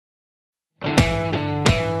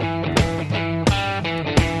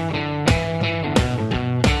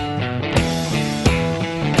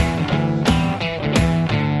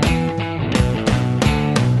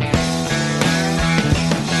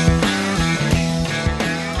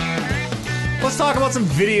about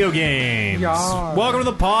some video games. Yeah. Welcome to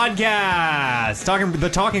the podcast, the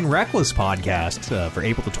Talking Reckless podcast for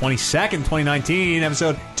April the 22nd, 2019,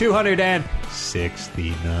 episode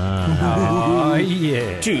 269. Oh,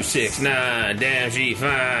 yeah. 269, damn she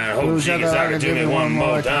fine. Hope she can suck it to me one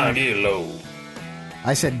more time, get low.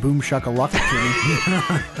 I said boom shakalaka to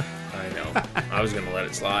I know. I was going to let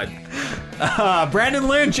it slide. Brandon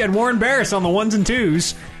Lynch and Warren Barris on the ones and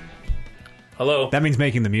twos. Hello. That means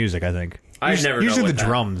making the music, I think. I've never usually know the what that-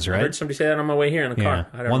 drums, I right? heard somebody say that on my way here in the car.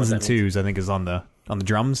 I don't know Ones what and that means. twos, I think, is on the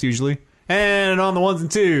drums usually. And on the ones and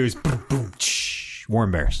twos, boom, boom, shh, Warren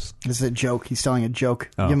Barris. This is a joke. He's telling a joke.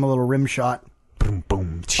 Oh. Give him a little rim shot. Boom,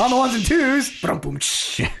 boom, On the ones and twos. Boom, boom.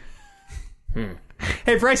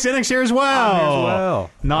 Hey, Bryce Sinnix here as well.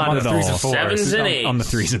 Well, Not I'm on at the all. threes and fours. Sevens and eights. On the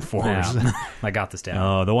threes and fours. Yeah. I got this down.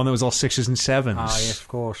 Oh, the one that was all sixes and sevens. Ah, yes, of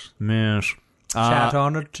course. Yes. Chat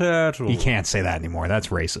on a turtle. You can't say that anymore. That's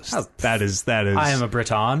racist. That is. I am a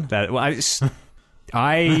Briton. That well,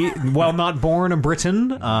 well, not born a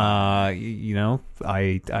Briton. You know,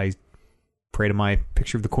 I pray to my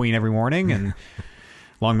picture of the Queen every morning, and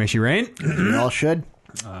long may she reign. We all should.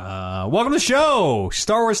 Welcome to the show,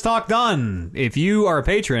 Star Wars Talk done. If you are a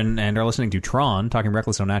patron and are listening to Tron, Talking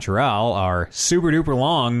Reckless au Natural, our super duper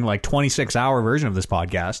long, like 26-hour version of this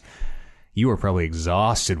podcast, you are probably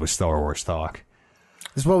exhausted with Star Wars talk.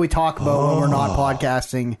 This is what we talk about when we're not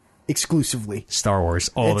podcasting exclusively. Star Wars,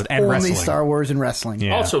 It's and only wrestling. Star Wars and wrestling.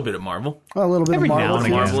 Yeah. Also a bit of Marvel. A little bit Every of now Marvel. and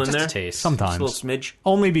again. Marvel in Just there. a taste. Sometimes. Just a little smidge.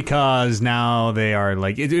 Only because now they are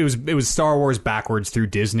like it was Star Wars backwards through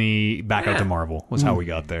Disney back out to Marvel was how we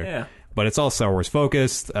got there. Yeah. But it's all Star Wars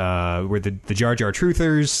focused. We're the Jar Jar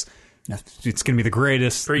truthers. It's going to be the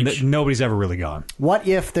greatest. Preach. Nobody's ever really gone. What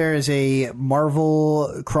if there's a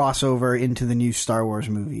Marvel crossover into the new Star Wars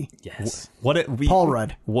movie? Yes. What it, Paul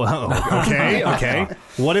Rudd. Whoa. Okay. Okay.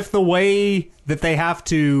 What if the way that they have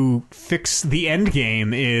to fix the end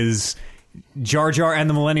game is Jar Jar and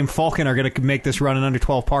the Millennium Falcon are going to make this run in under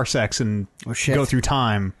 12 parsecs and Oh, shit. go through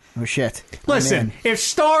time? Oh, shit. Listen, I'm in. if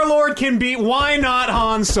Star-Lord can beat, why not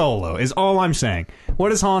Han Solo, is all I'm saying.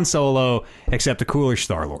 What is Han Solo except a cooler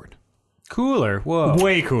Star-Lord? Cooler. Whoa.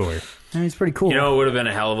 Way cooler. I mean, it's pretty cool. You know, it would have been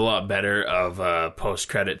a hell of a lot better of a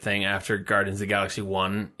post-credit thing after Guardians of the Galaxy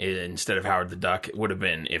 1 instead of Howard the Duck. It would have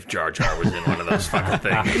been if Jar Jar was in one of those fucking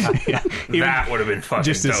things. That would have been fucking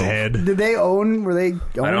Just his dope. head. Did they own? Were they?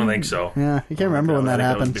 I don't think so. Yeah, I can't remember when I that think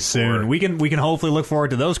was happened. before. Soon. We can hopefully look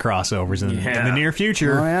forward to those crossovers in Yeah. the near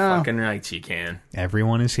future. Oh yeah. Fucking right, you can.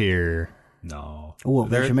 Everyone is here. No. Oh,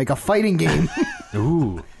 they should make a fighting game.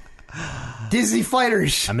 Ooh. Disney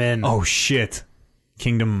Fighters. I'm in. Oh, shit.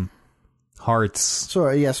 Kingdom Hearts.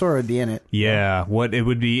 Sora would be in it. Yeah, what it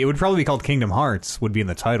would probably be called Kingdom Hearts, would be in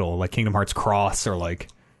the title, like Kingdom Hearts Cross or like...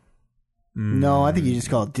 No, I think you just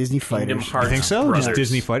call it Disney Fighters. Kingdom Hearts. I think so? Brothers. Just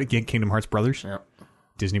Disney Fight, Kingdom Hearts Brothers? Yeah.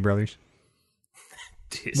 Disney Brothers?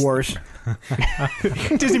 Wars.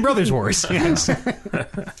 Disney Brothers Wars. Yes.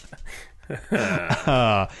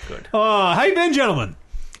 Good. How you been, gentlemen?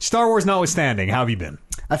 Star Wars notwithstanding, how have you been?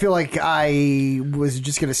 I feel like I was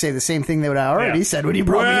just going to say the same thing that I already Yeah. said when you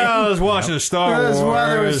brought me in. I was watching the Star Wars. This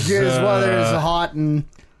weather is good. This weather is hot and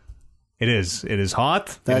It is. It is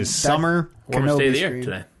hot. That- it is summer. Warmest day of the Kenobi year screen.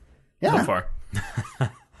 today. Yeah. So far.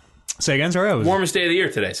 Say again, sorry. Warmest day of the year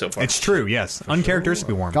today so far. It's true, yes.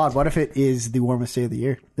 Uncharacteristically warm. God, what if it is the warmest day of the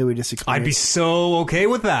year that we just experienced? I'd be so okay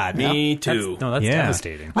with that. Me too. That's Yeah.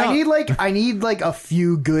 devastating. I need like a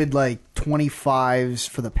few good like 25s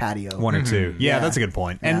for the patio. One or two. Yeah, Yeah. that's a good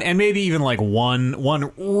point. Yeah. And maybe even like one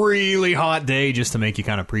really hot day just to make you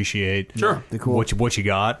kind of appreciate Sure. The cool. what you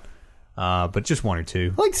got. But just one or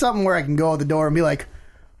two. Like something where I can go out the door and be like,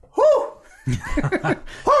 whoo!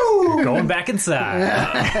 Whoo! Going back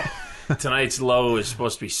inside. Tonight's low is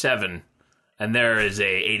supposed to be 7, and there is a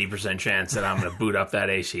 80% chance that I'm going to boot up that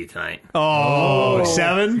AC tonight. Oh,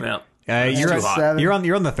 7? Well, You're too at- hot. 7. You're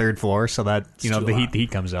on the third floor, so that too the hot.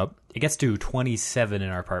 heat comes up. It gets to 27 in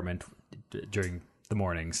our apartment during the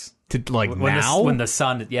mornings. To like When now? when the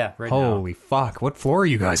sun, yeah, right now. Holy fuck! What floor are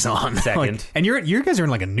you guys on? Second. Like, and you guys are in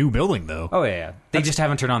like a new building though. Oh yeah. They just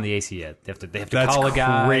haven't turned on the AC yet. They have to That's call a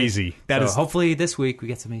guy. crazy. That So is- hopefully this week we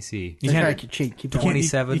get some AC. You Try can't, to keep you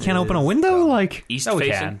 27 can't open a is- window like. East No, we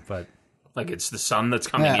facing. can, but Like it's the sun that's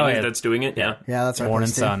coming Yeah. in Oh, yeah. that's doing it. Yeah. Yeah, that's our morning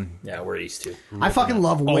place, too. sun. Yeah, we're east too. I fucking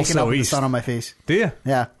love waking Also up with the east. sun on my face. Do you?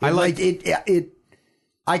 Yeah, I like- it.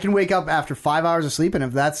 I can wake up after 5 hours of sleep, and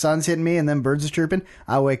if that sun's hitting me and then birds are chirping,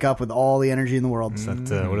 I wake up with all the energy in the world.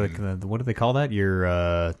 That, what do they call that?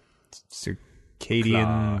 Your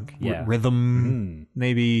circadian Clock, yeah. rhythm,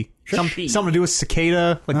 maybe something to do with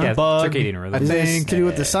cicada, like Yeah, the bug. circadian rhythm. I Is this think to do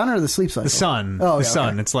with the sun or the sleep cycle? the sun. Oh, the yeah, sun.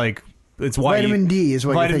 okay. It's like It's why Vitamin D is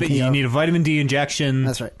what you're thinking you of. need a vitamin D injection.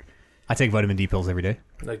 That's right. I take vitamin D pills every day.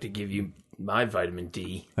 I'd like to give you my vitamin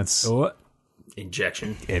D That's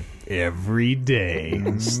injection. every day.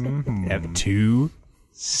 At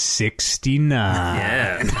 2:69.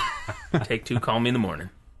 Yeah. Take 2, call me in the morning.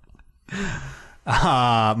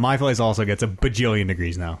 My place also gets a bajillion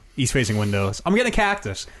degrees now. East-facing windows. I'm getting a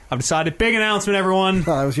cactus. I've decided. Big announcement, everyone.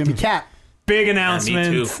 Thought I was going to be cat. Big announcement.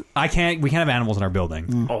 too. We can't have animals in our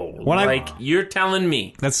building. Oh, When I- you're telling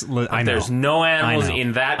me I know. there's no animals I know.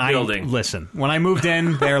 in that building. Listen, when I moved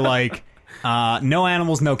in, they're like, no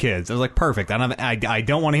animals, no kids. I was like, perfect. I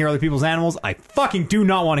don't want to hear other people's animals. I fucking do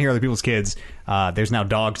not want to hear other people's kids. There's now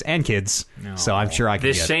dogs and kids, so I'm sure I can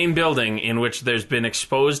This get same building in which there's been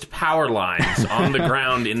exposed power lines on the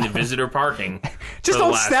ground in the visitor parking. Just for the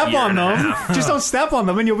don't last step year on and a them. half. Just don't step on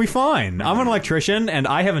them, and you'll be fine. I'm an electrician, and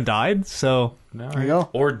I haven't died, so There you go.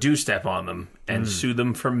 Or do step on them and sue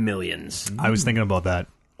them for millions. I was thinking about that.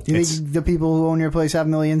 Do you think the people who own your place have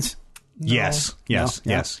millions? Yes. No?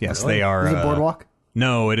 Yes. They are. Is it Boardwalk?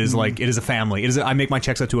 No, it is like it is a family. I make my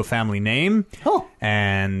checks out to a family name. Oh.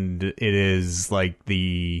 And it is like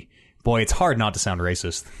the boy. It's hard not to sound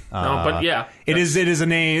racist. No, but yeah, it is. It is a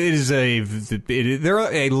name. It is a. There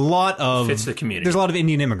are a lot of. Fits the community. There's a lot of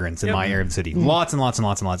Indian immigrants in my area of the city. Lots and lots and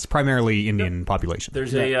lots and lots. Primarily Indian population.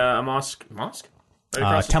 There's a mosque right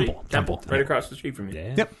across the temple. street. Temple. Right across the street from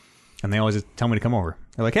you. Yep. And they always tell me to come over.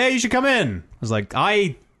 They're like, "Hey, you should come in." I was like,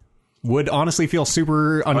 I would honestly feel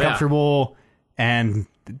super uncomfortable and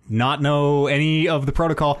not know any of the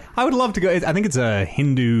protocol. I would love to go. I think it's a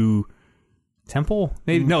Hindu temple.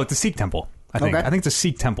 Maybe no, it's a Sikh temple. I think. Okay. I think it's a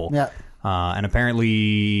Sikh temple. Yeah. And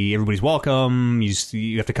apparently everybody's welcome.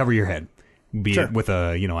 You have to cover your head, be Sure. it with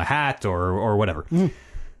a hat or whatever.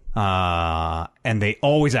 And they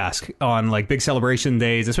always ask on like big celebration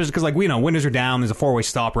days, especially because like windows are down. There's a 4-way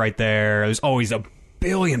stop right there. There's always a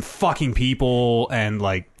billion fucking people, and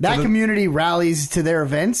like That community rallies to their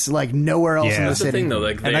events like nowhere else in the That's the city. thing, though.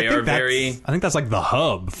 Like and I they think are very. I think that's like the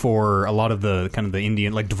hub for a lot of the kind of the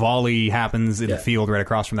Indian, like Diwali happens in the field right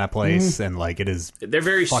across from that place, and like it is. They're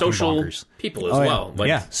very fucking social bonkers. people as Oh, yeah. well. Like,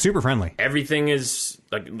 Yeah, super friendly. everything is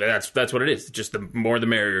like that's what it is. Just the more the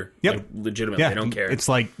merrier. Yep. Like, legitimately, Yeah, they don't care. It's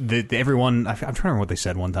like everyone. I'm trying to remember what they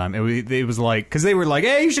said one time. It was like because they were like,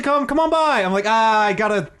 "Hey, you should come on by." I'm like, I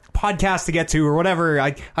got a podcast to get to or whatever.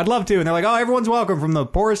 I'd love to, and they're like, "Oh, everyone's welcome, from the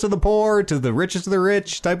poorest of the poor to the richest of the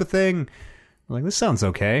rich," type of thing. I'm like, this sounds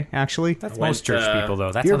okay, actually. That's went, most church people,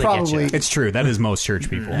 though. That's You're how they probably- get you. It's true. That is most church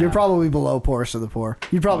people. You're probably below poorest of the poor.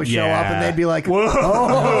 You'd probably show up and they'd be like, Too poor.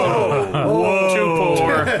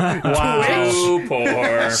 Wow. Too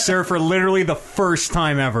poor. Sir, for literally the first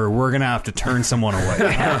time ever, we're gonna have to turn someone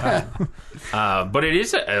away. But it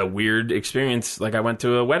is a weird experience. Like I went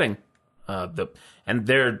to a wedding, and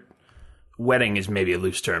their wedding is maybe a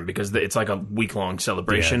loose term because it's like a week-long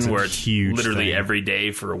celebration Yeah, it's a where it's huge literally thing. every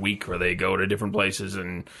day for a week where they go to different places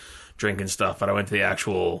and drink and stuff. But I went to the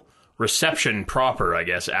actual reception proper, I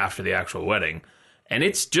guess, after the actual wedding. And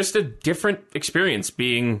it's just a different experience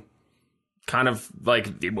being kind of like,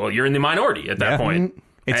 well, you're in the minority at that Yeah. point.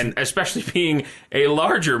 And especially being a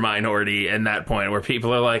larger minority in that point where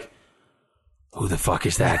people are like, who the fuck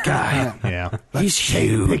is that guy? Yeah. He's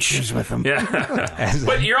huge. pictures with them. Yeah.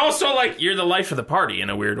 But you're also like, you're the life of the party in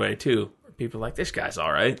a weird way, too. People are like, this guy's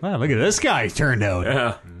all right. Wow, look at this guy turned out.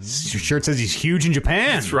 Yeah. Your shirt says he's huge in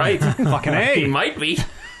Japan. That's right. Fucking He A. might be.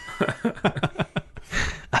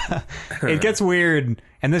 It gets weird,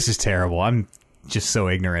 and this is terrible. I'm just so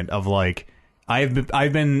ignorant of like I've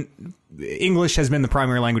been English has been the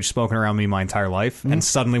primary language spoken around me my entire life, and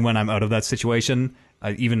suddenly when I'm out of that situation,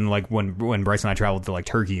 even like when Bryce and I traveled to like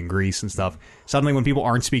Turkey and Greece and stuff, suddenly when people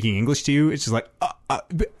aren't speaking English to you, it's just like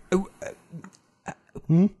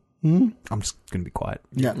I'm just gonna be quiet.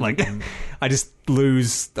 Yeah. Like I just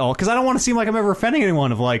lose all because I don't want to seem like I'm ever offending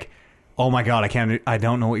anyone. Of like, oh my god, I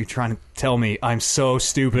don't know what you're trying to tell me. I'm so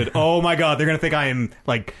stupid. Oh my god, they're gonna think I am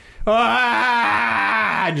like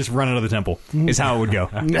and just run out of the temple is how it would go.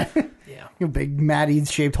 A big Maddie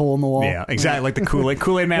shaped hole in the wall. Yeah, exactly. Like the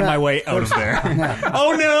Kool-Aid man my way out of there.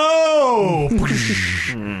 Oh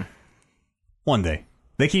no! One day.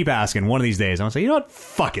 They keep asking. One of these days, I'm gonna say, you know what?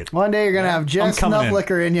 Fuck it. One day you're going to have just coming enough in.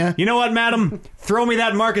 liquor in you. You know what, madam? Throw me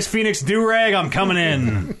that Marcus Phoenix do-rag. I'm coming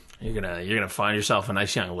in. You're gonna find yourself a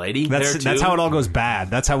nice young lady. there, That's too. how it all goes bad.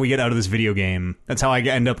 That's how we get out of this video game. That's how I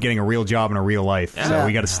end up getting a real job in a real life. So Yeah.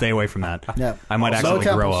 we got to stay away from that. Yeah. I might Also,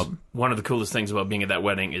 actually grow up. temples. One of the coolest things about being at that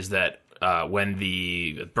wedding is that when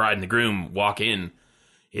the bride and the groom walk in,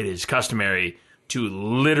 it is customary to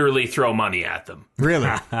literally throw money at them. Really?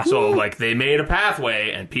 So, like, they made a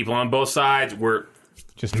pathway, and people on both sides were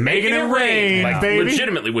Just making it rain, like, baby.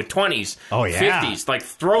 legitimately with 20s, Oh, yeah. 50s, like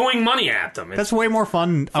throwing money at them. It's That's way more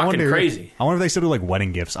fun. fucking crazy. I wonder if they still do like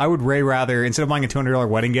wedding gifts. I would way rather, instead of buying a $200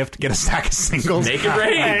 wedding gift, get a stack of singles. Make it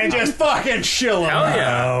rain. And just fucking chill them Hell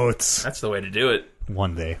yeah. out. That's the way to do it.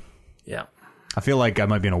 One day. Yeah. I feel like I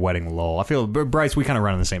might be in a wedding lull. I feel, Bryce, we kind of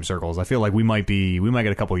run in the same circles. I feel like we might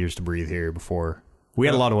get a couple years to breathe here before. We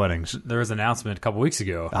had a lot of weddings. There was an announcement a couple weeks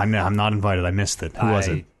ago. I'm not invited. I missed it. Who was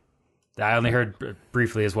it? I only heard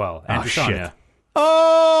briefly as well. Andrew shit. Sonia.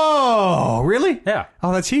 Oh, really? Yeah.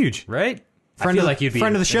 Oh, that's huge. Right? I Friend feel of, like you'd be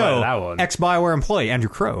friend of the show, invited to that one. ex-BioWare employee, Andrew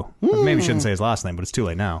Crow. Maybe shouldn't say his last name, but it's too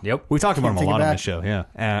late now. Yep. We talked about him a take lot it on back. this show, yeah.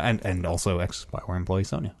 And also ex-BioWare employee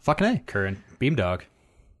Sonia. Fucking A. Current Beamdog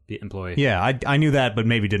employee. Yeah, I knew that, but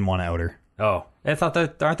maybe didn't want to out her. Oh, I thought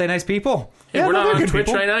that aren't they nice people? Hey, Yeah, we're no, not they're on good Twitch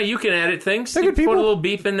people. right now. You can edit things. They're You good can put a people. little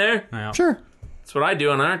beep in there. Yeah. Sure. That's what I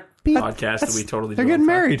do on our podcast that we totally They're do. getting on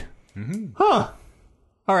married. Huh.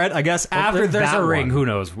 All right, I guess after There's that a ring. one, Who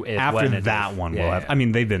knows? after that one, we'll have. I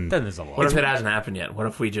mean, they've been. Then there's a lot. What if it hasn't happened yet? What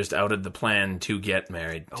if we just outed the plan to get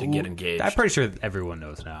married, to get engaged? I'm pretty sure everyone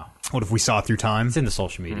knows now. What if we saw it through time? It's in the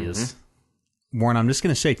social medias. Warren, I'm just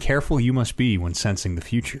going to say, careful you must be when sensing the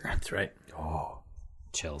future. That's right.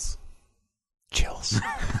 Chills. Chills.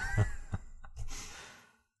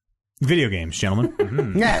 Video games,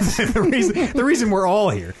 gentlemen. Yes. the reason we're all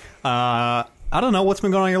here. I don't know what's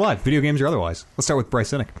been going on in your life, video games or otherwise. Let's start with Bryce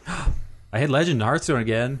Cynic. I hit Legend Hearthstone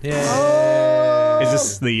again. Yeah. Is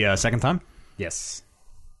this the second time? Yes.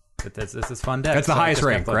 This is fun deck. That's the so I highest just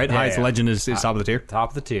rank, kept right? yeah, Highest yeah. legend is top of the tier. Top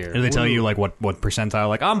of the tier. Do they tell you like what percentile?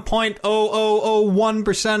 Like I'm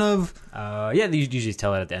 0.0001% of. Yeah, they usually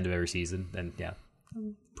tell it at the end of every season, and yeah,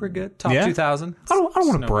 pretty good. Top Yeah? 2,000. I don't want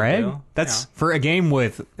No to big brag. deal. That's for a game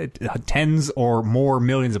with tens or more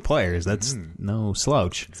millions of players. That's no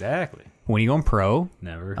slouch. Exactly. When you go on pro,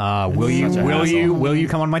 Never. will hassle. you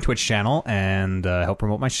come on my Twitch channel and help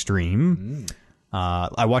promote my stream?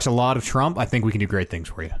 I watch a lot of Trump. I think we can do great things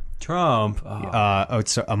for you. Trump. Oh.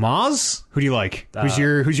 It's Amaz. Who do you like? Who's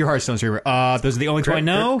your Hearthstone streamer? Those are the only two I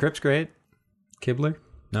know. Crip's great. Kibler?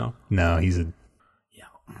 No. No, he's a. Yeah.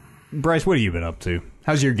 Bryce, what have you been up to?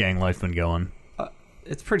 How's your gang life been going?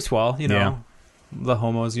 It's pretty swell, you know. Yeah. The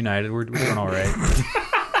homos united. We're doing all right.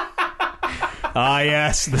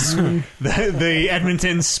 Yes, the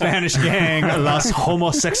Edmonton Spanish gang, Los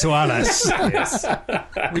Homosexuales.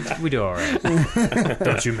 Yes. We do all right.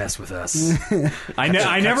 Don't you mess with us. I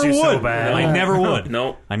never you would. so bad. I never would.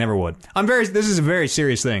 No. I never would. This is a very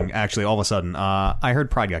serious thing, actually, all of a sudden. I heard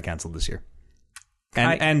Pride got canceled this year.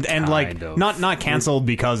 And like, Kind of. not canceled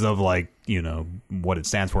because of, like, you know, what it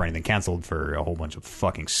stands for or anything. Canceled for a whole bunch of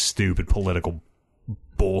fucking stupid political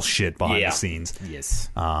bullshit behind Yeah. the scenes. Yes.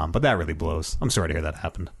 But that really blows. I'm sorry to hear that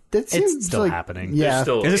happened. That seems still like- happening. Yeah.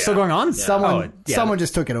 Is it still going on? Someone, Oh, yeah. someone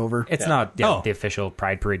just took it over. It's not Oh. the official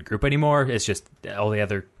Pride Parade group anymore. It's just all the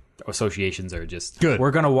other associations are just Good.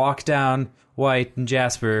 We're going to walk down White and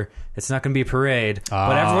Jasper. It's not going to be a parade,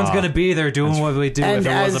 but everyone's going to be there doing what we do And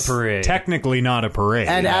if it was as a parade. Technically not a parade.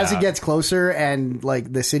 And as it gets closer and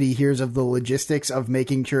like the city hears of the logistics of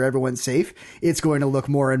making sure everyone's safe, it's going to look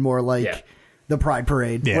more and more like Yeah. the Pride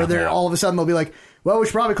Parade, Yeah. where they're Yeah. all of a sudden they'll be like, well, we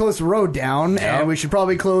should probably close the road down, and we should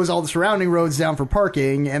probably close all the surrounding roads down for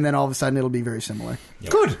parking, and then all of a sudden it'll be very similar.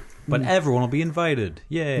 Good. but everyone will be invited.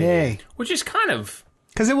 Yay. Yay. Which is kind of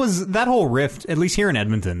Because it was that whole rift, at least here in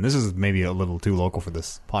Edmonton, this is maybe a little too local for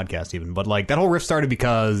this podcast even, but like that whole rift started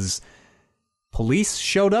because police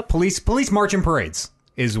showed up. Police marching parades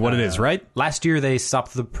is what it is, right? Last year, they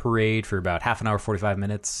stopped the parade for about half an hour, 45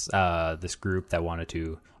 minutes. This group that wanted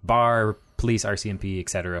to bar police, RCMP,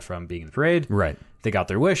 etc., from being in the parade. Right. They got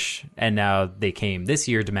their wish, and now they came this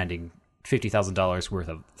year demanding $50,000 worth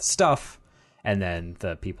of stuff. And then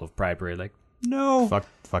the people of Pride Parade like, no,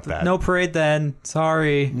 Fuck that. no parade then.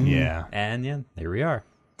 Sorry. Yeah. And yeah, here we are.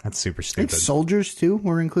 That's super I think stupid. soldiers too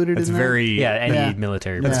were included It's in that. very Yeah, any Yeah.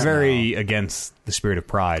 military. It's personnel. very against the spirit of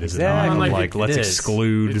pride, is it Exactly. not? Like, Like, it let's is.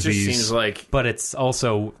 exclude it just these. seems like But it's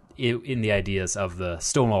also in the ideas of the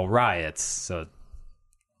Stonewall riots. So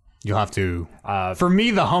You'll have to. For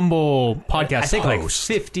me, the humble podcast I think host.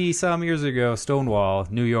 like 50 some years ago, Stonewall,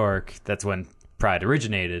 New York, that's when Pride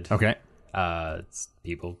originated. Okay. It's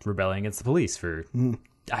people rebelling against the police for.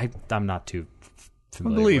 I'm not too I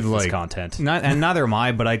familiar believe with like this content. and neither am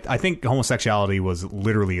I, but I think homosexuality was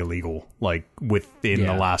literally illegal, like within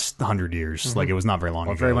Yeah. the last 100 years. Like it was not very long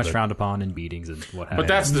ago. Very much but- frowned upon in beatings and what have you. But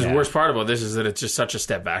that's the Yeah. worst part about this is that it's just such a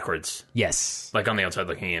step backwards. Yes. Like on the outside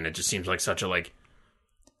looking in, it just seems like such a like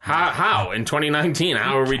how in 2019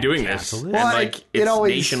 how are we doing this? cancel it. And Well, like it it's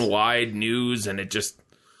always- nationwide news and it just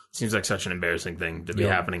Seems like such an embarrassing thing to be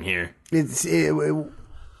happening here.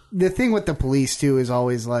 The thing with the police too is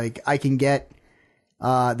always like, I can get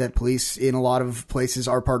that police in a lot of places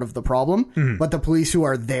are part of the problem, but the police who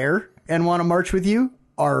are there and want to march with you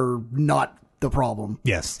are not the problem.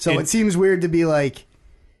 Yes. So it seems weird to be like,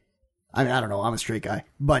 I mean, I don't know, I'm a straight guy,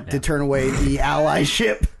 but to turn away the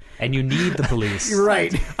allyship. And you need the police.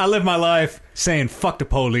 Right. I live my life saying fuck the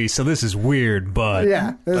police, so this is weird, but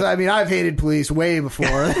Yeah. I mean, I've hated police way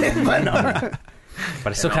before. But no.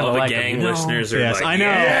 But I still And kind all of the like gang them, listeners are Yes, like, I know.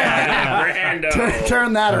 yeah, Brando.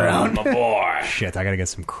 Turn that around. My boy. shit, I gotta get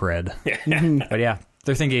some cred. But yeah,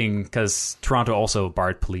 they're thinking, because Toronto also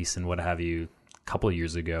barred police and what have you a couple of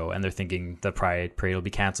years ago, and they're thinking the Pride Parade will be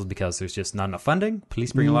cancelled because there's just not enough funding.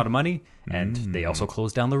 Police bring a lot of money, and they also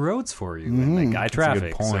close down the roads for you and they guide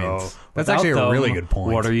traffic. point. So That's without actually a them, really good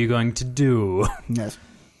point. What are you going to do? Yes.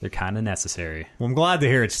 They're kind of necessary. Well, I'm glad to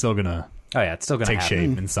hear it's still gonna Oh yeah, it's still going to take happen.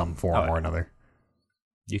 shape in some form or another.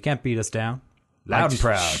 You can't beat us down. Loud and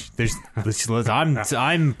proud.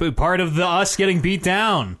 I'm part of the us getting beat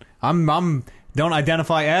down. I'm don't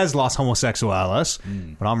identify as Los Homosexuales,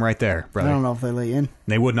 but I'm right there, I brother. don't know if they let you in.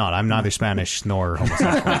 They would not. I'm neither Spanish nor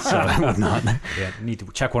homosexual, so I would not. Yeah, you need to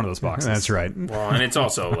check one of those boxes. That's right. Well, and it's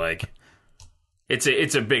also like, it's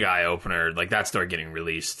a big eye opener. Like that story getting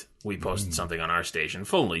released, we posted something on our station,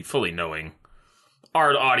 fully knowing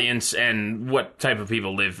our audience and what type of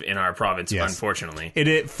people live in our province. Yes. Unfortunately,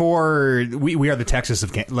 We are the Texas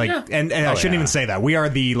of Canada. Like, Yeah. and I shouldn't even say that. We are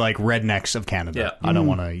the like rednecks of Canada. Yeah. I don't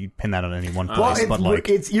want to pin that on any one place, Well, but like,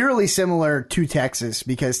 it's eerily similar to Texas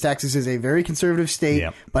because Texas is a very conservative state,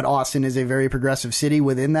 Yep. but Austin is a very progressive city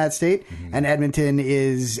within that state, and Edmonton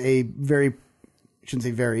is a very, I shouldn't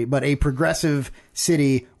say very, but a progressive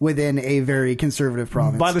city within a very conservative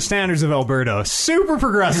province. by the standards of Alberta, super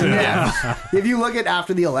progressive. If you look at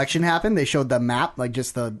after the election happened, they showed the map, like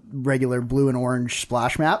just the regular blue and orange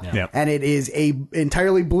splash map. Yep. And it is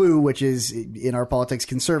entirely blue, which is in our politics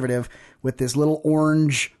conservative, with this little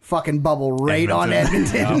orange fucking bubble right on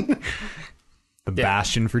Edmonton. The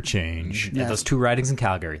bastion for change. Yeah, those two ridings in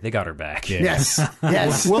Calgary, they got her back. Yeah. Yes.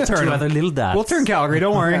 Yes. We'll turn Two other little dots. We'll turn Calgary.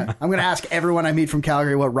 Don't worry. I'm going to ask everyone I meet from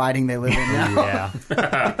Calgary what riding they live in now.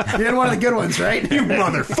 Yeah. You're one of the good ones, right? You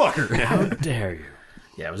motherfucker. How dare you?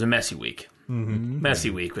 yeah, it was a messy week. Messy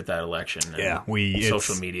week with that election. And Yeah,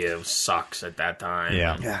 social media sucks at that time.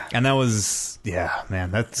 Yeah. Yeah. And that was, man,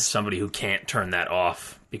 that's, Somebody who can't turn that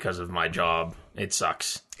off because of my job, it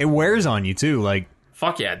sucks. it wears on you too. Like,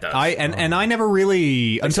 Fuck yeah, it does. and I never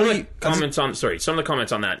really, Some until of you, the comments on some of the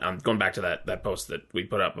comments on that, going back to that post that we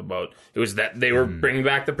put up about, it was that they were bringing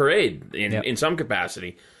back the parade in some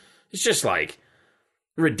capacity. It's just like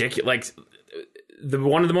ridiculous. Like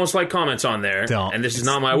one of the most liked comments on there, and this is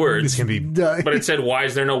not my words, this can be, but it said, "Why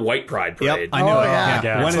is there no white pride parade?" I knew Oh, it.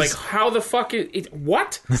 yeah. When It's is- like, how the fuck is it?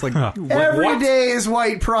 What? it's like, Every day is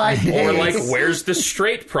White Pride Day. Or like, where's the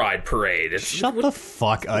straight pride parade? It's shut the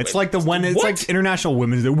fuck up. It's like the when it's What? like International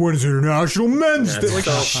Women's Day. When is International Men's Day? Like,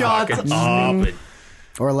 so shut fucking up. stupid.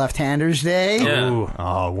 Or Left-Handers Day. Yeah.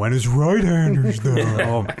 Oh, when is Right-Handers Day?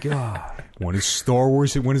 Oh my god. When is Star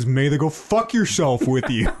Wars? When is May they go fuck yourself with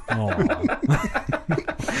you?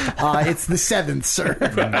 It's the 7th, sir.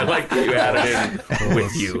 I like that you added in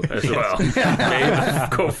with you as well.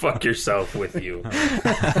 Maybe go fuck yourself with you.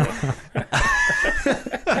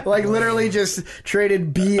 Like literally just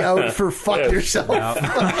traded B out for fuck yourself.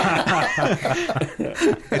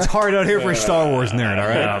 It's hard out here for a Star Wars nerd, all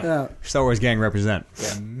right? Yeah. Star Wars gang represent.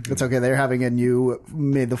 It's okay. They're having a new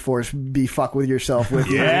May the Force be fuck with yourself with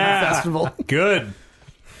Yeah. festival. Good.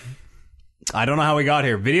 I don't know how we got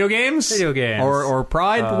here. Video games? Video games. Or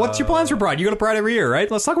Pride? What's your plans for Pride? You go to Pride every year, right?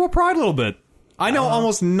 Let's talk about Pride a little bit. I know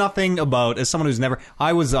almost nothing about, as someone who's never...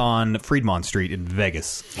 I was on Fremont Street in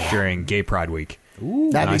Vegas during Gay Pride Week.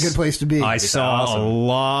 That'd be a good place to be. I saw a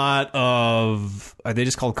lot of... Are they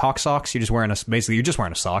just called cock socks? You're just wearing a... Basically, you're just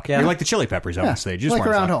wearing a sock. Yeah. You're like the Chili Peppers on stage. You're just like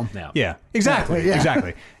wearing a around sock. home. Yeah, exactly. Yeah.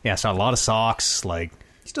 Exactly. Yeah, I saw a lot of socks, like...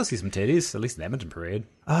 You still see some titties, at least in the Edmonton parade.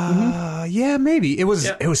 yeah, maybe. It was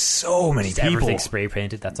so many people. Everything spray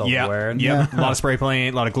painted, that's all Yeah, they're wearing. yeah. A lot of spray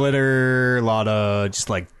paint, a lot of glitter, a lot of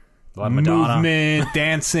just like A lot of Madonna. movement,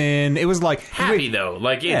 dancing. It was like Happy though,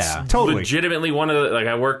 like it's Yeah, totally. legitimately one of the, like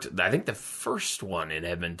I worked. I think the first one in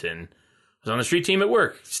Edmonton was on the street team at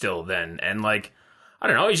work still then, and like I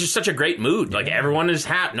don't know, it's just such a great mood. Like everyone is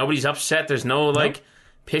happy, nobody's upset. There's no like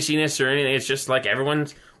pissiness or anything. It's just like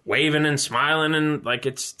everyone's waving and smiling and like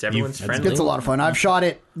everyone's friendly. It's a lot of fun. I've shot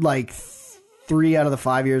it like 3 out of the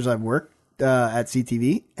 5 years I've worked at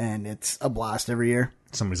CTV, and it's a blast every year.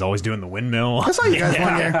 somebody's always doing the windmill, I saw you guys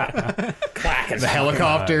one year. Clacking the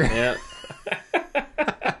helicopter. Yeah.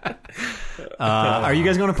 Are you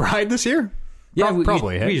guys going to Pride this year? Yeah,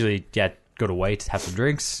 Probably. We hey? usually go to White, have some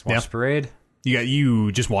drinks, watch Yep. the parade.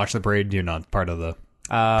 You just watch the parade. You're not part of the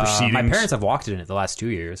proceedings. My parents have walked in it the last 2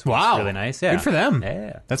 years. Which Wow. is really nice. Yeah, Good for them.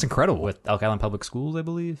 Yeah, That's incredible. with Elk Island Public Schools, I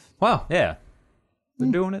believe. Wow. Yeah,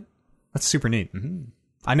 they're doing it. That's super neat. Mm-hmm.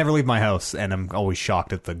 I never leave my house, and I'm always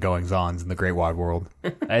shocked at the goings-ons in the great wide world.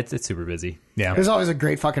 It's super busy. Yeah. There's always a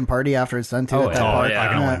great fucking party after it's done too. Oh, at that yeah. park. yeah. I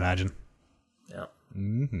can only imagine.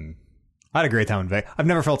 Yeah. I had a great time in Vegas. I've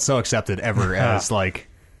never felt so accepted ever as like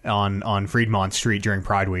on Fremont Street during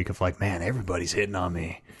Pride Week of like, man, everybody's hitting on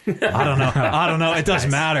me. I don't know. It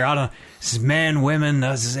doesn't matter. I don't. This is men, women.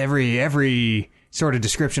 This is every sort of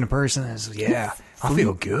description of person. Yeah, I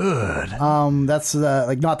feel good. That's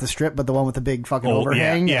like not the strip, but the one with the big fucking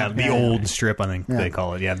overhang. Yeah, the old strip, I think they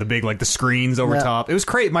call it. Yeah, the big, like, the screens over Yeah. top. It was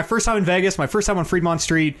great. My first time in Vegas, my first time on Fremont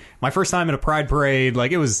Street, my first time at a Pride parade.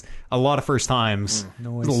 Like, it was a lot of first times. There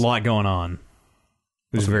was a lot going on.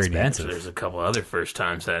 It was very expensive. There's a couple other first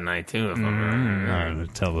times that night too. If I'm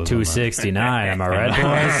neat. Tell those 269. Am I right,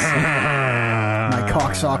 boys? My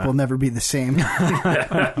cock sock will never be the same.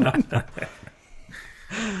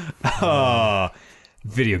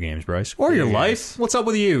 Video games, Bryce, or your life. What's up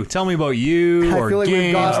with you? Tell me about you. I or feel like games.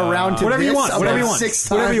 we've got around to whatever you this want. Whatever you about want. 6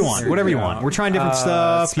 Whatever you times. want. Whatever you want. We're trying different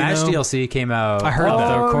stuff. Smash you know? DLC came out. I heard of that.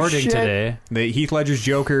 the Oh, recording shit. today. The Heath Ledger's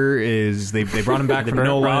Joker is they brought him back They from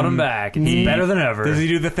Nolan. brought him back. He's better than ever. Does he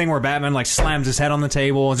do the thing where Batman like slams his head on the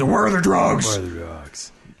table and says, "Where are the drugs?"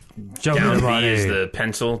 down B is the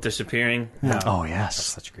pencil disappearing. Oh yes,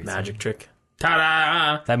 Such a great Magic trick.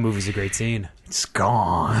 Ta-da! That movie's a great scene. it's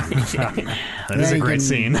gone. That is Then a he great can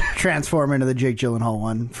scene. Transform into the Jake Gyllenhaal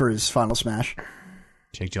one for his final smash.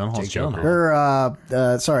 Jake Gyllenhaal's Jake Gyllenhaal.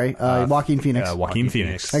 Joker. Or Joaquin Phoenix. Joaquin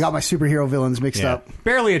Phoenix. I got my superhero villains mixed Yeah. up.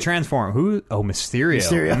 Barely a transform. Who? Oh, Mysterio.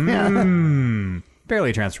 Mysterio. Yeah.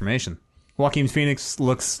 Barely a transformation. Joaquin Phoenix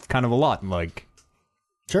looks kind of a lot like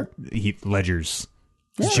Sure. Heath Ledger's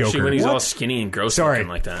Especially Joker. when he's all skinny and gross Sorry, looking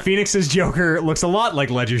like that. Phoenix's Joker looks a lot like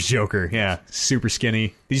Ledger's Joker. Yeah, super skinny.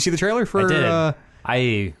 Did you see the trailer for? I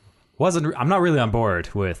did. I'm not really on board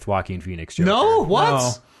with Joaquin Phoenix Joker. No, what?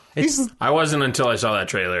 No. It's, I wasn't until I saw that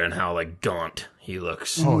trailer and how like gaunt he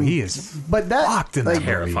looks. Oh, he is But that fucked in like, that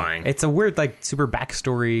movie. Terrifying. it's a weird, like, super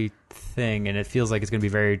backstory thing, and it feels like it's going to be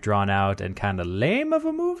very drawn out and kind of lame of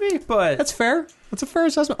a movie, but That's fair. That's a fair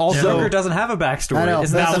assessment. Also, Joker doesn't have a backstory. I know.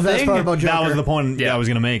 Isn't That's that the the best thing? part about Joker. that was the point Yeah. I was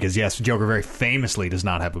going to make. Is yes, Joker very famously does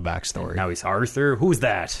not have a backstory. Now he's Arthur. Who's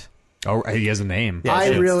that? Oh, he has a name. Yeah, I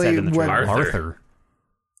it's really said in the would- trailer. Arthur.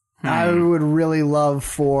 I would really love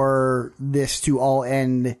for this to all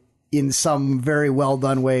end in some very well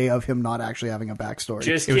done way of him not actually having a backstory.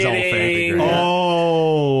 Just It was all kidding. fake.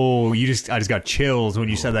 Oh, I just got chills when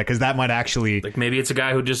you said that because that might actually Like maybe it's a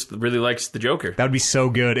guy who just really likes the Joker. that would be so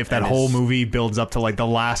good if that And whole his- movie builds up to like the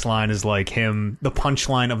last line is like him. The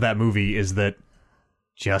punchline of that movie is that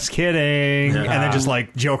just kidding, and then just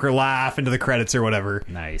like Joker laugh into the credits or whatever.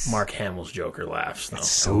 Nice. Mark Hamill's Joker laughs though.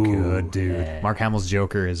 So good, dude. yeah. Mark Hamill's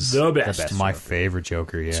Joker is The best. my favorite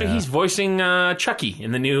Joker. Yeah, So he's voicing Chucky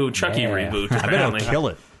in the new Chucky Yeah. reboot. I bet he'll Apparently. kill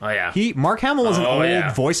it. Oh yeah. Mark Hamill is an Oh, old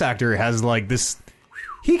yeah. voice actor. Has like this.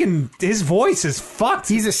 His voice is fucked.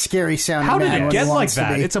 He's a scary sounding How did man it when get he like wants to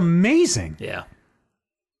that? be. It's amazing. yeah.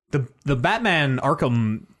 The Batman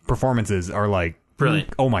Arkham performances are like Brilliant.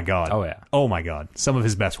 Oh my god. Oh, yeah. Oh my god. Some of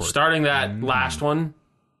his best work. Starting that last one,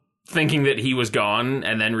 thinking that he was gone,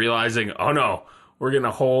 and then realizing, oh no, we're getting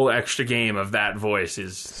a whole extra game of that voice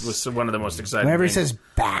was one of the most exciting. Whenever he things. says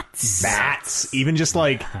bats. Bats. Even just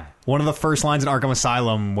like one of the first lines in Arkham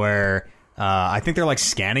Asylum where I think they're like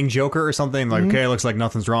scanning Joker or something. Like, okay, it looks like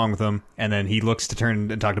nothing's wrong with him. And then he looks to turn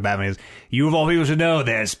and talk to Batman. He goes, "You of all people should know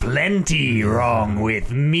there's plenty wrong with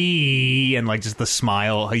me." And like just the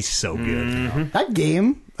smile. He's so good. That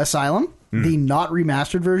game, Asylum, the not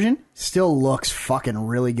remastered version, still looks fucking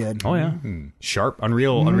really good. Oh yeah. Sharp.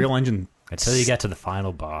 Unreal Engine. Until you get to the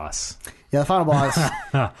final boss. Yeah, the final boss.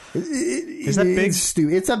 Is that big?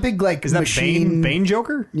 It's a big like Is that machine. Bane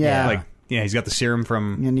Joker? Yeah. Like, yeah, he's got the serum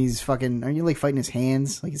from. And he's fucking. Are you like fighting his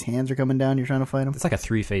hands? Like his hands are coming down. You're trying to fight him. It's like a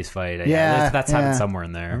 3-phase fight. Yeah, that's yeah. happened somewhere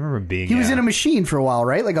in I there. remember being. He was in a machine for a while,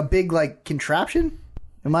 right? Like a big like contraption.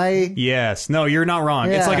 Am I? Yes. No, you're not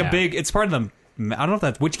wrong. It's like Yeah. a big. It's part of the. I don't know if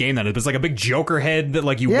that's which game that is, but it's like a big Joker head that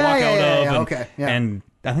like you Yeah, walk yeah, out yeah, of. yeah, And, okay, yeah. and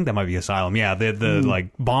I think that might be Asylum. Yeah, the like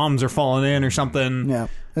bombs are falling in or something. Yeah,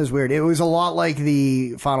 it was weird. It was a lot like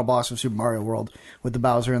the final boss of Super Mario World with the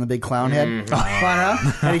Bowser and the big clown head flying around,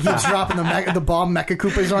 and he keeps dropping the bomb Mecha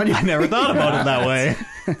Koopas on you. I never thought about it that way.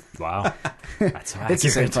 Wow. That's right. It's the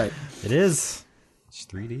same fight. It is. It's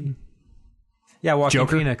 3D. Yeah, Joaquin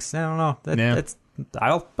Joker? Phoenix. I don't know. Yeah. It's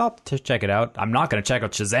I'll check it out. I'm not going to check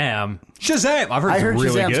out Shazam. Shazam! I've heard I it's heard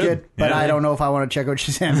really Shazam's good, but Yeah. I don't know if I want to check out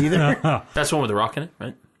Shazam either. That's the one with The Rock in it,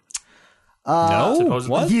 right? No?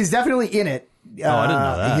 supposedly. What? He's definitely in it. I didn't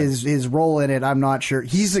know that. His role in it, I'm not sure.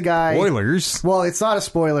 He's the guy. Spoilers. Well, it's not a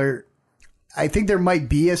spoiler. I think there might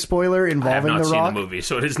be a spoiler I have involving not The seen Rock. the movie,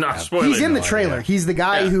 so it is not spoiler. He's in the trailer. idea. He's the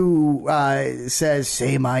guy Yeah. who says,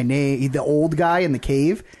 "Say my name." The old guy in the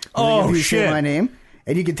cave. Oh, Who shit. Say my name,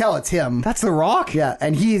 and you can tell it's him. That's The Rock? Yeah,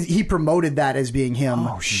 and he promoted that as being him.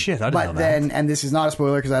 Oh, shit. I didn't But know that. then, and this is not a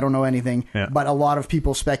spoiler because I don't know anything. Yeah. But a lot of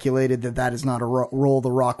people speculated that that is not a role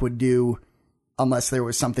The Rock would do unless there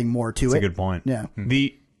was something more to it. That's a good point. Yeah.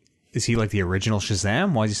 Is he like the original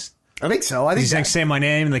Shazam? Why is I think so. I think he's like, say my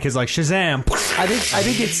name, and the kid's like, Shazam. I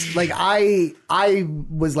think it's like I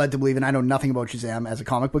was led to believe, and I know nothing about Shazam as a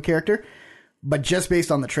comic book character, but just based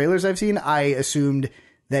on the trailers I've seen, I assumed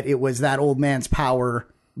that it was that old man's power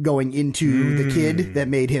going into the kid that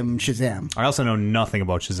made him Shazam. I also know nothing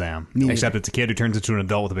about Shazam, except it's a kid who turns into an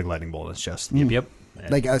adult with a big lightning bolt. It's just Yep.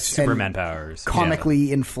 Like a Superman powers.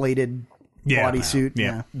 comically inflated bodysuit.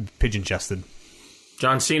 Yeah, pigeon chested.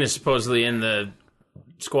 John Cena's supposedly in the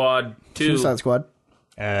Squad 2. Suicide Squad.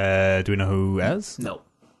 Do we know who as? No.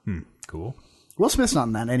 Cool. Will Smith's not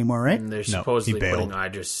in that anymore, right? And they're he supposedly bailed. putting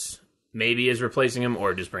Idris maybe as replacing him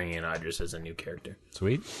or just bringing in Idris as a new character.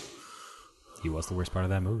 Sweet. He was the worst part of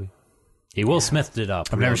that movie. He Will Smithed it up.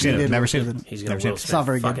 I've never seen it. Never seen it. He's Never going to seen Will it. Smith not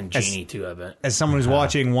very good. fucking genie too, I bet. As someone who's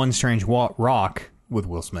watching One Strange Rock with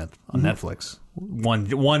Will Smith on Netflix,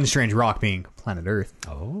 one Strange Rock being Planet Earth.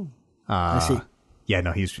 Oh. I see. Yeah,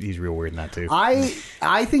 no, he's real weird in that too.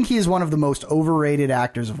 I think he is one of the most overrated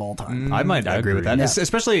actors of all time. I might agree with that. Yeah.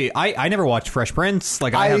 Especially, I never watched Fresh Prince.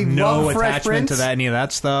 Like, I have I no love Fresh attachment to Prince. that, any of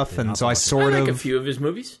that stuff, and so I I sort like a of. few of his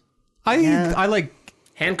movies. I like.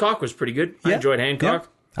 Hancock was pretty good. I Yeah. enjoyed Hancock.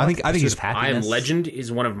 I think he's. Pursuit of I Am Happiness. Legend is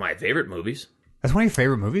one of my favorite movies. That's one of your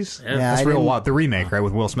favorite movies. Yeah. Yeah, That's I real didn't- wild. The remake, right,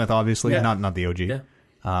 with Will Smith, obviously, Yeah. not the OG. Yeah.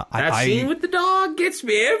 I That scene with the dog gets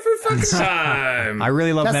me every fucking time. I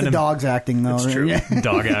really love That's Men the in dog's acting, though. Right? true. Yeah.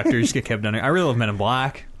 dog actors get kept down there. I really love Men in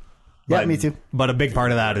Black. Yeah, But- me too. But a big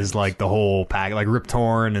part of that is like the whole pack, like Rip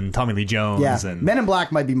Torn and Tommy Lee Jones Yeah, and Men in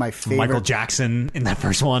Black might be my favorite. Michael Jackson in that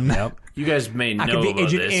first one. Yep. You guys may know I could be about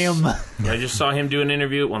Agent this. M. I just saw him do an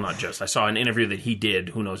interview. Well, not just. I saw an interview that he did.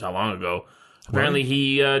 Who knows how long ago? Apparently,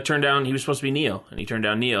 he turned down. He was supposed to be Neo, and he turned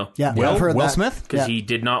down Neo. Yeah, Will I've heard Will that. Smith? Because Yeah. he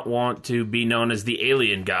did not want to be known as the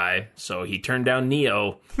alien guy, so he turned down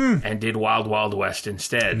Neo and did Wild Wild West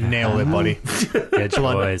instead. Nailed it, buddy. Good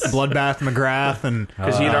choice. Bloodbath McGrath and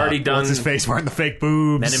Because he had already done what's his face wearing the fake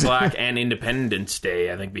boobs. Men in Black and Independence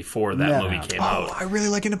Day, I think, before that Yeah. movie came out. I really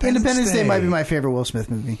like Independence, Independence Day might be my favorite Will Smith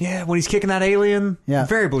movie. Yeah, when he's kicking that alien. Yeah.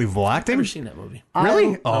 Very believable acting. Never seen that movie.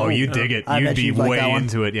 Really? I- Oh, you dig it. I You'd bet be you'd like way that one.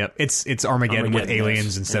 into it. Yep. It's Armageddon with Armageddon, aliens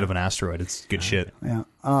yes. instead of an asteroid. It's good shit. Yeah,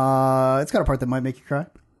 it's got a part that might make you cry.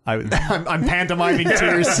 I'm pantomiming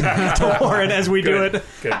tears to Warren as we do it.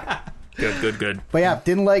 Good. But yeah,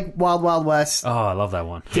 didn't like Wild Wild West. Oh, I love that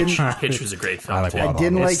one. Hitch was a great film. I like too. Wild I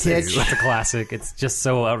didn't like It's Hitch. a classic. It's just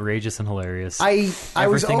so outrageous and hilarious. I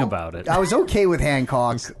was Everything about it. I was okay with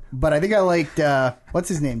Hancock, but I think I liked what's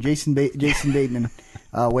his name, Jason Bateman,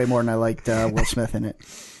 way more than I liked Will Smith in it.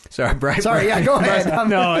 Sorry, Bryce. Sorry, yeah, go ahead.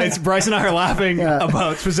 No, it's Bryce and I are laughing Yeah.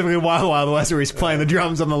 about specifically Wild Wild West where he's playing the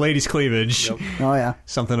drums on the lady's cleavage. Oh yeah,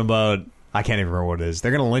 Something about, I can't even remember what it is.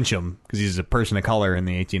 They're going to lynch him because he's a person of color in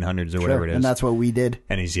the 1800s or whatever it is. and that's what we did.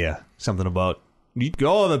 And he's, something about,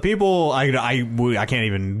 oh, the people, I can't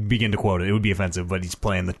even begin to quote it. It would be offensive, but he's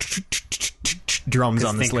playing the drums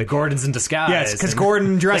on this think lady. Gordon's in disguise. Yes, because and-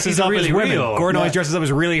 Gordon dresses he's up really as women. real. Gordon always Yeah. dresses up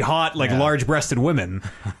as really hot, like large-breasted women.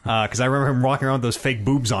 Because I remember him walking around with those fake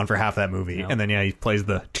boobs on for half that movie, and then he plays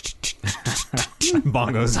the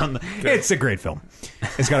bongos on the. It's a great film.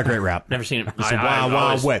 It's got a great rap. Never seen it. It's I Wild Wild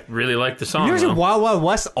always West. really like the song. You ever seen though. Wild Wild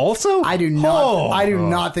West? Also, I do not. Oh. I do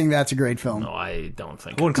not think that's a great film. No, I don't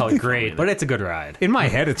think. I wouldn't call it great, but it's a good ride. In my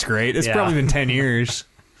head, it's great. It's Yeah. probably been 10 years.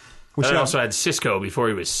 Which It also had Cisco before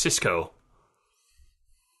he was Cisco.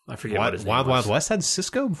 I forget what his name Wild was. Wild West had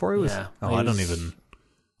Cisco before he was. Yeah. Oh, I don't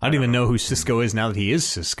even know who Cisco is now that he is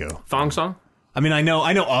Cisco. Thong Song? I mean, I know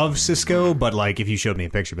of Cisco, but like if you showed me a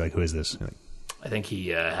picture, I'd be like, who is this? Like, I think he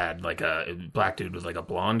had like a black dude with like a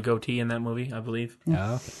blonde goatee in that movie, I believe.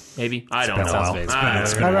 Yeah. Maybe. I don't been a know. while. vague. It's been- I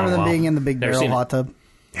it's don't been I a know. remember them while. being in the big Never barrel seen it. hot tub.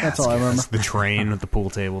 That's all I remember. The train with the pool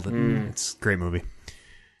table. It's a great movie.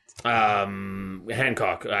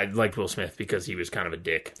 Hancock. I liked Will Smith because he was kind of a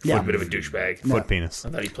dick. Yeah. A bit of a douchebag. Foot penis. I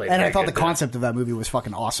thought he played And I very thought the good there. concept of that movie was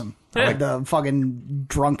fucking awesome. Yeah. Like the fucking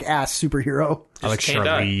drunk ass superhero. I like can't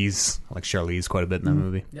die. Charlize. I like Charlize quite a bit in that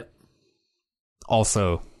movie. Yep.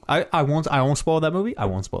 Also, I won't spoil that movie. I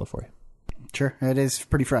won't spoil it for you. Sure, it is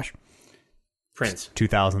pretty fresh. Prince.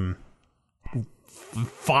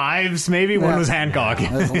 2005's maybe. When was Hancock?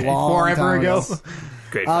 That's a long Forever time ago.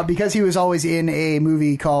 Great. Because he was always in a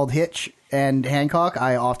movie called Hitch and Hancock,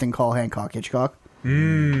 I often call Hancock Hitchcock.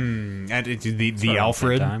 And the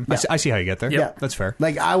Alfred. time. I see how you get there. Yeah. That's fair.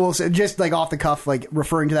 Like, I will say, just like off the cuff, like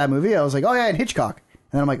referring to that movie, I was like, oh yeah, and Hitchcock.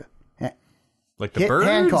 And then I'm like, Like the birds,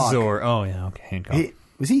 Hancock. or Hancock.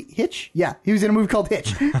 was he Hitch? Yeah, he was in a movie called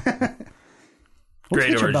Hitch. Great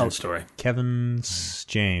Hitch origin about? story. Kevin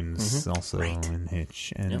James also in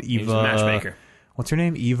Hitch, and Yep, Eva. he was a matchmaker. What's her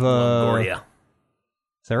name? Eva. Gloria.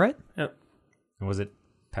 Is that right? Yep. Was it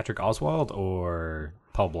Patrick Oswald or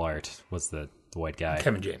Paul Blart was the white guy?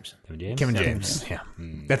 Kevin James. Kevin James? Kevin James. Yeah.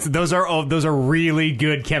 Those are really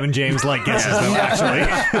good Kevin James like guesses though.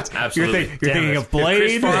 Actually, Absolutely. you're thinking of If Chris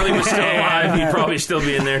Blade. Farley was still alive, he'd probably still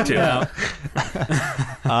be in there too.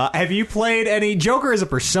 Have you played any Joker as a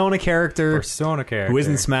Persona character? Persona character. Who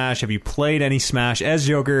isn't Smash? Have you played any Smash as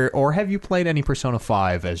Joker, or have you played any Persona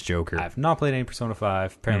 5 as Joker? I've not played any Persona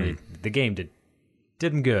 5. Apparently, the game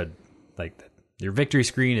didn't good. Like, your victory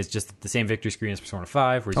screen is just the same victory screen as Persona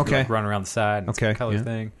 5, where you can, like, run around the side and it's a color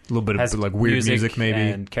thing. A little bit Has of like weird music maybe.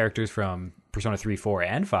 And characters from Persona 3, 4,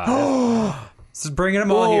 and 5. This is bringing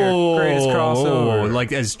them all here. Greatest crossover.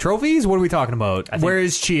 Like as trophies? What are we talking about? Where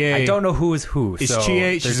is Chie? I don't know who is who. Is so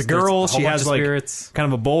Chie? She's a girl. She has like spirits. kind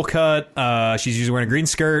of a bowl cut. She's usually wearing a green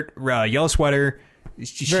skirt, yellow sweater.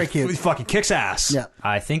 She Very cute. Fucking kicks ass. Yeah,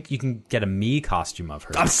 I think you can get a Mii costume of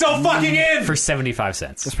her I'm so fucking in. for 75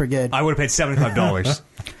 cents. that's pretty good. I would have paid $75.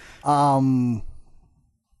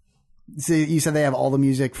 So you said they have all the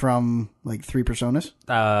music from like 3 Personas?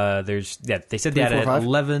 They said they 3, 4, had 5?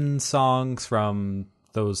 11 songs from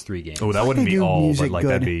those 3 games. Oh, that wouldn't They be do all, but music like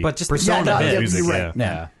good. that'd be. But just the Persona sound of it. music. you're Yeah. right.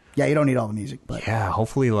 Yeah. Yeah, you don't need all the music, but Yeah,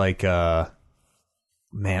 hopefully, like,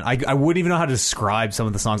 man, I wouldn't even know how to describe some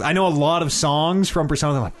of the songs. I know a lot of songs from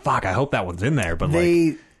Persona. I'm like, fuck, I hope that one's in there. But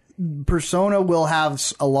like, Persona will have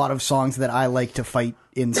a lot of songs that I like to fight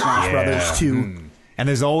in Smash Brothers too. and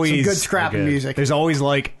there's always Good scrapping music. There's always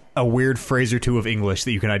like a weird phrase or two of English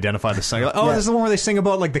that you can identify the song. You're like, oh, Yeah. this is the one where they sing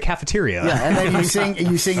about like the cafeteria. Yeah, and then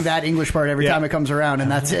you sing that English part every Yeah. time it comes around,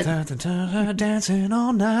 and that's it. Dancing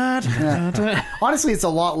all night. Honestly, it's a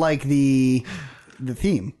lot like the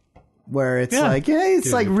theme, where it's Yeah. like, yeah,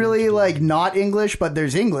 it's like really like not English, but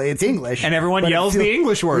there's English. It's English, And everyone but it yells feels- the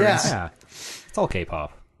English words. Yeah. Yeah. It's all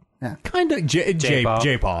K-pop. Kind of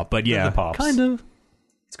J-pop, but yeah, The pops. kind of.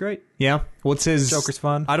 It's great. Yeah. What's his Joker's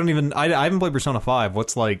fun. I haven't played Persona 5.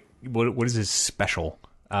 What's like what is his special?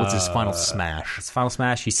 What's his final smash? It's Final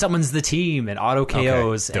Smash. He summons the team and auto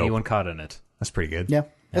KOs dope. anyone caught in it. That's pretty good. Yeah,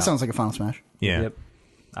 that sounds like a Final Smash. Yeah. Yep.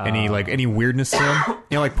 Any weirdness to him?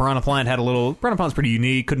 You know, like Piranha Plant had a little. Piranha Plant's pretty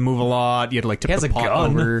unique. Couldn't move a lot. You had to like tip has the a pot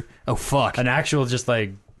gun. over. Oh fuck! An actual just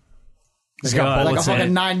like It's got like a bullets in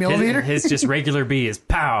fucking it. 9mm. His just regular B is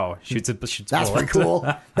pow shoots That's bullet. pretty cool.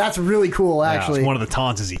 That's really cool, actually. One of the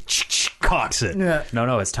taunts is he cocks it. Yeah.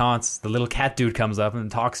 No, it's taunts. The little cat dude comes up and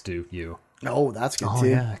talks to you. Oh, that's good Oh too.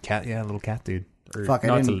 yeah, cat. Yeah, little cat dude. Or, Fuck, I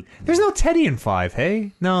no, it's didn't- There's no Teddy in 5.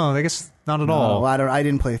 Hey, no, I guess not at all. Oh, I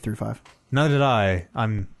didn't play through 5. Neither did I.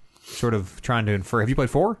 I'm sort of trying to infer. Have you played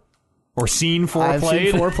 4? Or seen 4 I've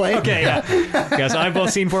played? seen 4 played. Okay, yeah. Yes, I've both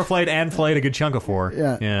seen 4 played and played a good chunk of 4.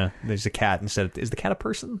 Yeah. Yeah. There's a cat instead. Is the cat a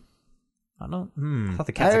person? I don't know. I thought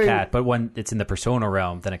the cat's a cat, but when it's in the Persona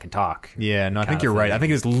realm, then it can talk. Yeah, no, I think Kinda you're right. thing. I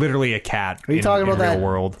think it's literally a cat. Are you talking about in real that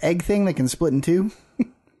world? egg thing that can split in 2?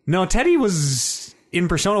 No, Teddy was in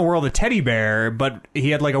Persona World a teddy bear, but he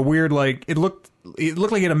had like a weird like it looked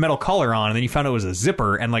like he had a metal collar on, and then you found it was a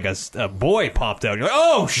zipper, and like a boy popped out. You're like,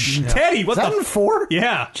 oh, Teddy, what Is that the? in 4?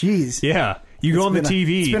 Yeah, Jeez. yeah. You go on the been a-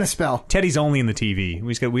 TV. it's been a spell. Teddy's only in the TV.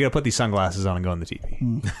 We got to put these sunglasses on and go on the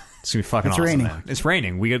TV. It's gonna be fucking It's awesome. raining. Man. It's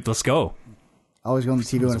raining. Let's go, Always go on the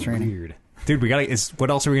TV when it's raining. Weird. dude. We got to. What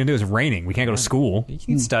else are we gonna do? It's raining. We can't go to school. You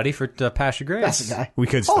can study for pass your grades. That's the guy. We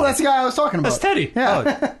could. Oh, start. that's the guy I was talking about. That's Teddy.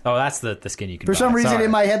 Yeah. Oh, that's the skin you can For some buy. reason Sorry. in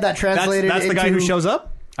my head that translated That's the guy who into- shows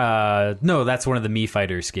up. No, that's one of the Mii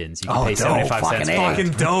Fighter skins. You can pay dope. 75 cents. Fucking for A. it.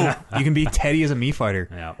 Fucking dope. You can beat Teddy as a Mii fighter.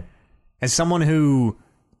 Yeah. As someone who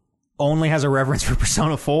only has a reverence for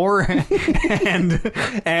Persona 4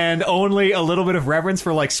 and only a little bit of reverence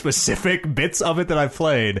for like specific bits of it that I've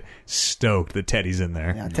played, stoked that Teddy's in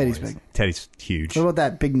there. Yeah, Teddy's big. Teddy's huge. What about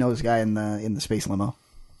that big nose guy in the space limo?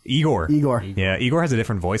 Igor. Igor. Yeah, Igor has a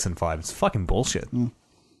different voice in 5. It's fucking bullshit.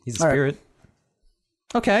 He's a All right. spirit.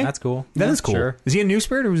 Okay. That's cool. That Yeah, is cool. Sure. Is he a new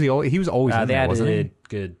spirit or was he was always in They there, wasn't he? added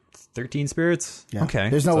good 13 spirits. Yeah. Okay.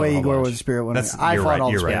 There's no So way how Igor much? was a spirit when That's I you're fought right.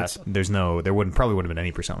 all the You're right. spirits. There probably would have been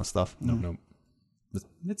any Persona stuff. Nope.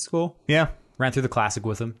 It's cool. Yeah. Ran through the classic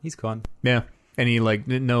with him. He's fun. Yeah. Any like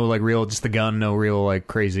no like real just the gun, no real like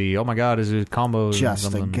crazy. Oh my god, is it combos? Just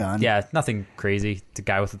something? a gun. Yeah, nothing crazy. It's a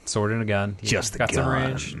guy with a sword and a gun. He Just a got some gun.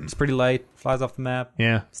 range. It's pretty light. Flies off the map.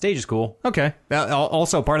 Yeah. Stage is cool. Okay.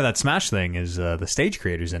 Also, part of that Smash thing is the stage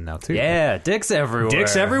creators in now too. Yeah, dicks everywhere.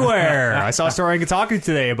 Dicks everywhere. I saw a story on Kotaku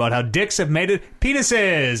today about how dicks have made it.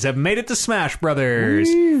 Penises have made it to Smash Brothers.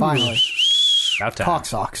 Finally. About time. Cock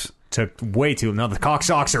socks. Took way too. No, the cock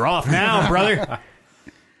socks are off now, brother.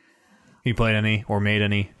 You played any or made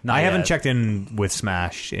any? Not I haven't yet. checked in with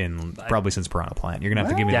Smash in probably since Piranha Plant. You're gonna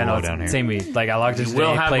have to give me Yeah, the no, lowdown here. it's same me. Like I logged in today,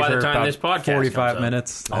 will have played by the for time about this podcast 45 comes up.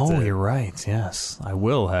 minutes. That's Oh, it. you're right. Yes, I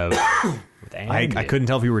will have. With I Andy. couldn't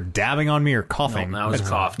tell if you were dabbing on me or coughing. No, that was a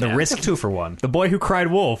cough. The Yeah. risk. 2-for-1. The boy who cried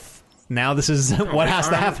wolf. Now this is what has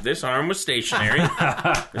to happen. This arm was stationary.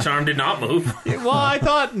 This arm did not move. Well, I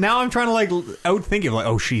thought now I'm trying to like outthink it. Like,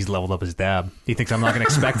 oh, she's leveled up his dab. He thinks I'm not going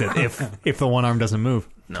to expect it if the one arm doesn't move.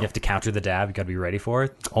 You have to counter the dab. You got to be ready for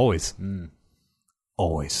it. Always.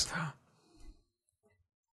 Always.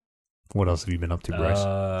 What else have you been up to, Bryce?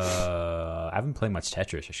 I haven't played much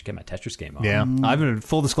Tetris. I should get my Tetris game on. Yeah, I've been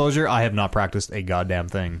full disclosure. I have not practiced a goddamn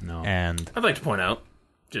thing. No. And I'd like to point out,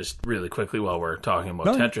 just really quickly while we're talking about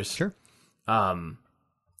Oh, yeah, Tetris. sure.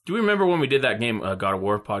 Do we remember when we did that game, God of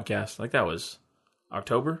War podcast? Like that was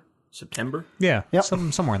October, September. Yeah, Yep.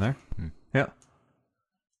 somewhere in there. Yeah,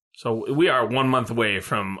 So we are 1 month away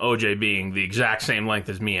from OJ being the exact same length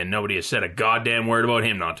as me, and nobody has said a goddamn word about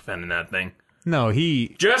him not defending that thing. no,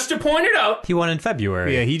 he Just to point it out. He won in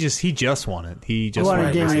February. he just won it. He just Won won a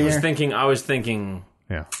it. game of the year. I was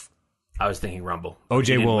thinking Rumble. He OJ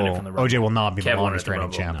didn't will win it from the Rumble. OJ will not be Kev the won longest at the reigning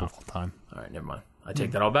Rumble. champ No. of all time. All right, never mind. I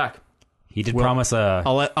take that all back. He did promise a.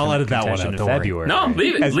 I'll edit that one contention out. in Don't worry. February. No,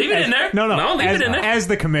 leave it. Leave it in there. No, leave as, it in there. As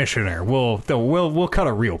the commissioner, we'll cut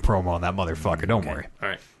a real promo on that motherfucker. Don't worry. All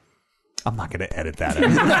right. I'm not going to edit that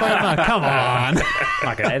out. Come on. I'm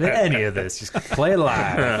not gonna edit any of this. Just play it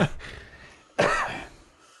live.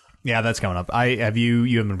 Yeah, that's coming up. You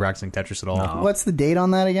haven't been practicing Tetris at all? What's the date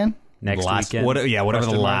on that again? Next Last, weekend. whatever the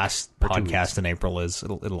Question mark? last Or 2 podcast weeks. in April is,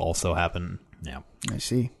 it'll also happen. Yeah. I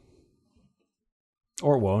see.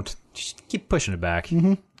 Or it won't. Just keep pushing it back.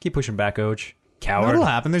 Keep pushing back, Oj. Coward. It'll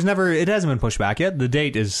happen. It hasn't been pushed back yet. The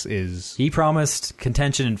date is. He promised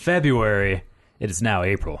contention in February. It is now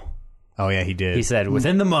April. Oh yeah, he did. He said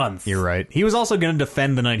within the month. You're right. He was also going to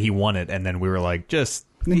defend the night he won it, and then we were like, just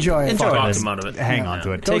Enjoy it. Enjoy it. Talked him out of it. hang on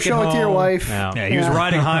to it. Go Take show it to your home. wife. Yeah. Yeah, he was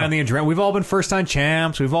riding high on the adrenaline. We've all been first-time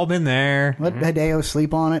champs. We've all been there. Let Hideo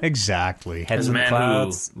sleep on it. Exactly. Heads As in a the man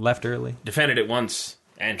clouds. Left early. Defended it once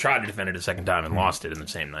and tried to defend it a second time and lost it in the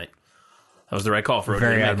same night. That was the right call for OJ.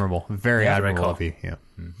 Very to make. admirable. Very Yeah, the right admirable call. of you. Yeah.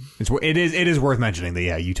 It is worth mentioning that,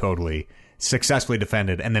 yeah, you totally successfully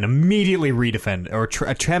defended and then immediately redefend or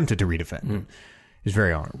attempted to redefend. It's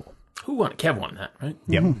very honorable. Who won it? Kev won that, right?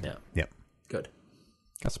 Yep. Yeah. Yep. Good.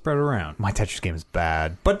 Got spread around. My Tetris game is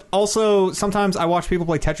bad. But also, sometimes I watch people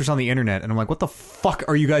play Tetris on the internet, and I'm like, what the fuck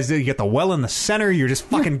are you guys doing? You get the well in the center, you're just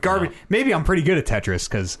fucking garbage. Maybe I'm pretty good at Tetris,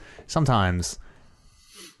 because sometimes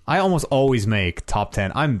I almost always make top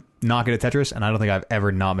 10. I'm not good at Tetris, and I don't think I've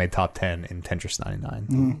ever not made top 10 in Tetris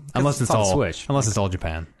 99. Unless it's on all Switch. Unless it's all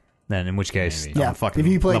Japan. Then, in which case, Maybe. I'm Yeah. fucking If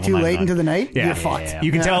you play level too 99. late into the night, Yeah. you're fucked. Yeah. You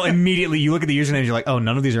can tell immediately, you look at the usernames, you're like, oh,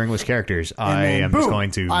 none of these are English characters. I And then, am just boom,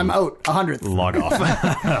 going to... I'm out 100th. log off.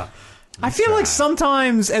 I feel like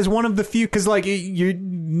sometimes, as one of the few, because like you're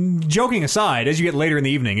joking aside, as you get later in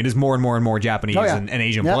the evening, it is more and more and more Japanese Oh, yeah. and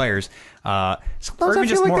Asian Yeah. players. Sometimes Or I even feel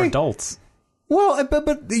just like more they, adults. Well,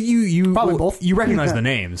 but you Probably both. You recognize Yeah. the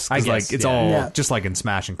names. I 'Cause, like guess, it's yeah. all Yeah. just like in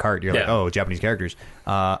Smash and Kart. You're like, Yeah. oh, Japanese characters.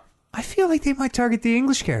 I feel like they might target the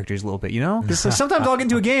English characters a little bit, you know? Because sometimes I'll get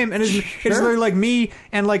into a game and it's literally like me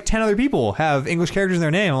and like 10 other people have English characters in their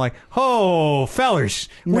name. I'm like, oh, fellers,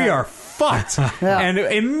 we Yeah. are fucked. Yeah. And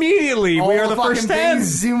immediately All we are the fucking first 10. things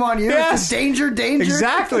zoom on you. Yes. Danger, danger.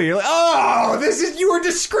 Exactly. You're like, oh, you were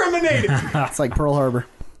discriminated It's like Pearl Harbor.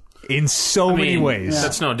 in so many ways.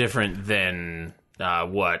 That's no different than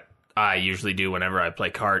what I usually do whenever I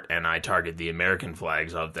play kart and I target the American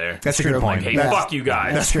flags out there. That's a good point. Hey, Yeah. fuck you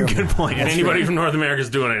guys. That's a good point. and anybody from North America is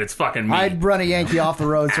doing it, it's fucking me. I'd run a Yankee off the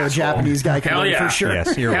road so a Japanese guy could Hell win yeah. for sure.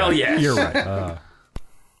 Yes, you're Hell right. yes. You're right.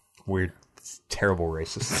 Weird, terrible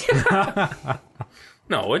racist.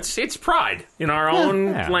 No, it's pride in our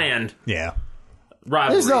own land. Yeah.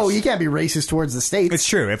 Rivalries. There's no, you can't be racist towards the states. It's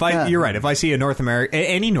true. You're right. If I see a North America,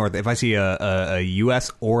 if I see a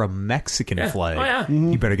U.S. or a Mexican flag, Oh, yeah.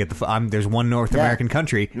 you better get there's one North American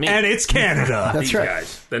country, Me. and it's Canada. That's These right.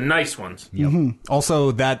 guys, the nice ones.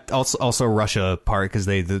 Also Russia part because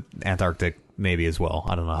the Antarctic maybe as well.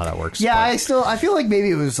 I don't know how that works. Yeah, but- I feel like maybe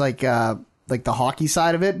it was like the hockey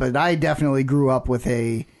side of it, but I definitely grew up with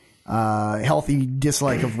a healthy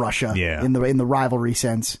dislike of Russia. Yeah. in the rivalry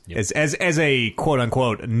sense. as a quote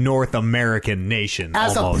unquote North American nation.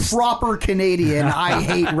 As almost. a proper Canadian, I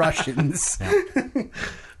hate Russians.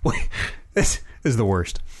 Wait, this is the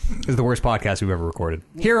worst. This is the worst podcast we've ever recorded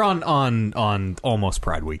here on almost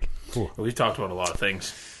Pride Week. We've talked about a lot of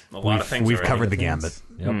things. We've We've covered the gambit.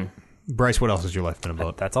 Yep. Bryce, what else has your life been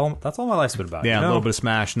about? That's all my life's been about. Yeah, you a know? little bit of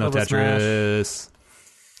Smash, no Little bit of Tetris.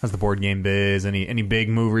 How's the board game biz? Any big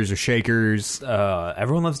movers or shakers?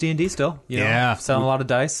 Everyone loves D&D still. You know? Yeah. Selling a lot of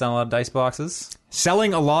dice boxes.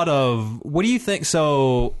 Selling a lot of. What do you think?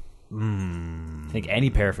 So I think any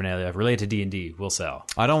paraphernalia related to D&D will sell.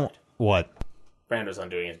 I don't. What? Brando's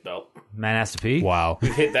undoing his belt. Man has to pee. Wow.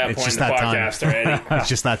 We've hit that It's point just in the that time. podcast already. It's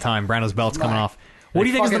just that time. Brando's belt's coming off. What do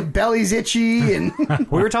you think is Fucking the? belly's itchy and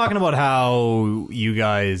We were talking about how you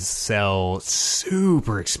guys sell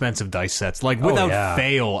super expensive dice sets, like without yeah.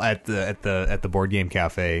 fail, at the board game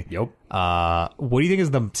cafe. Yep. What do you think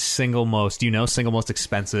is the single most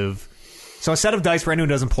expensive? So a set of dice for anyone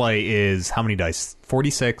who doesn't play is how many dice?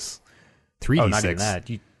 46, 3d6. Oh, not even that.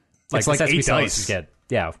 It's like sets we 8 sell, dice. just get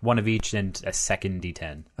one of each and a second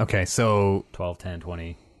D10. Okay, so 12, 10,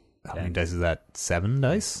 20, how many dice is that? 7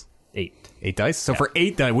 dice? 8. 8 dice? So for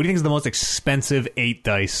 8 dice, what do you think is the most expensive 8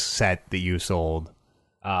 dice set that you sold?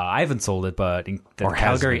 I haven't sold it, but in the Or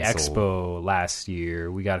has Calgary been Expo last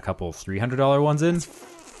year, we got a couple $300 ones in.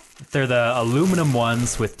 They're the aluminum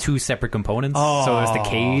ones with 2 separate components. So there's the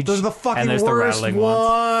cage, Those are the fucking and there's the worst rattling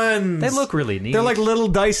ones. They look really neat. They're like little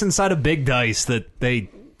dice inside of big dice that they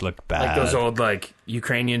look bad. Like those old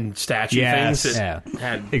Ukrainian statue Yes. things that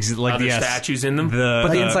had like other yes. statues in them. The,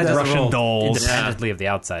 but the inside doesn't Russian roll dolls. independently of the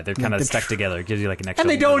outside. They're kind of stuck together. It gives you like an extra. And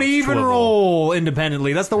they don't little even swivel. roll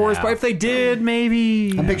independently. That's the worst Yeah. part. If they did,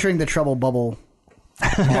 maybe. I'm picturing the trouble bubble.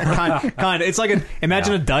 kind of. It's like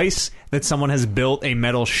imagine a dice that someone has built a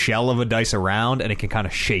metal shell of a dice around, and it can kind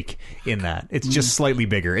of shake in that. It's just slightly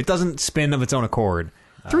bigger. It doesn't spin of its own accord.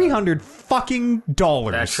 $300 fucking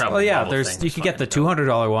dollars. That trouble Well, yeah, bubble thing you was could get the fine, though.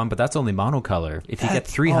 $200 one, but that's only monocolor. If you get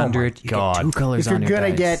 300, you God. get 2 colors If you're on your gonna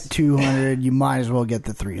dice. get 200, you might as well get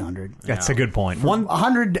the 300. That's a good point. One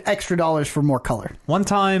 $100 extra for more color. One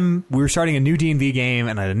time we were starting a new D&D game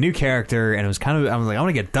and I had a new character and it was kind of I was like I want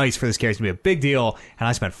to get dice for this character. It's going to be a big deal, and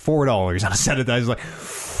I spent $4 on a set of dice. I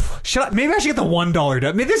was like, maybe I should get the $1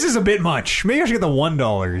 dice. Maybe this is a bit much. Maybe I should get the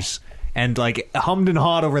 $1 and like hummed and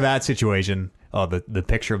hawed over that situation. Oh, the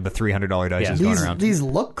picture of the $300 dice Yeah. is going around. These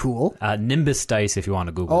look cool. Nimbus dice, if you want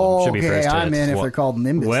to Google Oh, them, should be okay, first I'm hit. in if they're called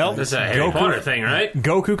Nimbus. Well, This is a Harry Goku- Potter thing, right?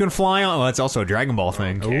 Goku can fly on. Well, that's also a Dragon Ball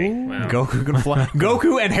thing. Okay, well. Goku can fly.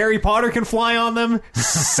 Goku and Harry Potter can fly on them.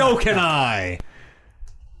 So can I.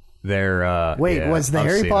 They're Wait, yeah, was the I've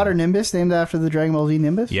Harry seen Potter them. Nimbus named after the Dragon Ball Z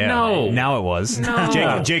Nimbus? Yeah. No. Now it was.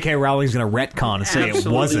 No. J.K. Rowling's going to retcon and say it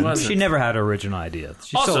Absolutely wasn't. wasn't. She never had an original idea. She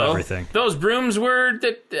stole Also, everything. those brooms were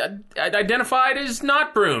identified as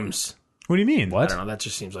not brooms. What do you mean? I don't know. That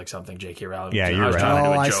just seems like something J.K. Rowling. Yeah, was you're I was right. trying to do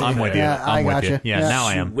Oh, a I joke see. I'm with you. Yeah, I I'm with gotcha. you. Yeah, Yeah. now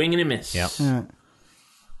I am. Wing and a miss. Yep. Yeah.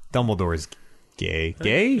 Dumbledore's gay.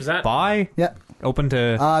 Gay? Is that- Bi? Yeah. Open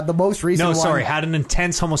to... The most recent no, one. sorry. Had an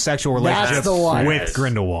intense homosexual That's relationship the one. with Yes.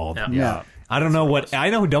 Grindelwald. Yeah. Yeah. I don't know what... I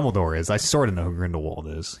know who Dumbledore is. I sort of know who Grindelwald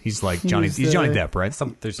is. He's like Johnny... He's He's Johnny the- Depp, right?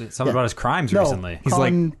 There's something about his crimes No, recently. He's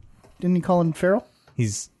Colin, didn't he call him Farrell?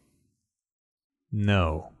 He's...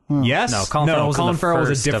 No. Yes? No, Colin Farrell was, in the Farrell was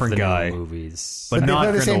first a different of the new guy. movies. But not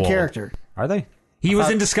they're the same Grindelwald. character. Are they? He was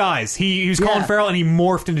in disguise. He was Colin Yeah. Farrell, and he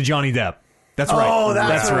morphed into Johnny Depp. That's right. Oh,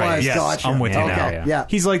 that's what it right. was. Yes, Gotcha. I'm with you Okay, now. yeah.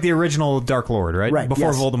 He's like the original Dark Lord, right? Right, Before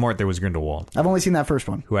yes. Voldemort, there was Grindelwald, I've only seen that first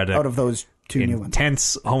one. who had a out of those two new ones.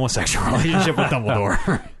 intense homosexual relationship with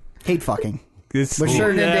Dumbledore. Hate fucking. This We're sure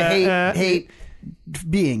into hate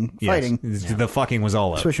being, Yes. fighting, The fucking was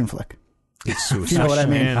all out. swish and flick. You know what I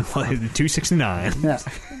mean. 269. Yeah.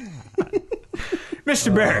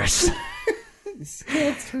 Mr. Barris.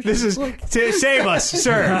 This is to save us,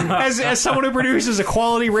 sir. As someone who produces a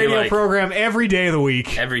quality radio like- program every day of the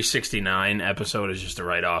week. Every 69 episode is just a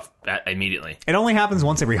write-off immediately. It only happens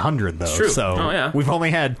once every 100, though. true. So Oh, yeah. we've only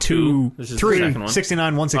had Two. This is the three, second one.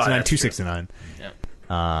 69, 169, Oh, that's true. 269.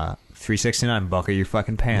 Yeah. 369, buckle your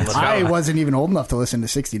fucking pants. I wasn't even old enough to listen to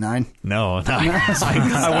 69. No,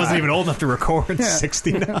 I wasn't even old enough to record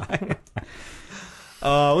 69.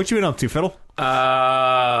 What you been up to, Fiddle?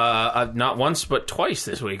 Not once, but twice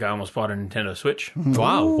this week. I almost bought a Nintendo Switch.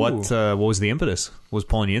 Wow, what was the impetus? What was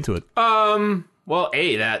pulling you into it? Well,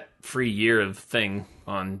 that free year of thing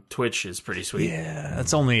on Twitch is pretty sweet. Yeah,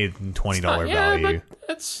 that's only $20 yeah, value. but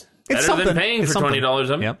it's Better something. than paying It's for something. $20 a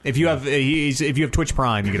month. Yep. If you have if you have Twitch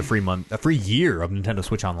Prime, you get a free year of Nintendo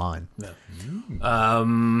Switch Online.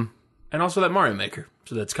 And also that Mario Maker.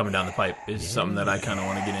 So that's coming down the pipe is something that I kind of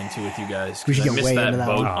want to get into with you guys. We should 'cause I get missed way that into that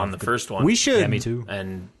boat one. on the first one. We should. Yeah, me too.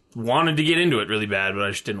 And wanted to get into it really bad, but I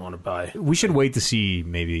just didn't want to buy. We should wait to see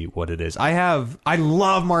maybe what it is. I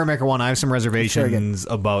love Mario Maker 1. I have some reservations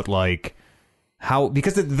about like how,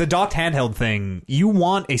 because the docked handheld thing, you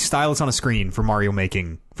want a stylus on a screen for Mario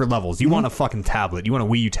making for levels. You want a fucking tablet. You want a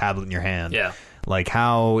Wii U tablet in your hand. Yeah. Like,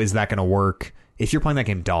 how is that going to work if you're playing that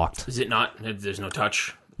game docked? Is it not? There's no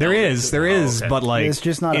touch. There is, okay. but like, It's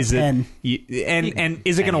just not a is pen. And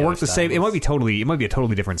is it going to Any work other the same? It stylus. might be a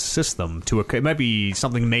totally different system. It might be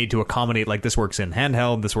something made to accommodate, like, this works in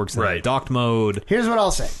handheld, this works in Right. docked mode. Here's what I'll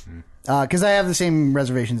say, because I have the same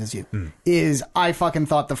reservations as you. Is I fucking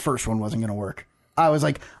thought the first one wasn't going to work. I was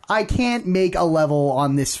like, I can't make a level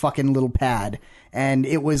on this fucking little pad. And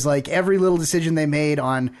it was like every little decision they made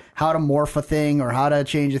on how to morph a thing or how to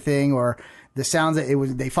change a thing or the sounds that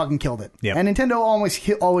they fucking killed it. Yep. And Nintendo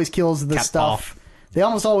always kills the Cat stuff. They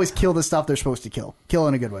almost always kill the stuff they're supposed to kill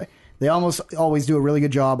in a good way. They almost always do a really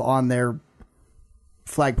good job on their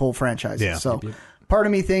flagpole franchises. Yeah. So part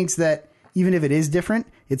of me thinks that even if it is different,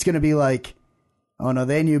 it's going to be like, oh no,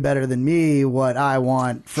 they knew better than me what I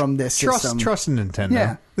want from this system. Trust in Nintendo.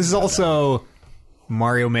 Yeah. This is also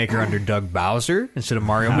Mario Maker under Doug Bowser instead of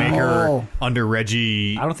Mario Maker Oh. under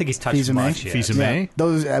Reggie I don't think he's touched Fils-aimé? much yet. Fils-aimé.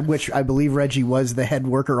 Those which I believe Reggie was the head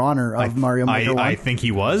worker honor of Mario Maker 1. I think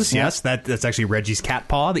he was. Yeah. Yes, that's actually Reggie's cat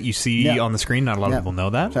paw that you see Yeah. on the screen. Not a lot Yeah. of people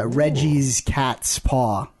know that. Reggie's cat's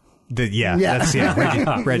paw. Yeah, Yeah. that's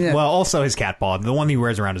Reggie. Yeah. Well, also his cat paw, the one he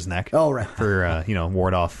wears around his neck. Oh, right. For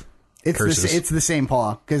ward off It's curses. it's the same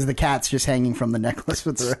paw because the cat's just hanging from the necklace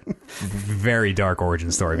with the. Very dark origin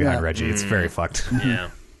story behind Yeah. Reggie. It's very fucked.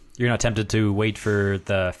 Yeah. You're not tempted to wait for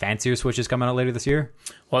the fancier Switches coming out later this year?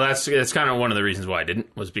 Well, that's kind of one of the reasons why I didn't,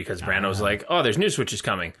 was because Brando was like, oh, there's new Switches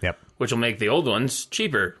coming. Yep. Which will make the old ones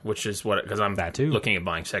cheaper, which is what, because I'm That too. looking at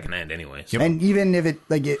buying secondhand anyway. So. And even if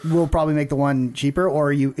it will probably make the one cheaper,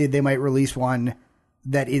 or they might release one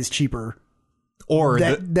that is cheaper Or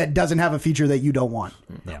that doesn't have a feature that you don't want.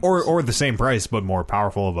 or the same price but more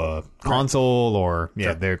powerful of a console. Or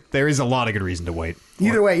there is a lot of good reason to wait.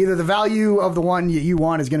 Either way, either the value of the one you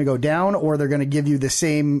want is going to go down, or they're going to give you the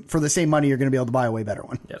same money. You're going to be able to buy a way better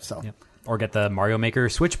one. Yep. So Or get the Mario Maker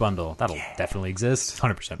Switch bundle. That'll definitely exist.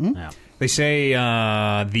 100%. Yeah. They say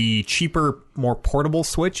the cheaper, more portable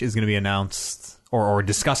Switch is going to be announced or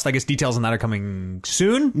discussed. I guess details on that are coming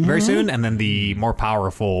soon, very soon. And then the more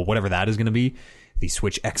powerful, whatever that is going to be, the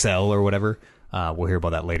Switch XL or whatever. We'll hear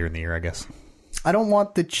about that later in the year, I guess. I don't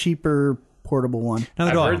want the cheaper portable one. Neither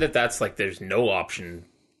I've do I. heard that that's like, there's no option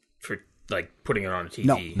for like putting it on a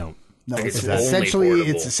TV. No, Like, it's it's only essentially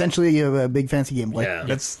portable. a big fancy game play. Yeah.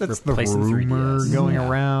 That's the Replacing rumor 3DS. going Yeah.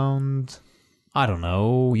 around. I don't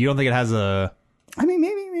know. You don't think it has a I mean,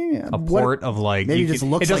 maybe port of like maybe you it just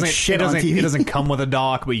can- looks it doesn't, like shit it doesn't, on TV. It doesn't come with a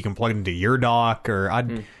dock, but you can plug it into your dock. Or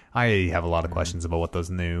I have a lot of questions about what those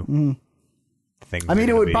new things. I mean,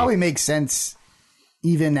 are it would gonna be. probably make sense,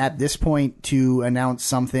 even at this point, to announce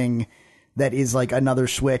something that is like another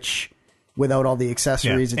Switch without all the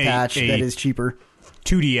accessories Yeah, attached. a- that is cheaper.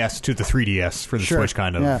 2DS to the 3DS for the Sure, Switch,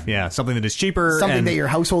 kind of. yeah. Yeah, something that is cheaper. Something and that your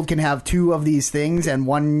household can have two of these things, and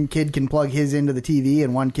one kid can plug his into the TV,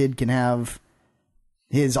 and one kid can have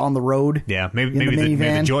his on the road. Yeah, maybe in the maybe the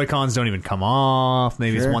minivan. Joy-Cons don't even come off.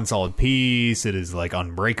 Maybe Sure. it's one solid piece. It is like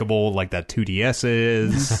unbreakable, like that 2DS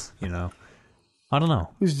is. I don't know.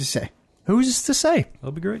 Who's to say? Who's to say?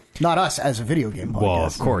 That'll be great. Not us as a video game podcast. Well,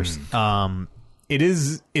 of course.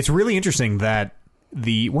 It's really interesting that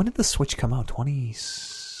when did the Switch come out?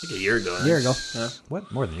 2017? Like a year ago. A year ago.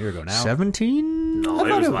 What? More than a year ago now. No,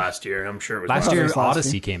 it was last year. I'm sure it was Last thought it year, was last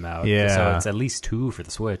Odyssey year. came out. Yeah. So it's at least 2 for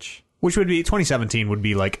the Switch. Which would be 2017 would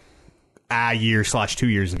be like a year / 2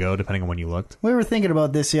 years ago, depending on when you looked. We were thinking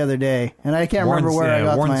about this the other day, and I can't remember where I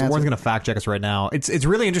got my answer. Warren's going to fact check us right now. It's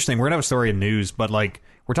really interesting. We're going to have a story in news, but like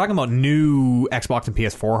we're talking about new Xbox and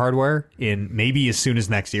PS4 hardware in maybe as soon as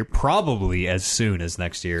next year, probably as soon as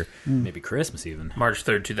next year. Maybe Christmas even. March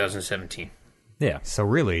 3rd, 2017. Yeah. So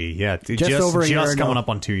really, yeah, Just over a year ago. coming up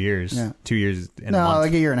on 2 years. Yeah. 2 years and a No, month.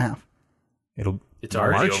 like a year and a half. It's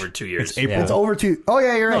already March? over 2 years. It's April. Yeah. It's over 2. Oh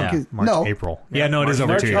yeah, you're right. Yeah. 'cause- March, no, April. Yeah, no, it is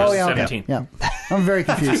over March 2 years. Oh yeah, okay. 17. Yeah. I'm very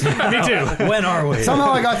confused. Me too. When are we?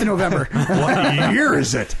 Somehow I got to November. What year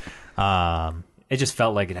is it? It just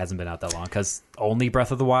felt like it hasn't been out that long because only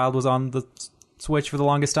Breath of the Wild was on the Switch for the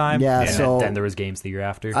longest time. Yeah, and so- then there was games the year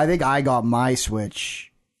after. I think I got my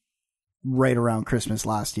Switch right around Christmas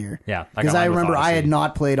last year. Yeah, I got because I mine with remember I had Odyssey.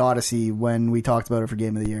 not played Odyssey when we talked about it for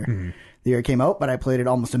Game of the Year. The year it came out, but I played it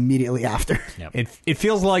almost immediately after. It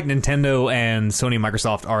feels like Nintendo and Sony and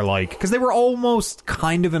Microsoft are like, because they were almost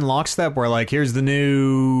kind of in lockstep, where like, here's the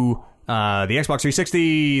new the Xbox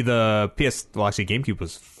 360, the PS. Well, actually, GameCube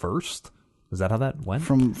was first. Is that how that went?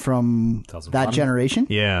 From that 2001? generation.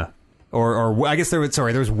 Yeah. Or I guess there was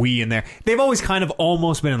Wii in there. They've always kind of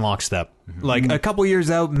almost been in lockstep. Like a couple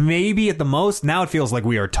years out, maybe at the most. Now it feels like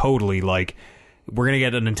we are totally like, we're going to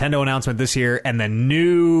get a Nintendo announcement this year, and then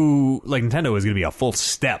Nintendo is going to be a full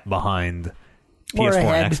step behind Or PS4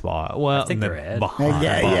 ahead. and Xbox. Well, I think they're ahead.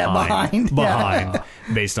 Behind. behind,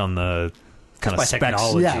 based on the kind by of specs,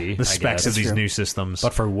 technology. Yeah. the I specs guess. of these true. new systems.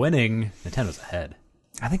 But for winning, Nintendo's ahead.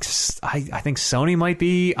 I think Sony might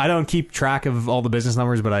be. I don't keep track of all the business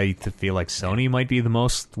numbers, but I feel like Sony might be the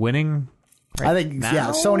most winning. I think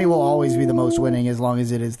now? Sony will always be the most winning as long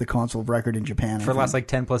as it is the console of record in Japan. For the last like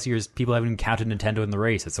 10 plus years, people haven't even counted Nintendo in the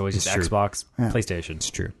race. It's always just It's true. Xbox, PlayStation.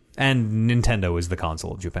 It's true. And Nintendo is the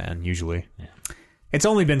console of Japan, usually. Yeah. Sony's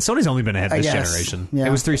only been ahead I this guess. generation. Yeah.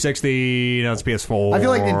 It was 360, now it's PS4. I feel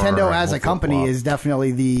like Nintendo as a Blah, company blah, blah. is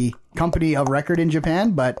definitely the company of record in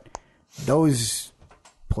Japan, but those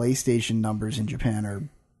PlayStation numbers in Japan are,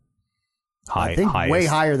 I think, way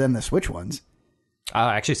higher than the Switch ones.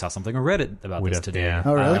 I actually saw something on Reddit about this today. Yeah.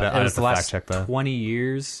 Oh, really? I'd It have was to the fact last check that. 20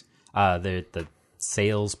 years, the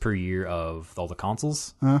sales per year of all the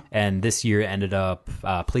consoles. And this year ended up,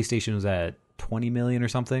 PlayStation was at 20 million or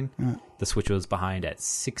something. The Switch was behind at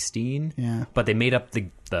 16. Yeah. But they made up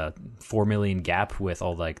the 4 million gap with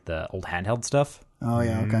all like the old handheld stuff. Oh,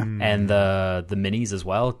 yeah, okay. And the minis as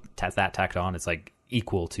well. That tacked on, it's like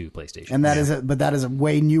equal to PlayStation. And that is a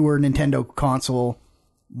way newer Nintendo console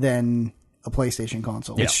than a PlayStation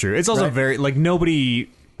console. It's true. It's also very like nobody.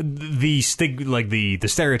 The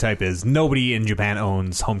stereotype is nobody in Japan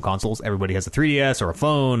owns home consoles. Everybody has a 3DS or a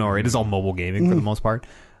phone, or it is all mobile gaming for the most part.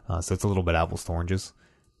 So it's a little bit apples to oranges.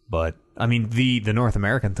 But I mean, the North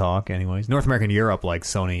American talk, anyways. North American Europe, like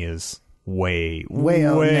Sony is way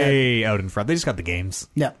out in front. They just got the games,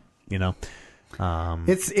 Yeah. you know.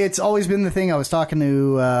 It's always been the thing. I was talking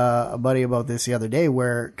to a buddy about this the other day,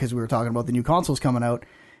 because we were talking about the new consoles coming out,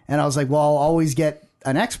 and I was like, well, I'll always get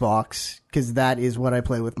an Xbox because that is what I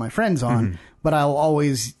play with my friends on, but I'll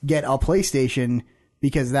always get a PlayStation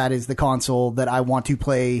because that is the console that I want to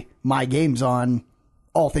play my games on,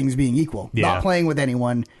 all things being equal. Yeah. Not playing with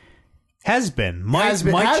anyone. Might Has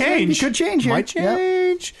change. been. Could change here. Might Yep.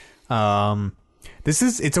 change.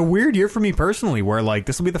 It's a weird year for me personally, where like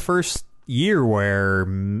this will be the first year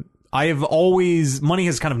where I have always, money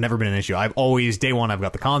has kind of never been an issue. I've always, day one, I've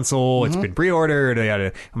got the console. It's been pre-ordered. I'm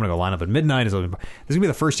going to go line up at midnight. This is going to be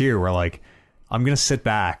the first year where like, I'm going to sit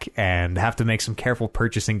back and have to make some careful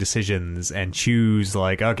purchasing decisions and choose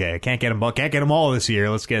like, okay, I can't get them all this year.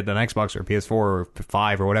 Let's get an Xbox or a PS4 or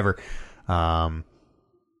 5 or whatever. I'm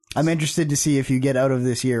interested to see if you get out of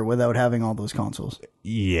this year without having all those consoles.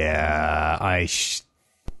 Yeah,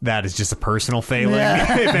 that is just a personal failing, if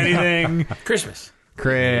anything. Christmas.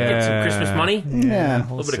 Get Some Christmas money. Yeah. A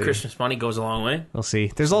little bit of Christmas money goes a long way. We'll see.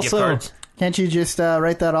 There's Gift also cards. Can't you just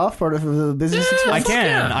write that off part of the business expense? I can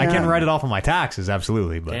yeah. I can write it off on my taxes,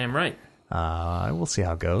 absolutely, but Damn right. we'll see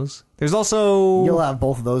how it goes. There's also You'll have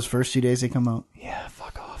both of those first 2 days they come out. yeah,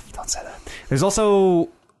 fuck off. Don't say that. There's also,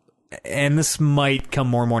 and this might come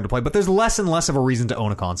more and more into play, but there's less and less of a reason to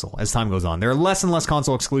own a console as time goes on. There are less and less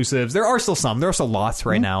console exclusives. There are still some. There are still lots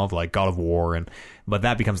right now of like God of War, but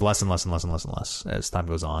that becomes less and less and less and less and less as time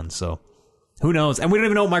goes on. So who knows? And we don't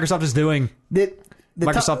even know what Microsoft is doing.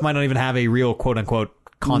 Microsoft might not even have a real quote unquote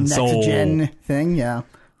console next gen thing. Yeah.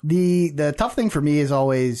 The tough thing for me is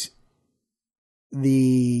always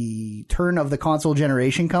the turn of the console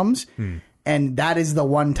generation comes. And that is the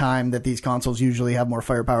one time that these consoles usually have more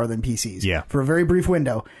firepower than PCs. Yeah. For a very brief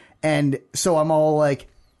window. And so I'm all like,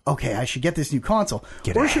 okay, I should get this new console.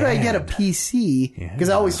 Or should I get a PC? Because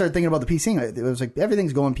I always start thinking about the PC. It was like,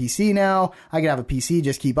 everything's going PC now. I could have a PC,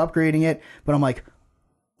 just keep upgrading it. But I'm like,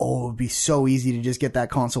 oh, it would be so easy to just get that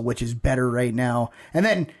console, which is better right now. And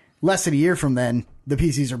then less than a year from then, the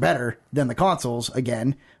PCs are better than the consoles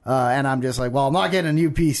again. And I'm just like, well, I'm not getting a new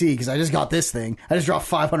PC because I just got this thing. I just dropped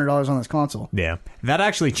 $500 on this console. Yeah, that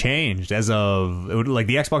actually changed as of like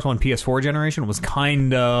the Xbox One PS4 generation was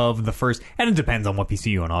kind of the first, and it depends on what PC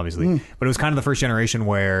you own, obviously. But it was kind of the first generation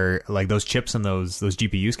where like those chips and those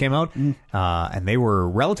GPUs came out, and they were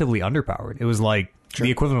relatively underpowered. It was like the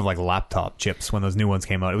equivalent of like laptop chips when those new ones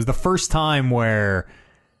came out. It was the first time where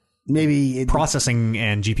Maybe processing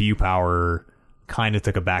and GPU power kind of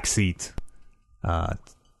took a back seat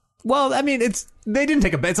Well, I mean, they didn't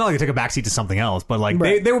take it's not like they took a backseat to something else, but like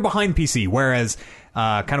Right. they were behind PC. Whereas,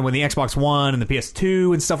 kind of when the Xbox One and the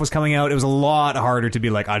PS2 and stuff was coming out, it was a lot harder to be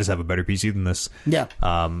like, I just have a better PC than this. Yeah.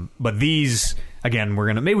 But these, again,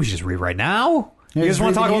 maybe we should just read right now. You guys just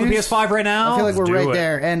want to read talk the about the news? PS5 right now? I feel like we're do right it.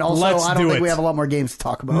 there. And also, Let's I don't do think it. we have a lot more games to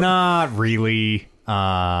talk about. Not really.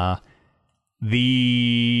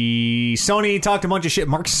 The Sony talked a bunch of shit.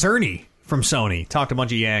 Mark Cerny from Sony talked a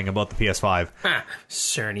bunch of yang about the PS5.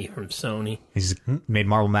 Cerny from Sony. He's made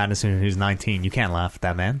Marble Madness when he was 19. You can't laugh at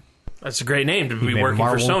that, man. That's a great name to He be made working for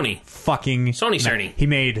Marvel Sony. Fucking Sony Cerny. He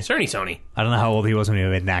made. Sony. I don't know how old he was when he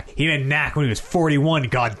made Knack. He made Knack when he was 41.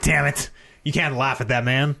 God damn it! You can't laugh at that,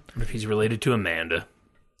 man. What if he's related to Amanda?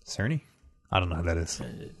 Cerny? I don't know who that is.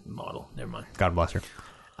 Model. Never mind. God bless her.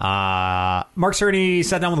 Mark Cerny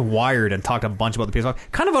sat down with Wired and talked a bunch about the PS5,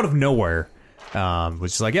 kind of out of nowhere.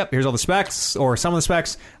 Which is like, yep, here's all the specs, or some of the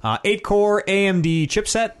specs. 8-core AMD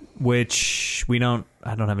chipset, which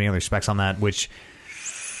I don't have any other specs on that, which...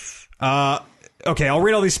 okay, I'll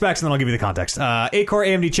read all these specs and then I'll give you the context. 8-core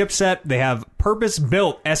AMD chipset. They have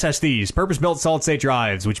purpose-built SSDs, purpose-built solid-state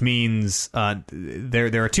drives, which means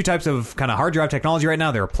there are two types of kind of hard drive technology right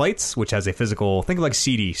now. There are plates, which has a physical, think of like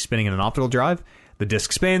CD spinning in an optical drive. The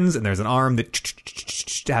disk spins, and there's an arm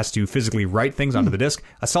that has to physically write things onto the disk.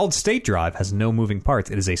 A solid-state drive has no moving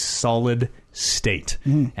parts. It is a solid state,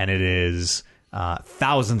 and it is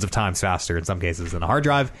thousands of times faster in some cases than a hard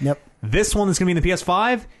drive. Yep. This one that's going to be in the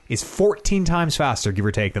PS5 is 14 times faster, give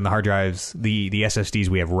or take, than the hard drives, the SSDs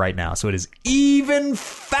we have right now. So it is even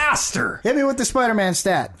faster. Hit me with the Spider-Man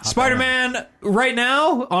stat. Spider-Man, right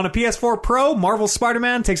now, on a PS4 Pro, Marvel's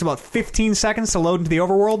Spider-Man takes about 15 seconds to load into the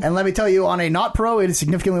overworld. And let me tell you, on a not pro, it is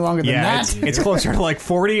significantly longer than Yeah, that. it's closer to like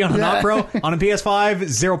 40 on a Yeah. not Pro. On a PS5,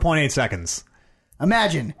 0.8 seconds.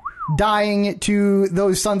 Imagine dying to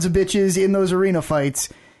those sons of bitches in those arena fights.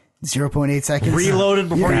 0.8 seconds. Reloaded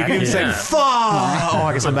before you can even say, Yeah. fuck! Oh,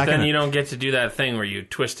 I guess I'm back Then in you it. don't get to do that thing where you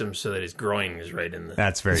twist him so that his groin is right in the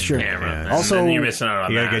That's very Sure. true. camera. Yeah. And Also- then you're missing out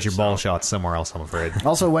on You gotta that, get your so- ball shots somewhere else, I'm afraid.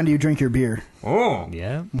 Also, when do you drink your beer? Oh.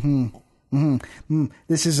 Yeah.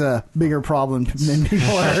 This is a bigger problem than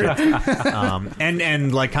people are.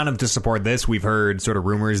 And like kind of to support this, we've heard sort of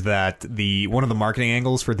rumors that one of the marketing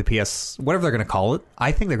angles for the PS, whatever they're going to call it,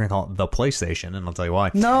 I think they're going to call it the PlayStation, and I'll tell you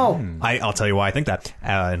why. No. I'll tell you why I think that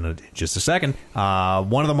in just a second.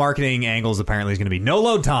 One of the marketing angles apparently is going to be no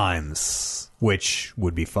load times, which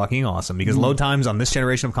would be fucking awesome because load times on this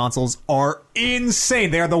generation of consoles are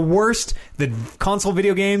insane. They are the worst that console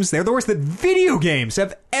video games, they're the worst that video games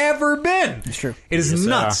have ever been. It's true. It is Yes,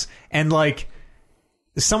 nuts. And like,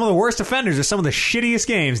 some of the worst offenders are some of the shittiest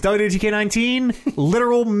games. WWTK19,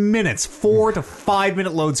 literal minutes, 4 to 5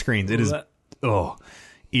 minute load screens. It is,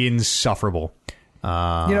 insufferable. You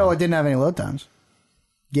know, it didn't have any load times.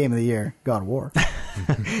 Game of the year, God of War.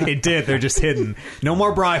 It did. They're just hidden. No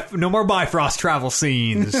more Bifrost travel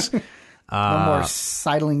scenes. No more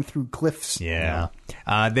sidling through cliffs. Yeah.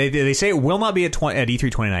 They say it will not be at E3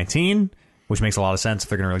 2019, which makes a lot of sense if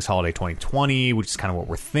they're going to release Holiday 2020, which is kind of what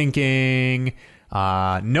we're thinking.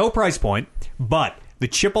 No price point, but the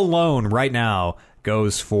chip alone right now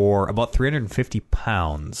goes for about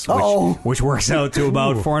 £350, which works out to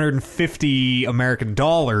about 450 American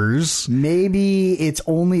dollars. Maybe it's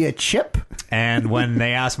only a chip. And when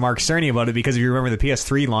they asked Mark Cerny about it, because if you remember, the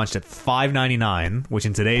PS3 launched at $599, which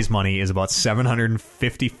in today's money is about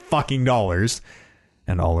 $750 fucking dollars,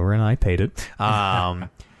 and Oliver and I paid it.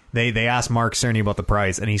 They asked Mark Cerny about the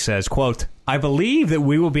price, and he says, quote, "I believe that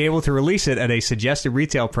we will be able to release it at a suggested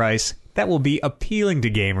retail price that will be appealing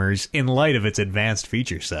to gamers in light of its advanced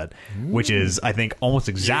feature set," which is, I think, almost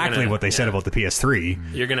exactly what they said about the PS3.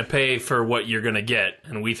 You're going to pay for what you're going to get,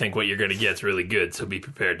 and we think what you're going to get is really good, so be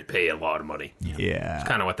prepared to pay a lot of money. Yeah.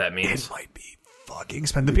 Kind of what that means. It might be fucking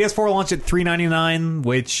expensive. The PS4 launched at $399,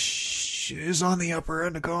 which is on the upper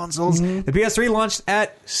end of consoles. The PS3 launched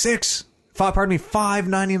at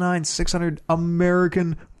 $599, 600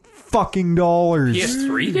 American fucking dollars.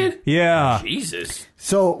 PS3 did? Yeah. Jesus.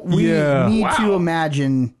 So we Yeah. need to Wow.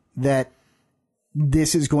 imagine that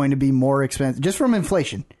this is going to be more expensive, just from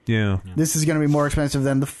inflation. Yeah. This is going to be more expensive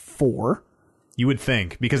than the 4. You would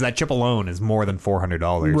think, because that chip alone is more than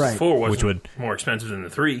 $400. Right. 4 was Which would- more expensive than the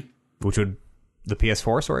 3. The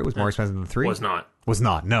PS4, sorry, was more expensive than the 3? Was not. Was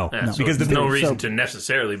not, no. Yeah, so Because there's the no reason so- to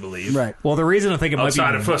necessarily believe. Right. Well, the reason I think it might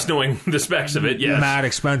Outside be of us knowing the specs of it, yes. mad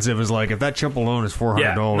expensive is like, if that chip alone is $400,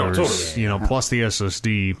 Yeah, no, totally. you know, plus the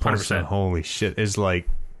SSD, plus the 100%. holy shit, is like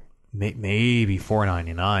maybe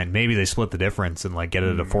 $499. Maybe they split the difference and like get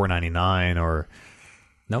it at $499, or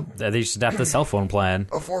Nope, they should have the cell phone plan.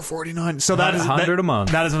 A $449. So that is $100 a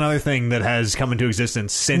month. That is another thing that has come into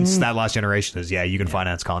existence since that last generation. Is you can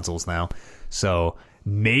finance consoles now. So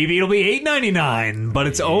maybe it'll be $8.99, but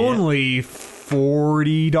it's only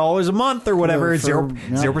 $40 a month or whatever. For-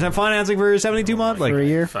 0% financing for 72 months. Like for a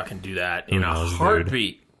year. Fucking do that in a knows, dude?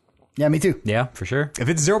 heartbeat. Yeah, me too. Yeah, for sure. if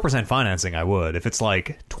it's 0% financing, I would. If it's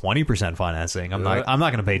like 20% financing, I'm not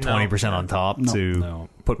going to pay 20% on top to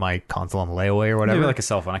put my console on layaway or whatever. Maybe like a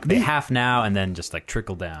cell phone. I could pay half now and then just like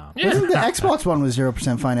trickle down. Yeah. Wasn't the Xbox one was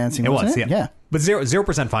 0% financing? It was, wasn't yeah. Yeah. But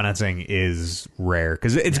 0% financing is rare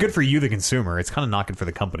because it's good for you, the consumer. It's kind of not good for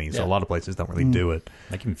the company. So a lot of places don't really do it.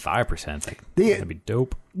 Like even 5%. Like, The- that'd be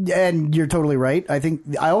dope. And you're totally right.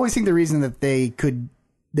 I always think the reason that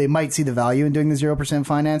they might see the value in doing the 0%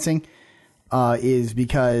 financing is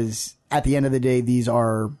because at the end of the day, these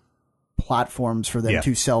are platforms for them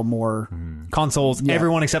to sell more Consoles,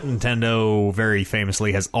 everyone except Nintendo very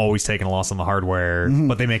famously has always taken a loss on the hardware,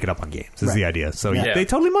 but they make it up on games is the idea. So Yeah. they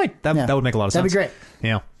totally might. That would make a lot of sense. That'd be great.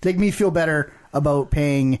 Yeah. Make me feel better about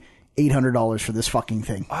paying $800 for this fucking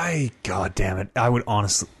thing. God damn it. I would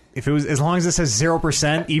honestly, if it was, as long as it says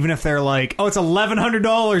 0%, even if they're like, oh, it's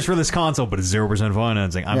 $1,100 for this console, but it's 0%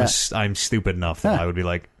 financing, I'm stupid enough that I would be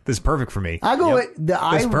like, this is perfect for me. I go Yep. with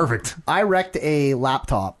This is perfect. I wrecked a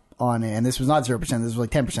laptop on and this was not 0%, this was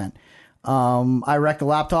like 10%. I wrecked a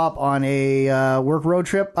laptop on a work road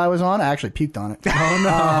trip I was on. I actually puked on it.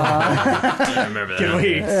 I remember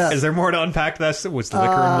that. Is there more to unpack this? Was the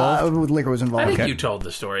liquor involved? Liquor was involved. I think you told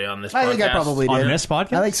the story on this podcast. I think I probably did. On this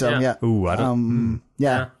podcast? I think so, yeah. Ooh, I don't.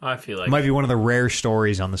 Yeah. I feel like Might be one of the rare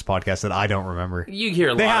stories on this podcast that I don't remember. you hear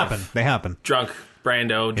a They lot happen. of They happen. drunk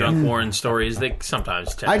Brando, drunk Warren stories. They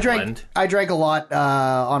sometimes tend to blend. I drank a lot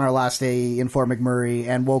on our last day in Fort McMurray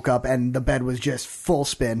and woke up and the bed was just full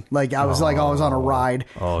spin. Like I was on a ride.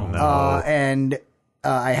 Oh, no. And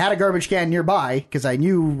I had a garbage can nearby because I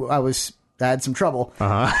knew I had some trouble.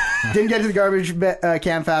 Didn't get to the garbage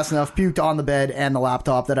can fast enough. Puked on the bed and the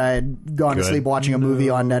laptop that I had gone to sleep watching a movie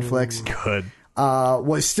on Netflix. Good.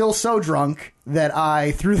 Was still so drunk that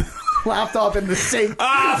I threw the laptop in the sink.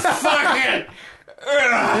 Fuck it!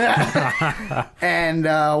 And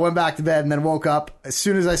went back to bed and then woke up. As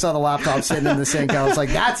soon as I saw the laptop sitting in the sink, I was like,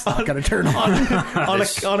 that's not going to turn on.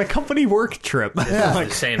 On a company work trip. The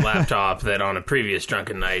same laptop that on a previous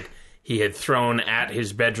drunken night he had thrown at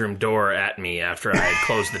his bedroom door at me after I had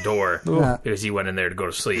closed the door because he went in there to go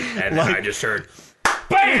to sleep, and then I just heard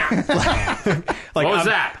BAM! Like, What was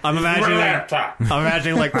that? I'm imagining My laptop. I'm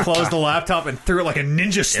imagining like closed the laptop and threw it like a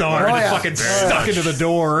ninja star and Oh, it yeah. fucking stuck into the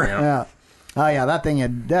door. Yeah. Oh, yeah, that thing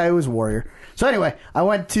it was Warrior. So anyway, I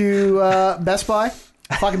went to Best Buy.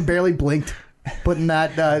 Fucking barely blinked. Putting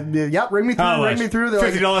that, ring me through. They're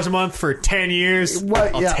like, $50 a month for 10 years.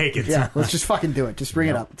 what? I'll Yeah, take it. Yeah, let's just fucking do it. Just bring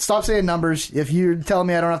it up. Stop saying numbers. If you're telling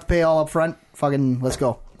me I don't have to pay all up front, fucking let's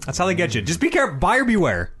go. That's how they get you. Just be careful. Buyer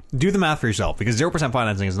beware. Do the math for yourself because 0%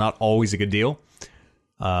 financing is not always a good deal.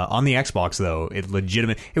 On the Xbox, though, it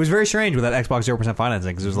was very strange with that Xbox 0%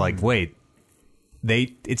 financing because it was like, wait,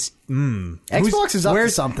 Xbox is up to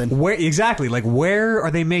something. Where exactly? Like, where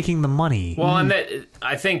are they making the money? Well, and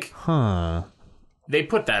I think they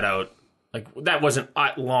put that out. Like that wasn't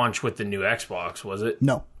at launch with the new Xbox, was it?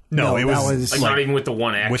 No, it was Like, not even with the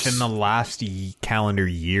One X. within the last calendar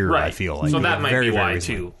year. Right. I feel like so that might very, be very why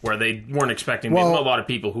recently. too, where they weren't expecting. Well- a lot of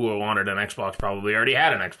people who wanted an Xbox probably already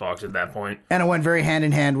had an Xbox at that point. and it went very hand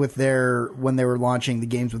in hand with when they were launching the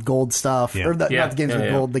games with gold stuff, Yeah. or not the games with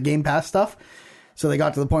gold, the Game Pass stuff. So they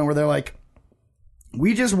got to the point where they're like,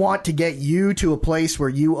 we just want to get you to a place where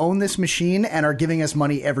you own this machine and are giving us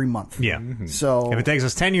money every month. Yeah. So If it takes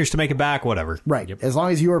us 10 years to make it back, whatever. right, as long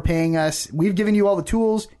as you are paying us, we've given you all the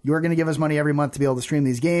tools. You're going to give us money every month to be able to stream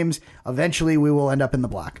these games. Eventually, we will end up in the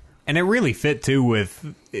black. And it really fit too with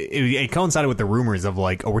it coincided with the rumors of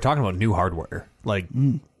like, oh, we're talking about new hardware. Like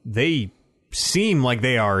they seem like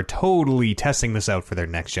they are totally testing this out for their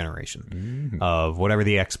next generation of whatever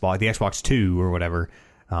the Xbox 2 or whatever.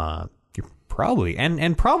 You're probably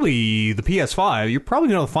and probably the PS5. You're probably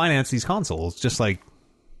going to finance these consoles just like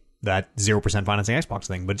that 0% financing Xbox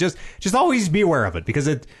thing. But just always be aware of it because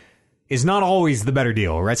it is not always the better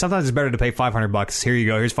deal, right? Sometimes it's better to pay $500. Here you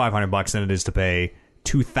go. Here's $500 than it is to pay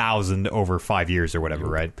 $2,000 over 5 years or whatever,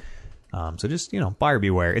 right? So just buyer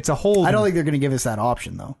beware. It's a whole. I don't think they're going to give us that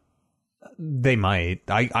option, though. They might.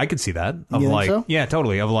 I could see that. Of You think like, so? yeah,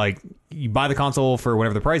 totally. Of like, you buy the console for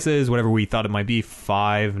whatever the price is, whatever we thought it might be,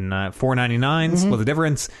 $4.99. Split the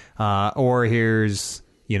difference. Or here's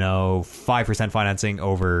 5% financing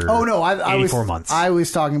over. Oh no, I 84 was months. I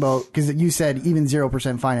was talking about because you said even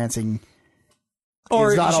 0% financing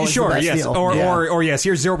Or is not always sure, the best yes, deal. or yes,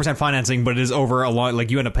 here's 0% financing, but it is over a lot. Like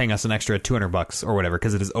you end up paying us an extra $200 or whatever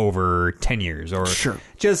because it is over 10 years. Or Sure.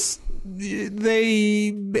 just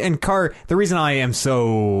the reason I am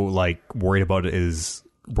so like worried about it is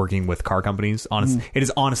working with car companies. It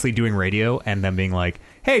is honestly doing radio and them being like,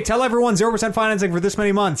 "Hey, tell everyone 0% financing for this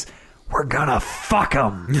many months. We're gonna fuck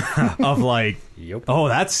them." Of like, Yep. oh,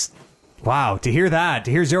 that's. Wow, to hear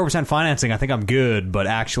 0% financing, I think I'm good, but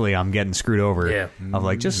actually I'm getting screwed over. Yeah. Of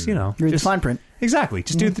like, just, you know. Read the just, fine print. Exactly.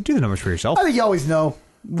 Just do the numbers for yourself. I think you always know.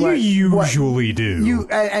 You usually do. You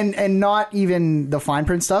and not even the fine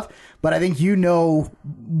print stuff, but I think you know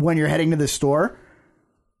when you're heading to the store,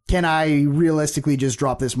 can I realistically just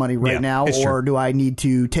drop this money right Yeah, now, it's or true. do I need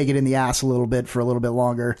to take it in the ass a little bit for a little bit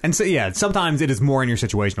longer? And so, yeah, sometimes it is more in your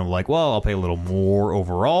situation of like, well, I'll pay a little more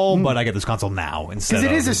overall, but I get this console now instead Because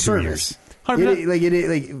of it is a in 2 service.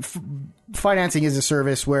 years. 100%. Financing is a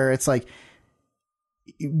service where it's like,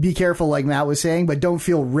 be careful, like Matt was saying, but don't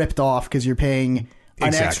feel ripped off because you're paying an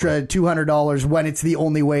Exactly. extra $200 when it's the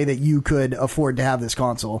only way that you could afford to have this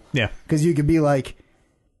console. Yeah. Because you could be like,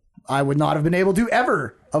 I would not have been able to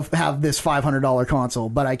ever have this $500 console,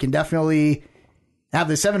 but I can definitely have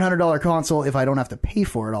the $700 console if I don't have to pay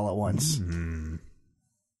for it all at once.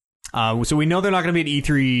 So we know they're not going to be at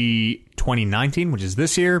E3 2019, which is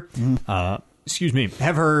this year. Excuse me.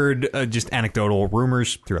 Have heard just anecdotal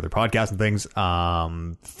rumors through other podcasts and things.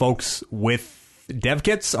 Folks with dev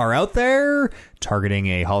kits are out there targeting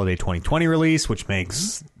a holiday 2020 release, which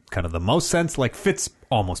makes kind of the most sense. Like fits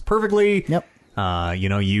almost perfectly. Yep. You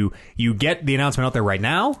know, you get the announcement out there right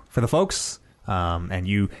now for the folks, and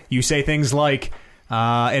you say things like,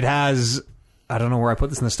 it has. I don't know where I put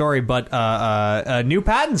this in the story, but new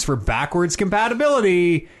patents for backwards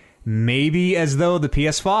compatibility. Maybe as though the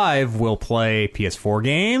PS5 will play PS4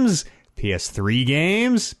 games, PS3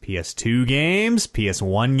 games, PS2 games,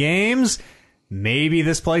 PS1 games. Maybe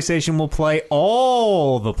this PlayStation will play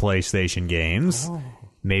all the PlayStation games. Oh.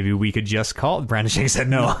 Maybe we could just call... Brandon Shake said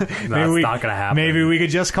no. That's not going to happen. Maybe we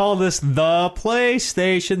could just call this the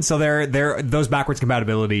PlayStation. So those backwards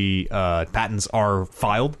compatibility patents are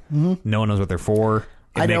filed. Mm-hmm. No one knows what they're for.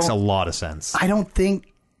 It makes a lot of sense.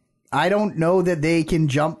 I don't know that they can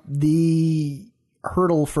jump the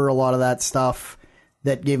hurdle for a lot of that stuff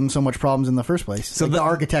that gave them so much problems in the first place. So like the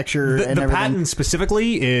architecture and everything. The patent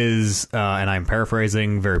specifically is, and I'm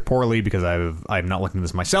paraphrasing very poorly because I'm not looking at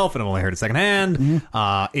this myself and I've only heard it secondhand,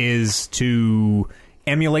 is to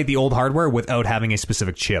emulate the old hardware without having a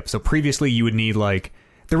specific chip. So previously you would need like...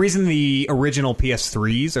 The reason the original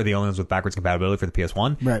PS3s are the only ones with backwards compatibility for the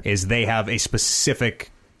PS1 is they have a specific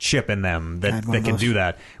chip in them that can do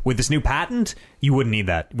that. With this new patent, you wouldn't need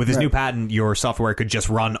that. With this new patent, your software could just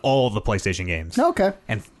run all the PlayStation games. Okay.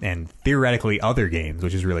 And theoretically other games,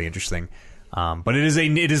 which is really interesting. But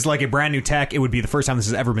it is like a brand new tech. It would be the first time this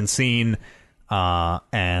has ever been seen.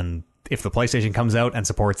 And if the PlayStation comes out and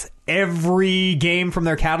supports every game from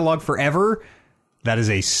their catalog forever, that is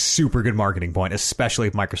a super good marketing point, especially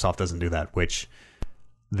if Microsoft doesn't do that, which...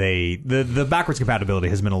 The backwards compatibility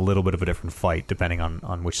has been a little bit of a different fight depending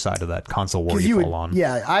on which side of that console war you fall on.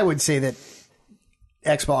 Yeah, I would say that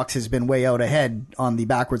Xbox has been way out ahead on the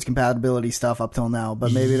backwards compatibility stuff up till now,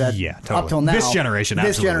 but maybe that totally. up till now. This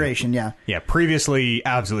generation, yeah. Yeah, previously,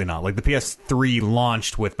 absolutely not. Like the PS3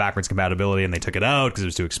 launched with backwards compatibility and they took it out because it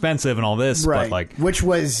was too expensive and all this. Right. But like, which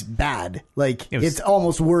was bad. Like, it's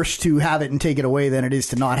almost worse to have it and take it away than it is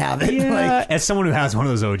to not have it. Yeah, like, as someone who has one of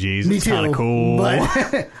those OGs, it's kind of cool.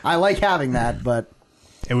 But I like having that, but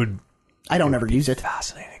I don't ever use it.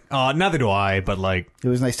 Fascinating. Neither do I, but like, it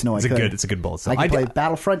was nice to know it's a good bullet. So I can play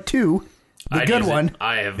Battlefront 2, the good one.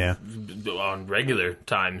 I have on regular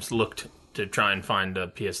times looked to try and find a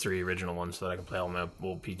PS3 original one so that I can play all my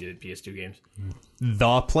old PS2 games.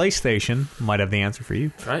 The PlayStation might have the answer for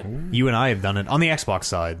you. Right. You and I have done it on the Xbox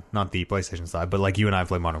side, not the PlayStation side, but like you and I have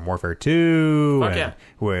played Modern Warfare 2. Fuck yeah.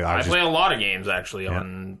 I play a lot of games actually Yeah.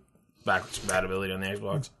 on backwards compatibility on the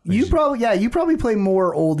Xbox. You probably play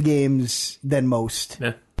more old games than most.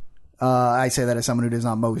 Yeah. I say that as someone who does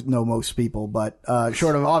not know most people, but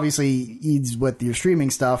short of obviously Eads with your streaming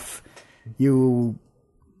stuff, sorry,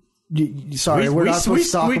 we're not supposed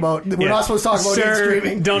to talk about Eads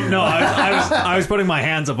streaming. Don't know. I was putting my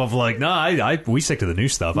hands up of like, no, we stick to the new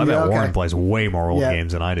stuff. I bet Warren plays way more old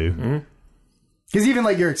games than I do. Mm-hmm. Because even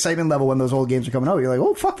like your excitement level when those old games are coming out, you're like,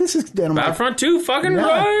 oh fuck, this is Battlefront 2, fucking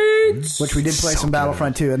right. Which we did play some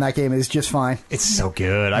Battlefront 2, and that game is just fine. It's so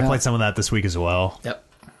good. I played some of that this week as well. Yep.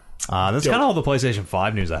 That's kind of all the PlayStation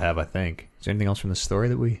 5 news I have, I think. Is there anything else from the story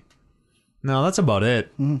that we... No, that's about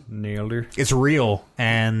it. Nailed her. It's real,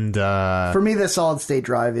 and... For me, the solid-state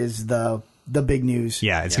drive is the the big news.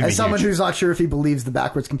 Yeah, it's gonna be As someone huge. who's not sure if he believes the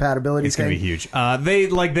backwards compatibility It's going to thing. be huge.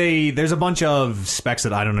 There's a bunch of specs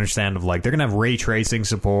that I don't understand of like, they're going to have ray tracing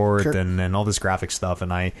support Sure. and all this graphic stuff.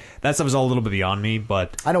 And that stuff is all a little bit beyond me,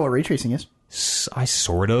 but I know what ray tracing is. I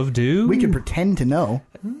sort of do. We can pretend to know.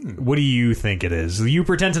 What do you think it is? You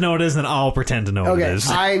pretend to know it is, then I'll pretend to know what it Okay,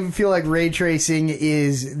 is. I feel like ray tracing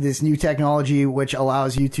is this new technology which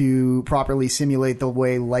allows you to properly simulate the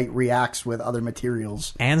way light reacts with other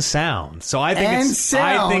materials. And sound. So I think And it's.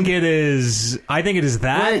 I sound. think it is. I think it is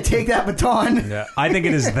that. Hey, take that baton. Yeah. I think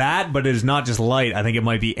it is that, but it is not just light. I think it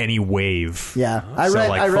might be any wave. Yeah, I So, read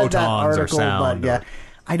like, I read that photons or article, sound but yeah, or-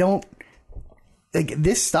 I don't like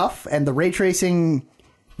this stuff and the ray tracing,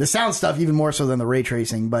 the sound stuff even more so than the ray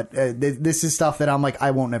tracing. But this is stuff that I'm like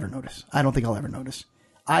I won't ever notice. I don't think I'll ever notice.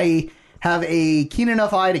 I have a keen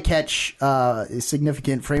enough eye to catch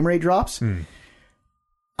significant frame rate drops.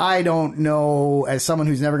 I don't know, as someone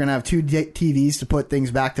who's never going to have two TVs to put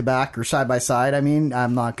things back to back or side by side, I mean,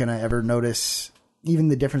 I'm not going to ever notice even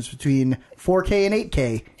the difference between 4K and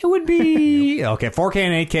 8K. It would be okay. 4K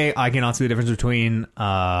and 8K. I cannot see the difference between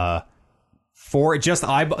so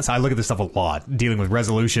I look at this stuff a lot, dealing with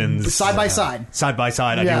resolutions Side by side. Side by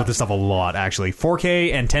side, I Yeah. deal with this stuff a lot, actually.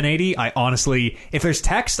 4K and 1080, I honestly, if there's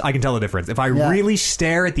text, I can tell the difference. If I Yeah. really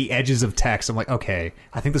stare at the edges of text, I'm like, okay,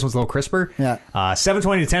 I think this one's a little crisper. Yeah.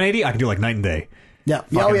 720 to 1080, I can do like night and day. Yeah.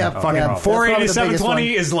 Oh, yeah. Fucking yeah. 480 to That's probably the biggest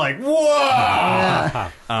 720 one. is like,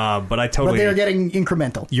 whoa! But I totally... But they're getting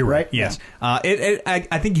incremental. You're right. right. Yes,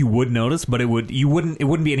 I think you would notice, but it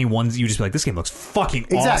wouldn't be any ones you just be like, this game looks fucking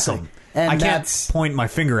Exactly. awesome. And I can't that's- point my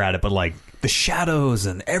finger at it, but like the shadows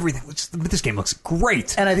and everything, this game looks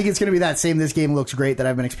great. And I think it's going to be that same. This game looks great that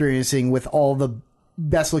I've been experiencing with all the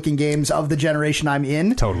best looking games of the generation I'm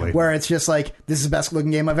in. Totally. Where it's just like, this is the best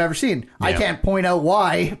looking game I've ever seen. I Yeah. can't point out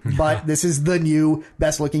why, but this is the new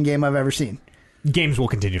best looking game I've ever seen. Games will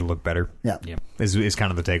continue to look better. Yeah. Is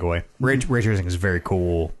kind of the takeaway. Ray tracing is very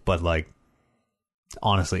cool, but like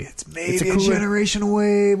honestly, it's maybe It's a a cooler- generation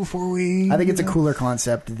away before we. I think it's a cooler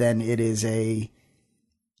concept than it is a,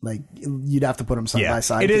 like, you'd have to put them side by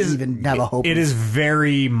side to even have a hope. It is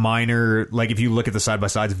very minor. Like if you look at the side by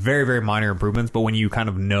sides, very very minor improvements. But when you kind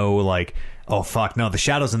of know, like, oh fuck, no, the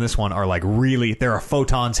shadows in this one are like really. There are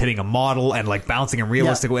photons hitting a model and like bouncing in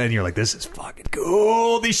realistic way, and you're like, this is fucking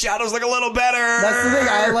cool. These shadows look a little better. That's the thing.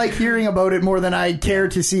 I like hearing about it more than I care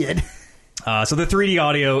to see it. So the 3D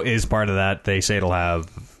audio is part of that. They say it'll have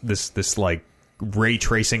this like ray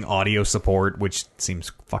tracing audio support, which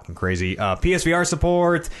seems fucking crazy. PSVR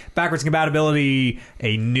support, backwards compatibility,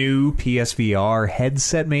 a new PSVR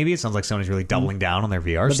headset. Maybe it sounds like Sony's really doubling down on their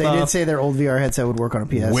VR But stuff. they did say their old VR headset would work on a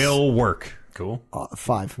PS. Will work. Cool.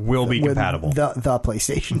 5 Will be with compatible. The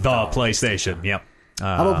PlayStation. The PlayStation. Yep.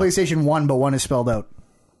 How about PlayStation 1, but 1 is spelled out?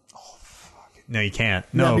 No, you can't.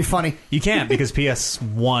 No, That'd be funny. You can't because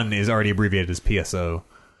PS1 is already abbreviated as PSO.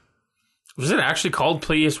 Was it actually called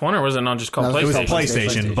PS1 or was it not just called No, it was PlayStation?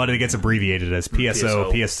 PlayStation, but it gets abbreviated as PSO,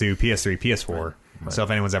 PS2, PS3, PS4. So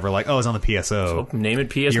if anyone's ever like, oh, it's on the PSO. Name it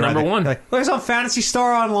PS You're number either- one. Like, oh, it's on Phantasy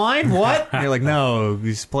Star Online? What? And you're like, no,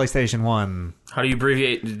 it's PlayStation 1. How do you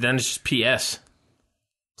abbreviate? Then it's just PS.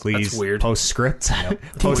 Please. That's weird. Postscript.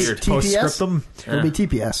 Weird. Postscriptum. It'll be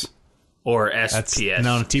TPS. Or SPS.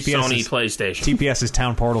 no, TPS Sony is- PlayStation. TPS is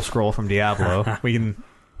Town Portal Scroll from Diablo. We can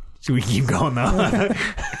keep going though.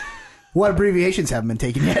 What abbreviations haven't been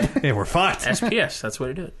taken yet? Yeah, we're fucked. SPS. That's what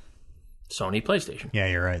it did. Sony PlayStation. Yeah,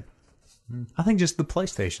 you're right. I think just the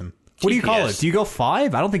PlayStation. What do you call TPS. it? Do you go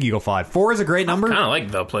 5? I don't think you go 5. 4 is a great number, Kind of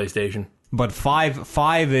like the PlayStation. but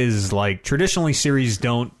 5 is like traditionally series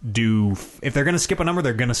don't do. If they're gonna skip a number,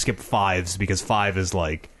 they're gonna skip 5s because 5 is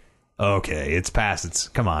like, okay, it's past. It's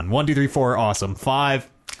come on, 1, 2, 3, 4, awesome. 5,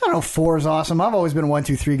 I don't know. 4 is awesome. I've always been a 1,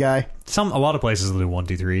 2, 3 guy. a lot of places will do 1,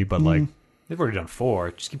 2, 3, but like They've already done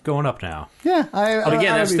 4. Just keep going up now. Yeah, But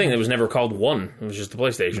again, that's the thing. It was never called 1. It was just the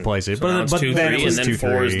PlayStation. PlayStation. So now it's 2, then 3, it was and then 2,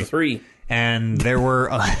 4 is 3. the 3. And there were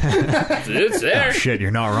It's there. shit,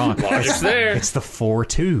 you're not wrong. Logic's there. It's the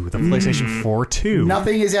 4-2, the PlayStation 4-2.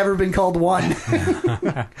 Nothing has ever been called 1.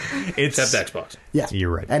 It's Except Xbox. Yeah,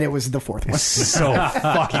 You're right. And it was the 4th one. so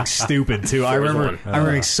fucking stupid too. I was remember one. I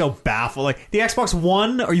remember being so baffled. Like the Xbox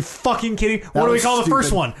One? Are you fucking kidding? What do we was call the first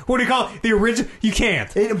stupid. one? What do we call it? The original? You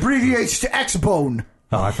can't. It abbreviates to X-Bone.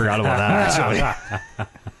 Oh, I forgot about that actually.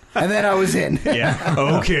 And then I was in. Yeah.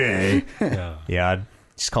 Okay. Yeah. I'd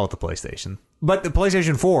just call it the PlayStation. But the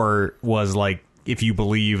PlayStation 4 was like, if you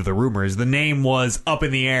believe the rumors, the name was up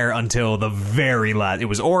in the air until the very last. It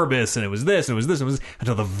was Orbis, and it was this, and it was this, and it was this,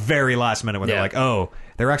 until the very last minute when they're Yeah. like, oh,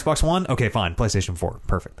 they're Xbox One? Okay, fine. PlayStation 4.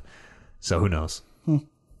 Perfect. So who knows?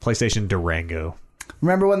 PlayStation Durango.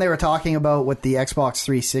 Remember when they were talking about with the Xbox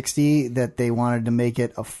 360 that they wanted to make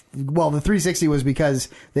it well, the 360 was because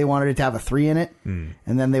they wanted it to have a 3 in it, and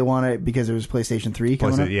then they wanted it because it was PlayStation 3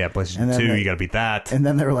 coming up. Yeah, PlayStation 2, you got to beat that. And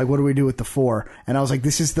then they were like, what do we do with the 4? And I was like,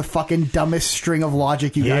 this is the fucking dumbest string of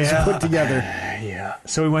logic you guys have put together. Yeah.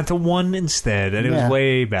 So we went to 1 instead, and it was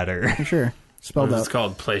way better. For sure. Spelled It's out.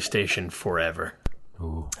 called PlayStation Forever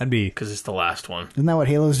That'd be because it's the last one. Isn't that what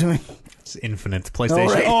Halo's doing? it's Infinite PlayStation.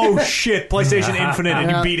 right. Oh, shit. PlayStation Infinite, and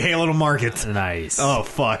you beat Halo to market. Nice. Oh,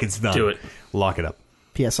 fuck. It's done. Do it. Lock it up.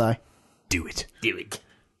 PSI. Do it. Do it.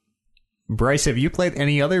 Bryce, have you played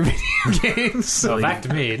any other video games? So back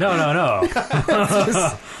to me. No.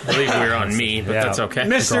 I believe we're on me, but that's okay.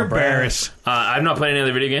 Mr. Barris. I've not played any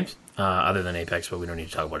other video games other than Apex, but we don't need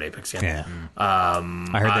to talk about Apex yet. Yeah.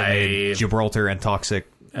 I heard they made Gibraltar and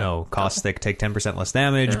Caustic take 10% less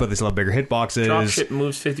damage, but they still have bigger hitboxes. Dropship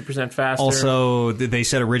moves 50% faster. Also, they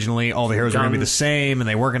said originally all the heroes were going to be the same, and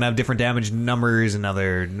they weren't going to have different damage numbers, and now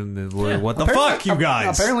they're... What the fuck, you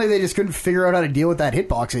guys? Apparently they just couldn't figure out how to deal with that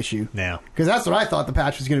hitbox issue. Yeah. Because that's what I thought the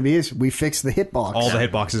patch was going to be, is we fixed the hitbox. All the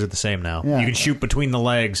hitboxes are the same now. Yeah. You can shoot between the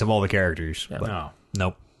legs of all the characters. But No.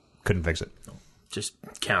 Nope. Couldn't fix it. Just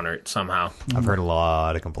counter it somehow. I've heard a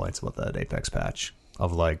lot of complaints about that Apex patch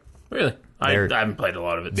of like... Really? I They're- haven't played a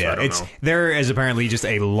lot of it, so I Yeah, don't know. there is apparently just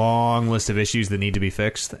a long list of issues that need to be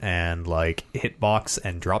fixed, and like hitbox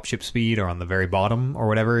and dropship speed are on the very bottom or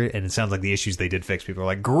whatever. And it sounds like the issues they did fix, people are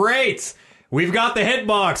like, "Great, we've got the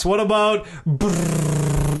hitbox. What about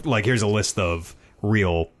like here's a list of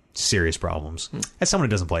real serious problems." As someone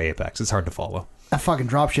who doesn't play Apex, it's hard to follow. That fucking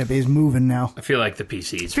dropship is moving now. I feel like the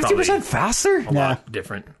PC is 50% faster? a lot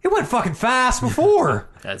different. It went fucking fast before.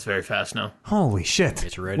 That's very fast now. Holy shit!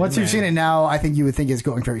 It's ready. Once you've seen it now, I think you would think it's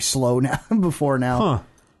going very slow now. Before now. Huh?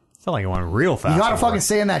 Felt like it went real fast. You gotta before. fucking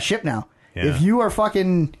stay in that ship now. Yeah. If you are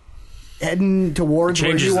fucking heading towards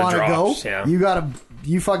where Changes you the want to go, drops, yeah.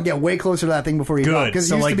 you fucking get way closer to that thing before you go. Good.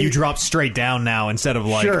 So like you drop straight down now instead of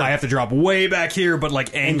like Sure. I have to drop way back here, but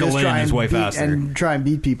like angle in is way faster. and try and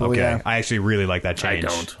beat people. Okay, Yeah. I actually really like that I change.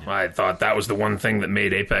 don't. I thought that was the one thing that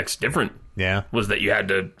made Apex different. Yeah. Was that you had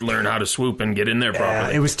to learn how to swoop and get in there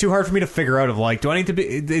properly. It was too hard for me to figure out of like, do I need to be,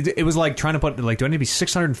 it was like trying to put, like, do I need to be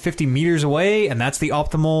 650 meters away? And that's the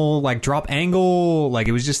optimal, like, drop angle? Like,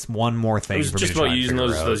 it was just one more thing It was for me just to try about and using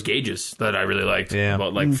figure out. those gauges that I really liked. Yeah.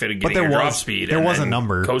 About like getting But there your drop was- speed. there and was a then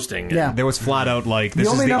number. Coasting. and Yeah. There was flat out, like, this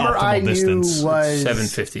The only is the number optimal I distance. knew was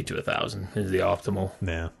 750 to 1,000 is the optimal.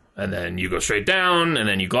 Yeah. And then you go straight down, and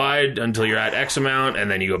then you glide until you're at X amount, and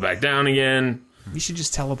then you go back down again. You should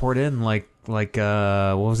just teleport in, like what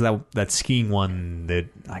was that skiing one that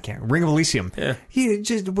I can't Ring of Elysium. Yeah. He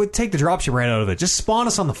just would take the dropship right out of it. Just spawn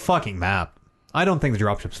us on the fucking map. I don't think the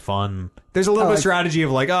dropship's fun. There's a little bit of strategy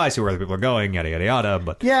of like, oh, I see where other people are going, yada yada yada.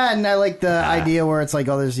 But Yeah, and I like the idea where it's like,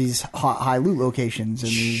 oh, there's these high loot locations. And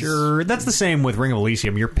these, sure, that's the same with Ring of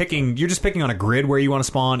Elysium. You're just picking on a grid where you want to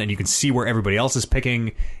spawn, and you can see where everybody else is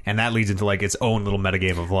picking, and that leads into like its own little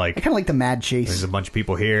metagame of like, I kind of like the Mad there's Chase. a bunch of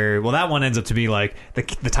people here. Well, that one ends up to be like the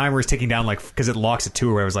timer is ticking down, like because it locks at 2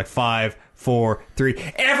 or whatever. It's like 5, 4,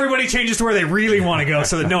 3. Everybody changes to where they really want to go,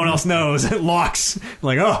 so that no one else knows. It locks.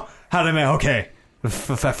 Like, oh, how did I? Okay,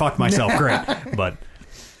 fuck myself. Great, but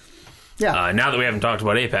Yeah. Now that we haven't talked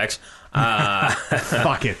about Apex,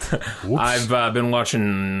 fuck it. Whoops. I've been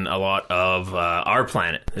watching a lot of Our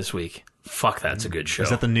Planet this week. Fuck, that's a good show. Is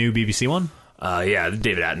that the new BBC one? Yeah, the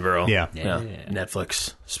David Attenborough. Yeah.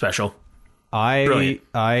 Netflix special.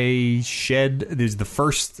 I shed. There's the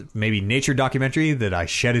first maybe nature documentary that I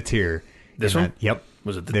shed a tear. This in one? that- Yep.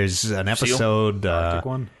 Was it the There's an seal? episode. Arctic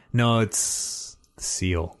one? No, it's the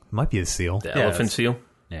seal. It might be the seal. The elephant that's- seal?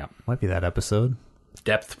 Yeah. Might be that episode.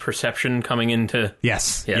 Depth perception coming into...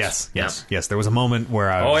 Yes. Yes. Yes. There was a moment where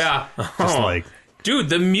I was Oh, yeah. just like, Dude,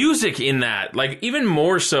 the music in that, like, even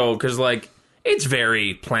more so, because, like, it's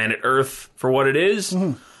very Planet Earth for what it is.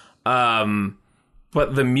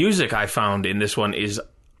 But the music I found in this one is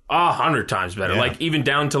 100 times better. Yeah. Like, even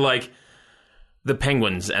down to, like, the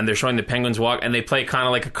penguins, and they're showing the penguins walk, and they play kind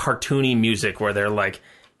of like a cartoony music where they're like,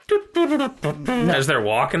 as they're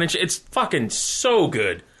walking, and it's fucking so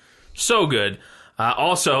good. So good.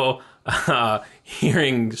 Also,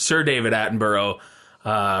 hearing Sir David Attenborough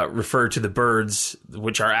refer to the birds,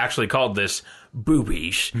 which are actually called this,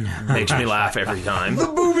 boobies, makes me laugh every time. The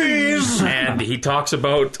boobies! And he talks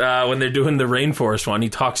about, when they're doing the rainforest one, he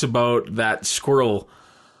talks about that squirrel.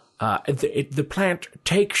 The plant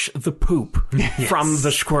takes the poop from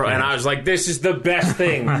the squirrel. And I was like, this is the best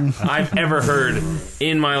thing I've ever heard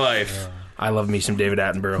in my life. I love me some David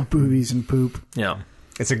Attenborough. Boobies and poop. Yeah.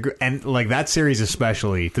 It's and like that series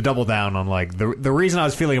especially, to double down on like the reason I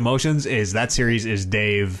was feeling emotions is that series is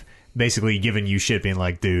Dave basically giving you shit, being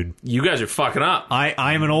like, dude, You guys are fucking up.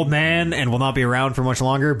 I am an old man and will not be around for much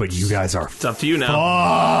longer, but you guys are It's up to you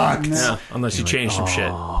now. fucked. Yeah, unless you change some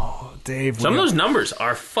shit. Dave, Some of those numbers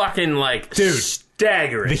are fucking like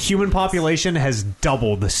staggering. the human population has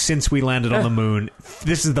doubled since we landed on the moon.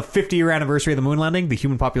 This is the 50-year anniversary of the moon landing. The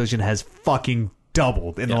human population has fucking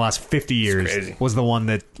doubled in the last 50 years. crazy. Was the one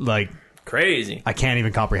that, like, Crazy. I can't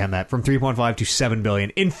even comprehend that. From 3.5 to 7 billion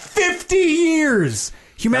in 50 years.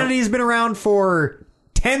 Humanity has been around for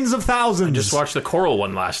tens of thousands. Just watched the coral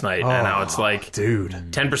one last night, and now it's like, dude,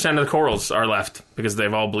 10% of the corals are left because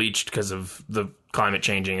they've all bleached because of the climate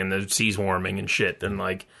changing and the seas warming and shit. And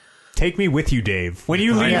like, take me with you, Dave. When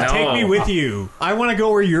you leave, know. take me with you. I want to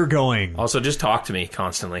go where you're going. also just talk to me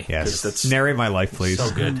constantly. 'cause Yes, that's narrate my life, please.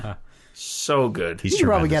 so good. So good. He's You could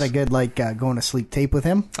probably get tremendous. a good like going to sleep tape with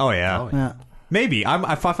him. Oh yeah. Yeah. Maybe.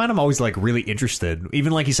 I find him always like really interested.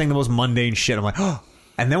 Even like he's saying the most mundane shit. I'm like, oh.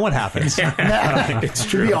 And then what happens? It's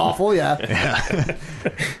It'd be awful, yeah.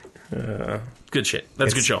 good shit.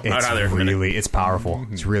 That's a good show. I'd It's highly recommend it. really, it's powerful.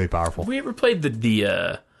 It's really powerful. Have we ever played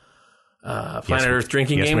the Planet Earth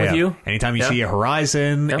drinking Yes, game we with have. you? Anytime you Yeah. see a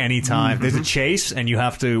horizon, Yep. anytime there's a chase, and you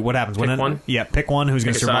have to. What happens Pick when? one. Yeah, pick one who's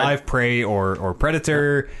going to Pick a side. survive, prey or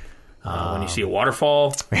predator. When you see a waterfall,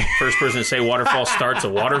 first person to say waterfall starts a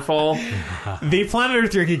waterfall. The Planet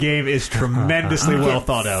Earth drinking game is tremendously well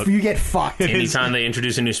thought out. You get fucked. Anytime they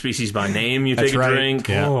introduce a new species by name, you That's take a right. drink.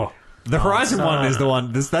 Yeah. Oh. The Horizon one is the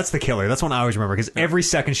one. That's the killer. That's one I always remember because every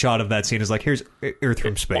second shot of that scene is like, "Here's Earth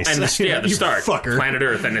from space." And the You start, fucker. Planet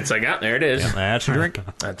Earth, and it's like, oh, there it is. That's your drink.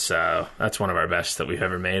 That's one of our best that we've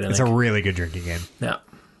ever made. I It's a think. really good drinking game. Yeah,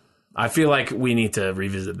 I feel like we need to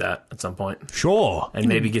revisit that at some point Sure. and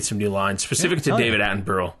maybe get some new lines specific to hell David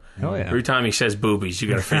Attenborough. Hell yeah. Every time he says boobies, you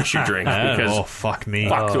got to finish your drink because Oh fuck me.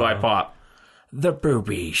 fuck do I pop the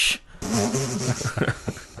boobies.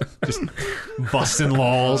 Busting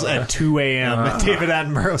lols at 2 a.m. David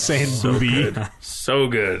Attenborough saying booby. So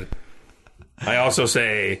good. I also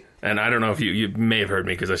say, and I don't know if you may have heard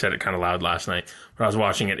me because I said it kind of loud last night, but I was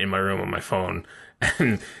watching it in my room on my phone,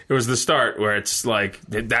 and it was the start where it's like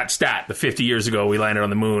that stat, the 50 years ago we landed on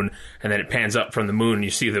the moon, and then it pans up from the moon, and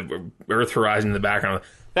you see the Earth horizon in the background.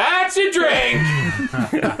 That's a drink!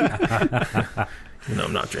 No,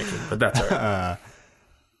 I'm not drinking, but that's all right.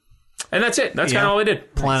 And that's it. That's kind of all I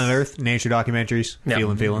did. Planet Earth, nature documentaries,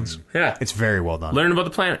 Yeah. feelings. Yeah. It's very well done. Learn about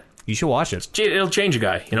the planet. You should watch it. It'll change a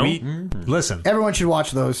guy, you know? Listen, Everyone should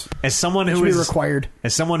watch those. as someone Should who be is required.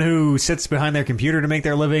 as someone who sits behind their computer to make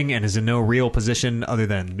their living and is in no real position other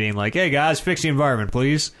than being like, "Hey guys, fix the environment,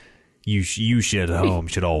 please." You should at home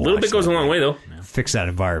should all A little watch bit goes that. a long way, though. Fix that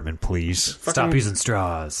environment, please. Stop using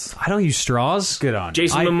straws. I don't use straws. Good on you.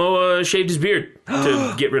 Jason Momoa shaved his beard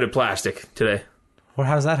to get rid of plastic today. Well,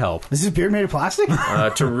 how does that help? Is this beard made of plastic?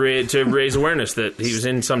 To raise awareness that he was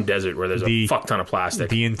in some desert where there's a fuck ton of plastic.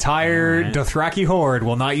 The entire Dothraki horde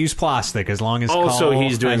will not use plastic as long as Also, Khal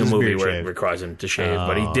he's doing has a his movie beard where it shaved. requires him to shave,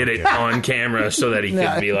 but he did it okay. on camera so that he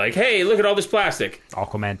Yeah. could be like, "Hey, look at all this plastic,"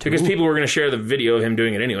 Aquaman 2. because people were going to share the video of him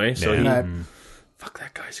doing it anyway. So he, Right. fuck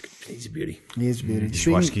that guy, he's a beauty. He is beauty. You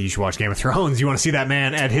should watch Game of Thrones. You want to see that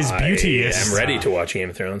man at his beautiest. I'm ready to watch Game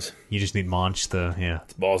of Thrones. You just need Monch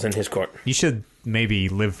Ball's in his court. You should maybe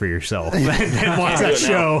live for yourself and watch do that it now.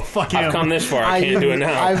 show. Fuck him. I've come this far. I can't do it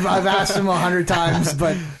now. I've asked him 100 times,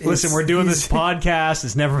 but Listen, we're doing this podcast.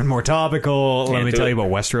 It's never been more topical. Let Can't me do tell it. you about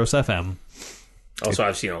Westeros FM. Also,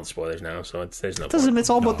 I've seen all the spoilers now, so there's no point. It's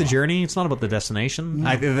all about the journey. It's not about the destination.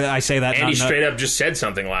 I say that. Andy not- straight up just said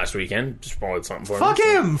something last weekend. Spoiled something for Fuck me.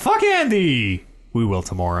 him. Fuck Andy. We will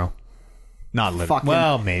tomorrow. Not live. Fuck him.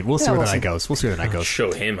 Well, maybe we'll see Yeah, where we'll the see. night goes. We'll see where the night goes.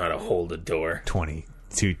 Show him how to hold a door.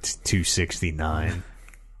 269.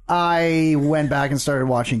 I went back and started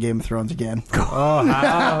watching Game of Thrones again. Oh,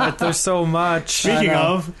 how? There's so much. Speaking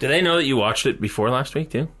know. of, Did they know that you watched it before last week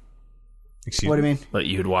too? excuse What do you mean? That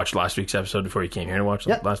you had watched last week's episode before you came here to watch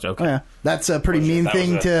Yep. last? Okay. Oh, yeah. That's a pretty mean that was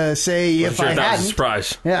thing a- to say if Sure, I that was a hadn't.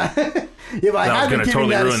 surprise. Yeah. If I That was hadn't gonna keeping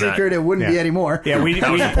totally that a ruin that. secret, it wouldn't be Yeah. anymore. Yeah, we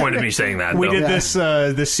That was the point of me saying that. we though. did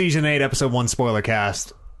Yeah. this season 8 episode 1 spoiler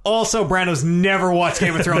cast. Also, Brando's never watched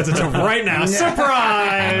Game of Thrones until right now.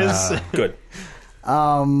 Surprise! Good.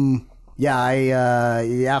 Yeah,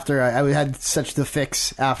 after I had such the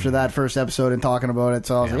fix after that first episode and talking about it,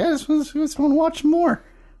 so I was like, I just want to watch more.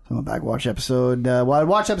 So I went back and watched episode. Well, I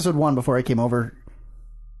watched episode 1 before I came over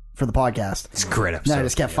for the podcast. It's a great episode. Then I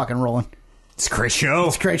just kept fucking rolling. It's a great show.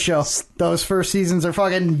 It's a great show. Those first seasons are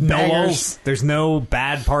fucking No bangers. lulls. There's no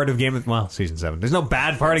bad part of Game of season 7. There's no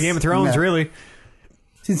bad part of Game of Thrones, No. really.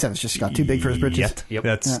 Season 7's just got too big for his britches. Yep.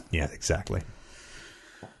 That's exactly.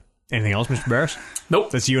 Anything else, Mr. Barris?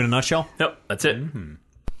 Nope. That's you in a nutshell. Nope. That's it.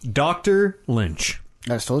 Dr. Lynch. I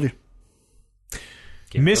just told you.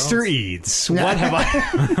 Mr. Eads, what have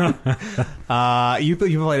I? You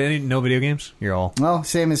played no video games? You're all Well,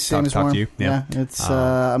 same as talk Warren. to you. Yeah. It's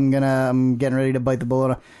I'm getting ready to bite the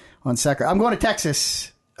bullet on Sekiro. I'm going to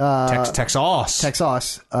Texas.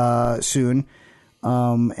 Texas soon.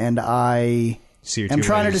 And I am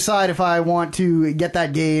trying to decide if I want to get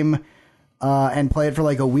that game and play it for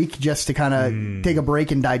like a week just to kind of take a break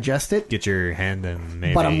and digest it. Get your hand in,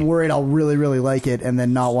 maybe. But I'm worried I'll really, really like it and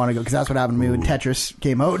then not want to go, because that's what happened to me when Tetris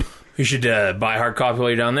came out. You should buy a hard copy while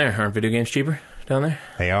you're down there. Aren't video games cheaper down there?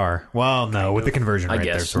 They are. Well, no, with the conversion I rate,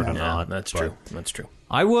 guess. they're sort of Yeah, not. That's but true. That's true.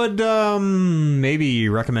 I would maybe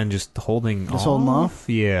recommend just holding holding off?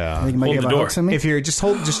 Yeah. I think it might Hold get the my door. hooks in me. If you're just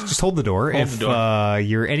hold the door. Hold if the door.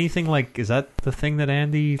 You're anything like, is that the thing that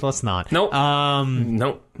Andy? Let's not. Nope.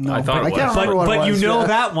 Nope. I thought I it can't was. remember what it But you was. know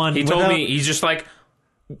that one. He told without- me, he's just like,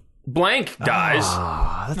 blank dies.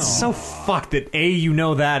 That's so fucked that you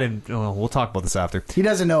know that, and we'll talk about this after. He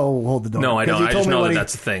doesn't know hold the door. No, I 'Cause don't. he I told just me know what that he-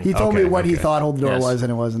 that's the thing. He told me Okay, what he okay. thought hold the door Yes. was,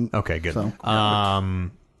 and it wasn't. Okay, good. So.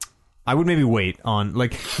 I would maybe wait on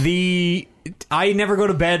I never go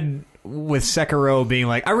to bed with Sekiro being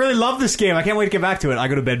like, I really love this game, I can't wait to get back to it. I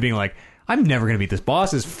go to bed being like, I'm never going to beat this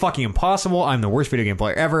boss. It's fucking impossible. I'm the worst video game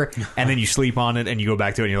player ever. And then you sleep on it and you go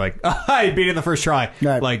back to it and you're like, I beat it in the first try.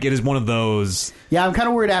 Right. Like, it is one of those. Yeah, I'm kind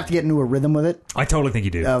of worried I have to get into a rhythm with it I totally think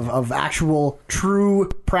you do. of actual true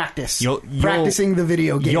practice. You'll- Practicing the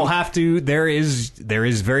video game. You'll have to. There is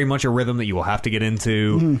very much a rhythm that you will have to get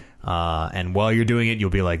into. And while you're doing it, you'll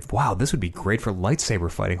be like, wow, this would be great for lightsaber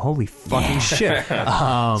fighting. Holy fucking shit.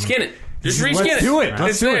 Skin it. Just reskin let's it. do it.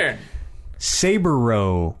 Let's It's do it. there.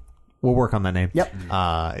 Sabero. We'll work on that name. Yep.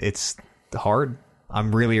 It's hard.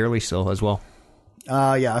 I'm really early still as well.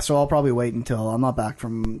 Yeah, so I'll probably wait until I'm not back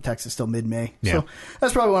from Texas till mid-May. Yeah. So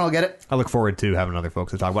that's probably when I'll get it. I look forward to having other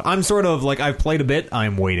folks to talk about. I'm sort of like, I've played a bit.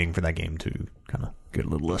 I'm waiting for that game to kind of get a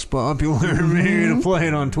little less popular maybe to play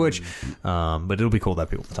it on Twitch. But it'll be cool to have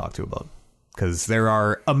people to talk to about. Because there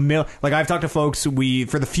are like I've talked to folks,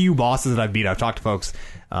 for the few bosses that I've beat, I've talked to folks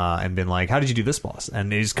and been like, how did you do this boss?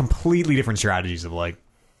 And there's completely different strategies of like,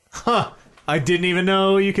 I didn't even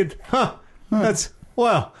know you could, that's,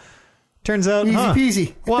 well, turns out, Easy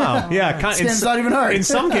peasy. Wow, yeah. Skin's not even hard. In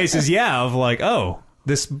some cases, yeah, of like, oh,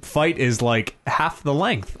 this fight is like half the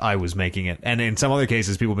length I was making it. And in some other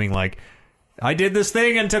cases, people being like, I did this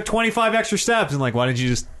thing and took 25 extra steps. And like, why didn't you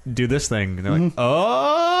just do this thing? And they're like,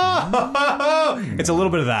 oh. It's a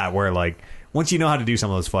little bit of that where like, once you know how to do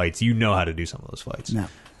some of those fights, you know how to do some of those fights. No.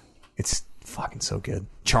 It's fucking so good.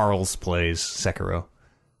 Charles plays Sekiro.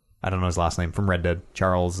 I don't know his last name. From Red Dead.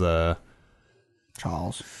 Charles,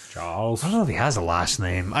 Charles. I don't know if he has a last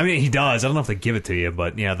name. I mean, he does. I don't know if they give it to you,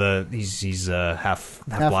 but yeah, he's half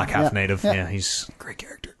black, half yeah, native. yeah. Yeah, he's a great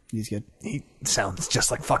character. He's good. He sounds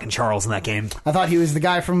just like fucking Charles in that game. I thought he was the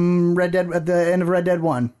guy from Red Dead at the end of Red Dead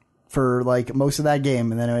 1 for like most of that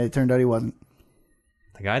game, and then it turned out he wasn't.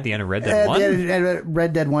 The guy at the end of Red Dead At 1? the end of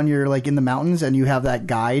Red Dead 1, you're like in the mountains and you have that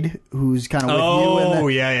guide who's kind of with you. Oh,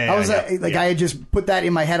 And yeah, I was yeah. I had just put that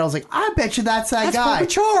in my head. I was like, I bet you that's that That's guy. fucking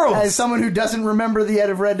Charles. As someone who doesn't remember the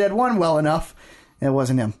end of Red Dead 1 well enough, it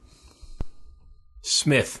wasn't him.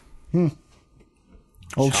 Smith.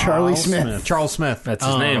 Old Charlie Smith. Charles Smith. That's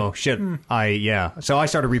his name. Oh, shit. So I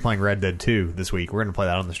started replaying Red Dead 2 this week. We're going to play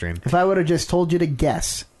that on the stream. If I would have just told you to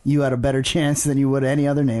guess, you had a better chance than you would any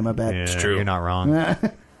other name, I bet. Yeah, true. You're not wrong.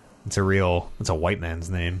 It's a white man's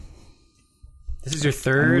name. This is your We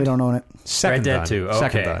third. don't own it. Second Red Dead time. 2.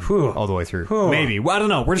 Second Okay. time. Whew. All the way through. Whew. Maybe. Well, I don't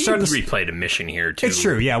know. We're just starting to replayed a mission here too. It's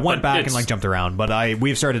true, yeah. Went But back and it's- like jumped around, but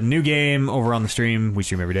we've started a new game over on the stream. We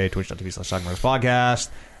stream every day, twitch.tv/talkingmarks podcast.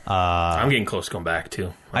 I'm getting close to going back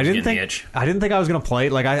too. I didn't getting think the itch. I was gonna play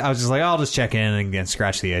it. Like I was just like, I'll just check in and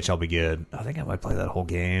scratch the itch. I'll be good. I think I might play that whole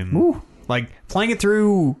game. Ooh. Like playing it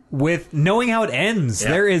through with knowing how it ends. Yeah.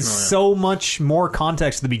 There is Oh, yeah. so much more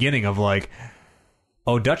context at the beginning of like,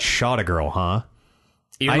 oh, Dutch shot a girl, huh?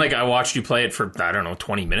 Even like I watched you play it for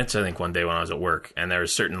 20 minutes. I think one day when I was at work, and there were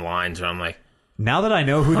certain lines where I'm like, Now that I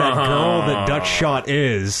know who that girl that Dutch shot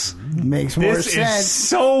is, Makes more this sense. is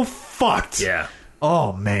so fucked. yeah,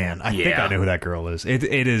 Oh man, I think Yeah. I know who that girl is. It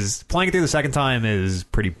is playing it through the second time is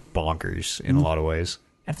pretty bonkers in a lot of ways,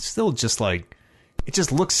 and it's still just like it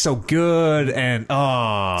just looks so good. And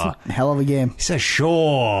Hell of a game. he says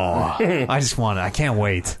sure. I can't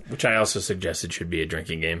wait. which I also suggested should be a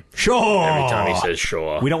drinking game. Sure. Every time he says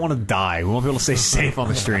sure, we don't want to die. We want to be able to stay safe on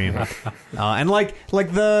the stream. And like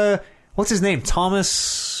the what's his name?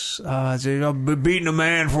 Thomas. beating a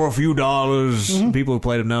man for a few dollars. People who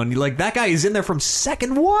played him know. And like, that guy is in there from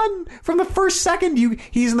second one. From the first second,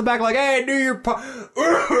 he's in the back like, hey, do your part.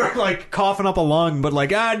 Like, coughing up a lung, but like,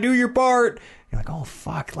 do your part. You're like, oh,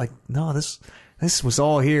 fuck. Like, no, this was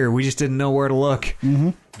all here. We just didn't know where to look.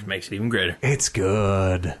 Which makes it even greater. It's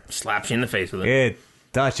good. Slaps you in the face with it. It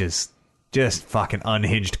touches just fucking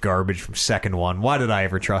unhinged garbage from second one. Why did I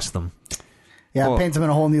ever trust them? Yeah, it paints him in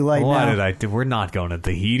a whole new light Why now. did I do? We're not going to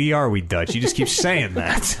Tahiti, are we, Dutch? You just keep saying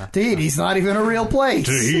that. Tahiti's not even a real place.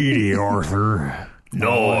 Tahiti, Arthur.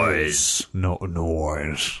 Noise. No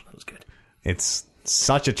noise. That was good. It's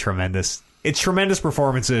such a tremendous... It's tremendous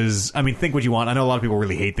performances. I mean, think what you want. I know a lot of people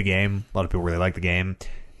really hate the game. A lot of people really like the game.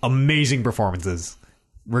 Amazing performances,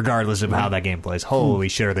 regardless of how that game plays. Holy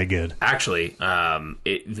shit, are they good. Actually, I'll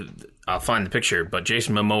find the picture, but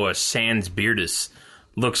Jason Momoa sans Beardus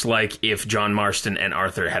looks like if John Marston and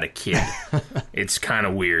Arthur had a kid. It's kind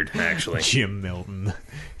of weird, actually. Jim Milton.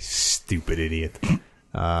 Stupid idiot.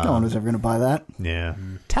 No one was ever going to buy that. Yeah.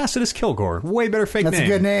 Tacitus Kilgore. Way better fake That's name. a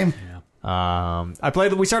good name. We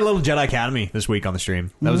started a little Jedi Academy this week on the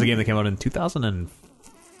stream. That was a game that came out in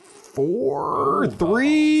 2004,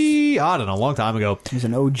 3, I don't know, a long time ago. He's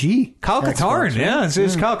an OG. Kyle Xbox, Katarn, right? yeah,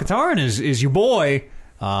 it's Kyle Katarn is your boy.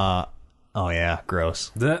 Oh yeah,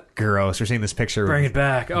 gross. Gross. We're seeing this picture. Bring of it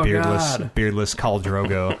back. Oh, beardless, God. beardless Khal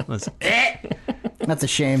Drogo. That's a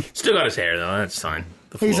shame. Still got his hair, though. That's fine.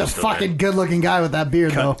 The He's a flow's still fucking there. good-looking guy with that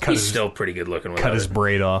beard, though. He's still pretty good looking without cut his it.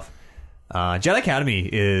 braid off. Jedi Academy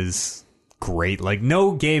is great. Like,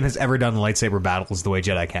 no game has ever done lightsaber battles the way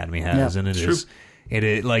Jedi Academy has, Yeah, and it's true. it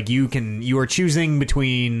is like you are choosing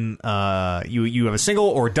between you have a single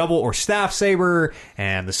or double or staff saber,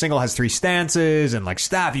 and the single has 3 stances, and like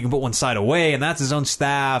staff you can put one side away, and that's his own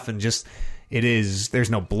staff, and just there's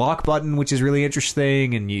no block button, which is really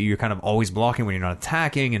interesting, and you're kind of always blocking when you're not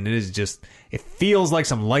attacking, and it feels like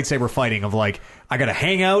some lightsaber fighting of like, I gotta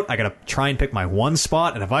hang out, I gotta try and pick my one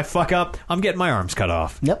spot, and if I fuck up, I'm getting my arms cut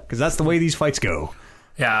off. Yep. Because that's the way these fights go.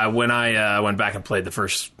 Yeah, when I went back and played the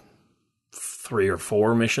first 3 or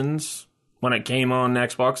 4 missions when it came on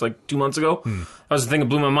Xbox like 2 months ago, that was the thing that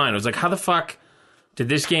blew my mind. I was like, how the fuck did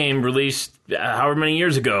this game released however many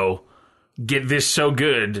years ago get this so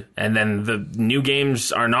good, and then the new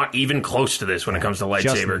games are not even close to this when it comes to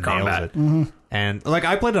Just lightsaber nails combat. it. And like,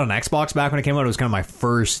 I played it on Xbox back when it came out. It was kind of my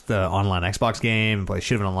first online Xbox game.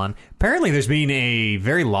 Should have been online. Apparently, there's been a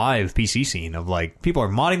very live PC scene of like people are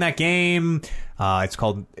modding that game.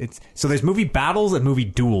 So there's movie battles and movie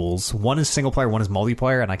duels. One is single player, one is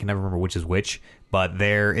multiplayer, and I can never remember which is which. But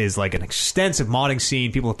there is like an extensive modding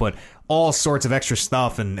scene. People have put all sorts of extra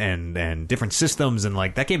stuff and different systems, and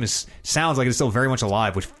like that game sounds like it's still very much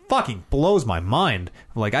alive, which fucking blows my mind.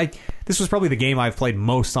 Like this was probably the game I've played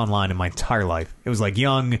most online in my entire life. It was like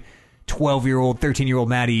young 12-year-old, 13-year-old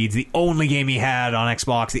Matt Eads, the only game he had on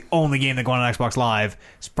Xbox, the only game that went on Xbox Live.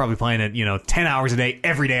 He's probably playing it, 10 hours a day,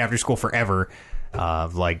 every day after school forever.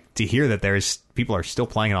 Like, to hear that there's people are still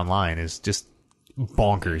playing it online is just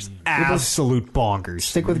bonkers. Absolute bonkers.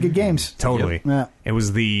 Stick with good games. Totally. Yep. Yeah. It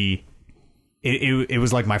was it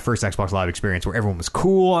was like my first Xbox Live experience where everyone was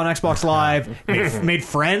cool on Xbox Live, made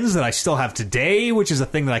friends that I still have today, which is a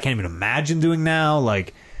thing that I can't even imagine doing now. Like,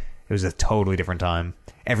 it was a totally different time.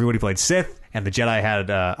 Everybody played Sith, and the Jedi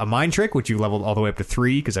had a mind trick, which you leveled all the way up to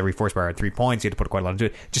 3, because every force power had 3 points. You had to put quite a lot into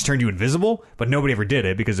it. Just turned you invisible, but nobody ever did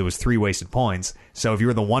it because it was 3 wasted points. So if you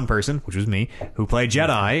were the one person, which was me, who played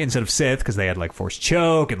Jedi instead of Sith, because they had like Force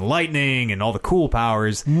Choke and Lightning and all the cool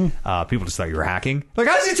powers, people just thought you were hacking. Like,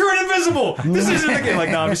 how does he turn invisible? This isn't the game.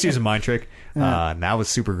 Like, no, I'm just using mind trick. And that was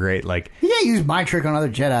super great. Like, You can't use mind trick on other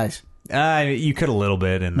Jedis. you could a little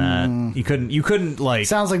bit in that. You couldn't like.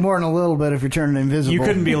 Sounds like more than a little bit if you're turning invisible. You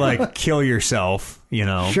couldn't be like, kill yourself,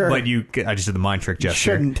 Sure. But I just did the mind trick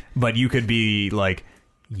gesture. Shouldn't. But you could be like,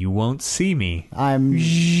 you won't see me. I'm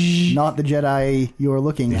not the Jedi you're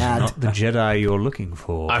looking at. Not the Jedi you're looking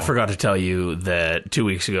for. I forgot to tell you that 2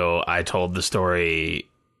 weeks ago I told the story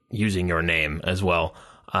using your name as well,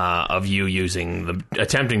 of you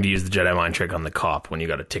attempting to use the Jedi mind trick on the cop when you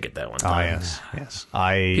got a ticket that one Ah, time. yes.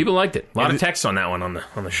 People liked it. A lot of texts on that one on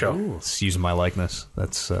the show. It's using my likeness.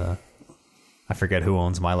 That's I forget who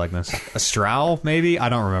owns my likeness. Astral, maybe? I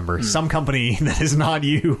don't remember. Some company that is not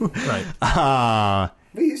you. Right.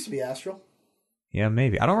 We used to be Astral. Yeah,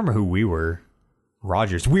 maybe. I don't remember who we were.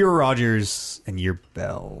 Rogers. We were Rogers and you're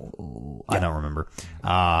Bell. I don't remember.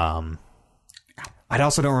 I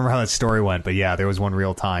also don't remember how that story went, but yeah, there was one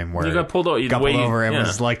real time where You got pulled over. and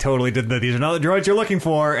was like, totally did these are not the droids you're looking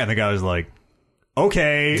for, and the guy was like,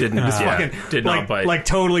 okay, Did and just not fucking bite. like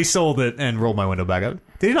totally sold it and rolled my window back up.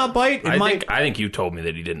 Did he not bite? I think you told me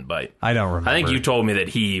that he didn't bite. I don't remember. I think you told me that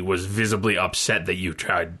he was visibly upset that you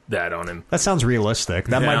tried that on him. That sounds realistic.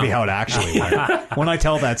 That might be how it actually went. When I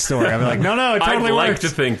tell that story, I'll be like, no, it totally I'd like worked. to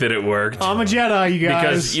think that it worked. I'm a Jedi, you guys.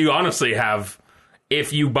 Because you honestly have,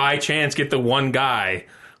 if you by chance get the one guy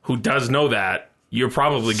who does know that, you're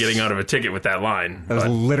probably getting out of a ticket with that line. That was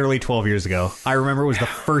literally 12 years ago. I remember it was the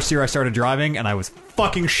first year I started driving, and I was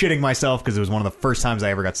fucking shitting myself because it was one of the first times I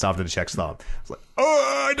ever got stopped at a check stop. I was like,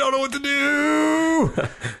 oh, I don't know what to do.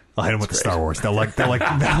 I'll hit them with the Star Wars. They'll like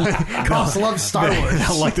Cops love Star Wars.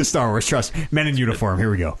 They'll like the Star Wars. Trust me. Men in uniform.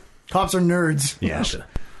 Here we go. Cops are nerds. Yes.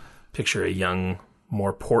 Picture a young,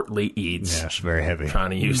 more portly Eads Yes, very heavy. trying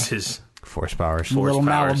to use his Force powers. Little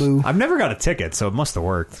powers. Malibu. I've never got a ticket, so it must have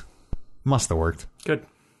worked. Good.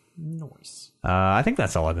 I think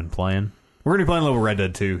that's all I've been playing. We're going to be playing a little Red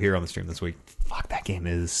Dead 2 here on the stream this week. Fuck, that game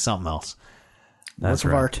is something else. That's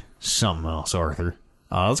Work of art. Something else, Arthur.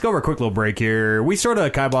 Let's go over a quick little break here. We sort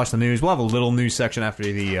of kibosh the news. We'll have a little news section after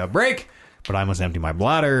the break, but I must empty my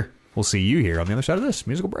bladder. We'll see you here on the other side of this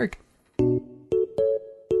musical break.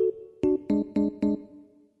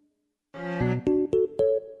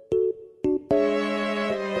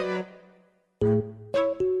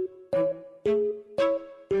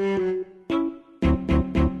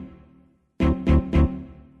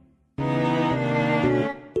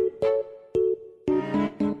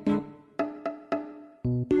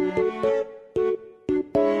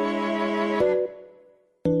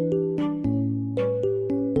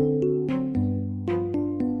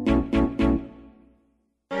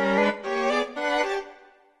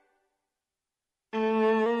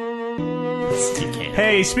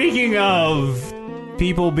 Hey, speaking of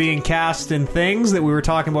people being cast in things that we were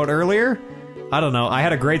talking about earlier, I don't know. I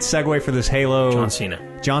had a great segue for this Halo. John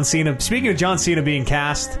Cena. Speaking of John Cena being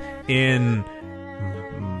cast in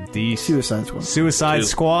the Suicide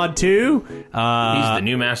Squad 2. He's the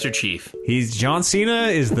new Master Chief. John Cena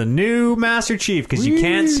is the new Master Chief because you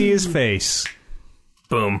can't see his face.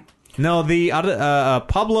 Boom. No, the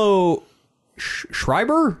Pablo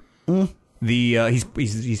Schreiber.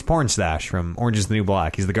 He's Porn Stash from Orange Is the New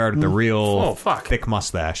Black. He's the guard with the real thick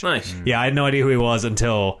mustache. Nice. Yeah, I had no idea who he was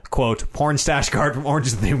until, quote, Porn Stash guard from Orange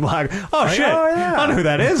Is the New Black. Oh, shit. Oh, yeah. I know who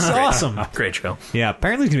that is. Awesome. Great show. Yeah,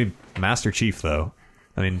 apparently he's going to be Master Chief, though.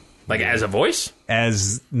 I mean... Like as a voice?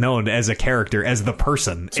 As known as a character, as the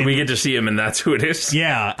person. So we get to see him and that's who it is?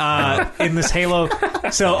 Yeah, in this Halo...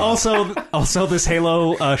 So also this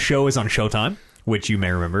Halo show is on Showtime, which you may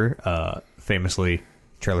remember, famously...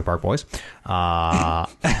 Trailer Park Boys. I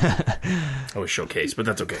was showcased, but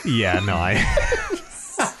that's okay. Yeah, no,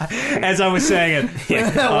 as I was saying it.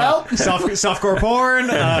 Yeah, well, softcore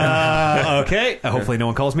porn. Okay. Hopefully no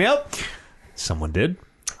one calls me out. Someone did.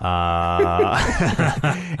 It's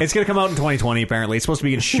going to come out in 2020, apparently. It's supposed to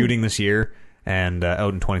begin shooting this year. And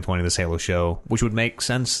out in 2020, this Halo show, which would make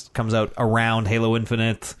sense, comes out around Halo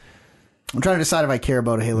Infinite. I'm trying to decide if I care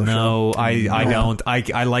about a Halo show. No, I don't.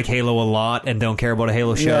 I like Halo a lot and don't care about a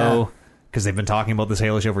Halo show because they've been talking about this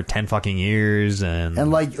Halo show for 10 fucking years. And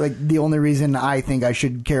like the only reason I think I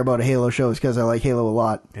should care about a Halo show is because I like Halo a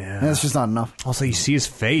lot. Yeah. And that's just not enough. Also, you see his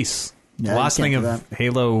face. Yeah, The last you thing can't of do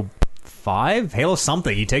Halo 5? Halo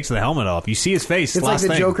something. He takes the helmet off. You see his face. It's like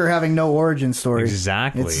the Joker having no origin story.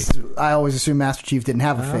 Exactly. I always assume Master Chief didn't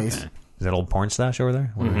have a face. Is that old porn stash over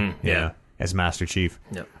there? Mm-hmm. Yeah. As Master Chief.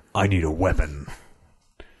 Yep. I need a weapon.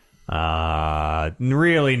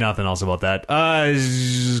 Really nothing else about that.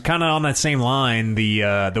 Kind of on that same line,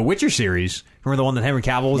 the Witcher series. Remember the one that Henry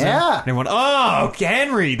Cavill was in? Yeah. And everyone, oh,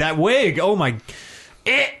 Henry, that wig. Oh my.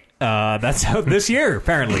 That's out this year,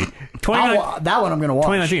 apparently. That one I'm going to watch.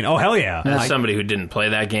 2019. Oh, hell yeah. As somebody who didn't play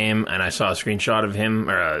that game, and I saw a screenshot of him,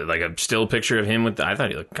 or like a still picture of him, I thought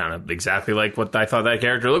he looked kind of exactly like what I thought that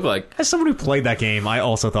character looked like. As someone who played that game, I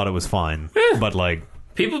also thought it was fine. But, like...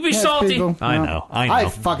 People be salty. I know. I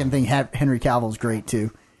fucking think Henry Cavill's great,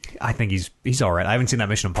 too. I think he's all right. I haven't seen that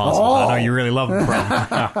Mission Impossible. I know you really love him,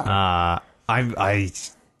 bro.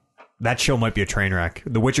 That show might be a train wreck.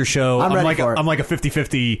 The Witcher show, I'm like a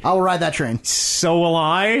 50-50. I'll ride that train. So will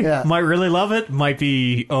I. Yeah. Might really love it. Might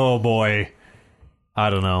be, oh boy. I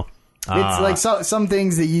don't know. It's like some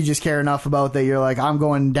things that you just care enough about that you're like, I'm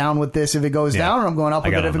going down with this if it goes down, or I'm going up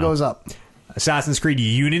with it if it goes up. Assassin's Creed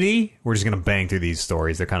Unity. We're just going to bang through these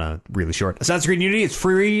stories. They're kind of really short. Assassin's Creed Unity is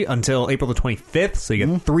free until April the 25th, so you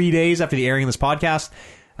get 3 days after the airing of this podcast.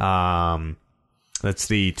 That's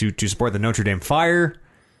to support the Notre Dame fire.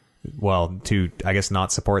 Well, to, I guess,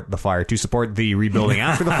 not support the fire. To support the rebuilding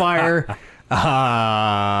after the fire.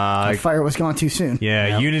 The fire was gone too soon. Yeah,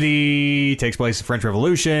 yep. Unity takes place in the French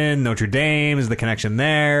Revolution. Notre Dame is the connection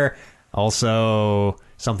there. Also,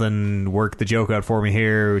 something worked the joke out for me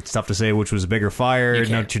here. It's tough to say which was a bigger fire, You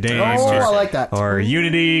can't. Notre Dame, Oh, I like that. or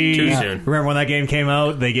Unity. Too soon. Remember when that game came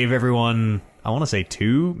out? They gave everyone, I want to say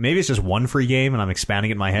 2. Maybe it's just 1 free game, and I'm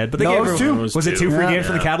expanding it in my head. But they No, gave it was everyone, 2. Was it 2 free Yeah. games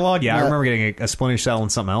from the catalog? Yeah, I Yeah. remember getting a Splinter Cell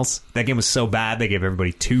and something else. That game was so bad, they gave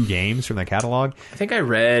everybody 2 games from their catalog. I think I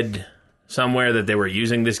read somewhere that they were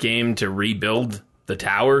using this game to rebuild the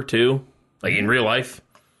tower too, like in real life,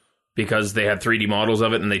 because they had 3D models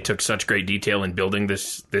of it and they took such great detail in building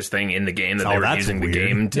this thing in the game that Oh, they were that's using weird. the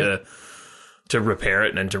game to repair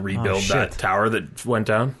it and to rebuild that shit. tower that went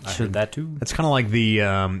down. I heard that too. It's kind of like the.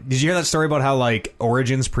 Did you hear that story about how like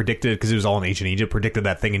Origins predicted, because it was all in ancient Egypt, predicted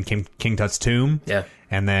that thing in King Tut's tomb? Yeah.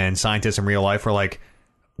 And then scientists in real life were like,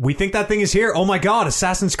 "We think that thing is here. Oh my god,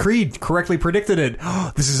 Assassin's Creed correctly predicted it.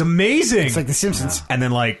 This is amazing." It's like The Simpsons. And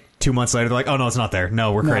then like 2 months later, they're like, "Oh no, it's not there.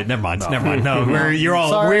 No, we're crazy. Never mind. Never mind. No, you're all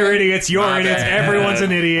Sorry. we're idiots. You're My idiots. bad. Everyone's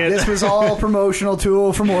an idiot. This was all a promotional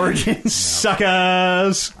tool from Origins.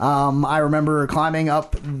 Suckers." I remember climbing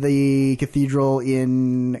up the cathedral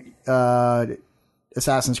in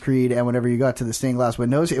Assassin's Creed, and whenever you got to the stained glass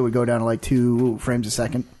windows, it would go down to like 2 frames a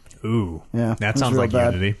second. Ooh, Yeah, that it was sounds real like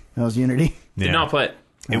bad. Unity. That was Unity. Did Yeah. not play it.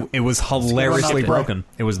 It was hilariously Good one. broken.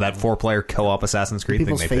 It was that 4-player co-op Assassin's Creed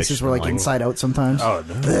People's thing they faces pitched were like from, inside out sometimes. Oh,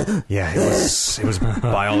 no. Yeah, it was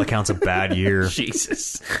by all accounts a bad year.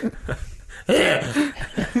 Jesus.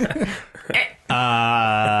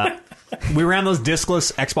 We ran those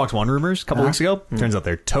discless Xbox One rumors a couple weeks ago. Turns out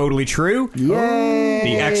they're totally true. Yay!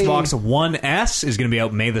 The Xbox One S is going to be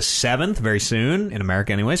out May the 7th, very soon, in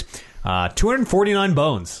America anyways. 249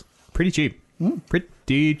 bones. Pretty cheap.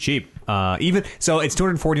 Pretty cheap. Even so, it's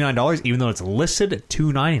 $249, even though it's listed at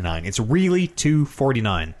 $299. It's really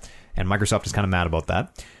 $249. And Microsoft is kind of mad about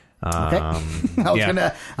that. Okay.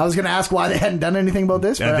 Yeah. I was gonna ask why they hadn't done anything about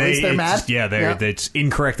this, but at least they're mad. Yeah, it's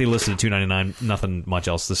incorrectly listed at $299. Nothing much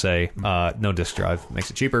else to say. No disk drive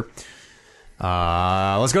makes it cheaper.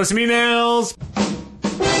 Let's go to some emails.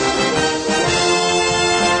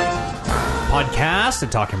 Podcast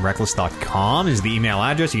at talkingreckless.com is the email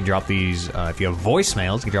address. You can drop these if you have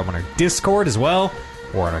voicemails. You can drop them on our Discord as well,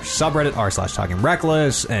 or on our subreddit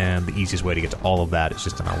r/talkingreckless. And the easiest way to get to all of that is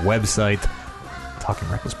just on our website. Talking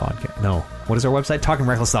Reckless Podcast. No. What is our website?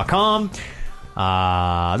 TalkingReckless.com.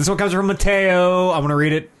 This one comes from Mateo. I'm going to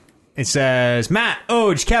read it. It says, Matt,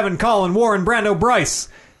 Oj, Kevin, Colin, Warren, Brando, Bryce.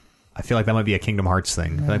 I feel like that might be a Kingdom Hearts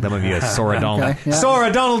thing. I feel like that might be a Sora Donald, yeah.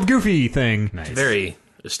 Sora Donald Goofy thing. Nice. Very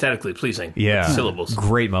aesthetically pleasing. Yeah. Syllables.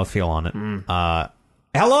 Great mouthfeel on it.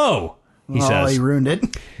 Hello, he Oh, says. he ruined it.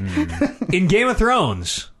 In Game of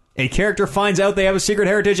Thrones, a character finds out they have a secret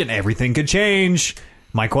heritage and everything could change.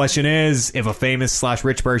 My question is, if a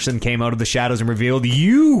famous/rich person came out of the shadows and revealed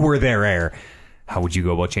you were their heir, how would you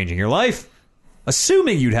go about changing your life?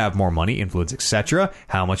 Assuming you'd have more money, influence, etc.,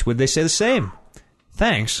 how much would they say the same?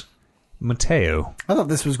 Thanks, Mateo. I thought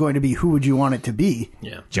this was going to be who would you want it to be?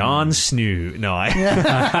 Yeah. John Snoo. No,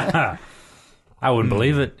 I... I wouldn't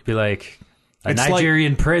believe it. It'd be like a It's like-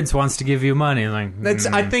 Nigerian prince wants to give you money. Like, That's,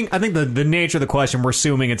 I think the nature of the question, we're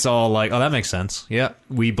assuming it's all like, oh, that makes sense. Yeah,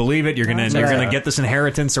 we believe it. You're gonna get this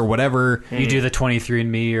inheritance or whatever. you do the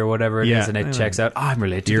 23andMe or whatever it Yeah. is, and it checks out. Oh, I'm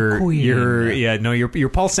related to the queen. You're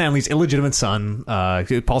Paul Stanley's illegitimate son.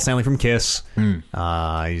 Paul Stanley from Kiss.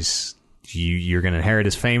 You're gonna inherit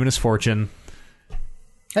his fame and his fortune.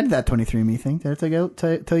 I did that 23andMe thing. Did I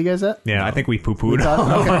tell you guys that? Yeah, I think we poo-pooed.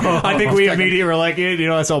 Okay. I think we immediately were like,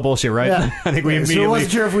 that's all bullshit, right? Yeah. I think we Yeah, so I immediately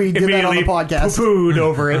wasn't sure if we did that on the immediately podcast. poo-pooed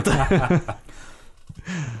over it.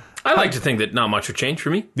 I like to think that not much would change for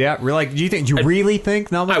me. Yeah, we're like, do you really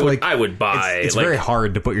think? No, I would buy. It's like, very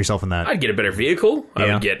hard to put yourself in that. I'd get a better vehicle. I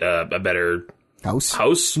Yeah. would get a better House.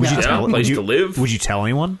 house. Would you yeah, tell? place would you, to live. Would you tell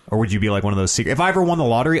anyone, or would you be like one of those secret? If I ever won the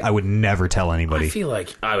lottery, I would never tell anybody. I feel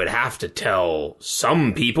like I would have to tell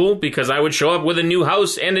some people because I would show up with a new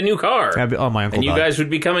house and a new car. My uncle and you died. guys would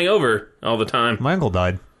be coming over all the time. My uncle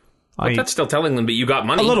died. But that's still telling them, but you got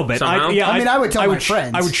money. A little bit. Somehow. I would tell my sh-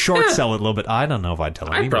 friends. I would short sell it a little bit. I don't know if I'd tell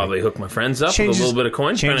anybody. I'd probably hook my friends up Changes- with a little bit of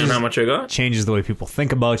coin, depending on changes- how much I got. Changes the way people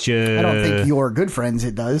think about you. I don't think you're good friends.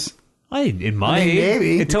 It does. It might. I mean,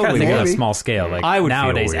 maybe. It I totally think on a would. small scale. Like I would feel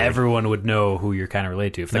nowadays, weird. everyone would know who you're kind of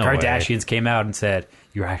related to. If the No way. Kardashians came out and said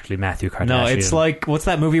you're actually Matthew Kardashian, No, it's like, what's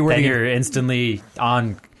that movie where then the- you're instantly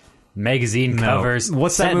on magazine No. covers.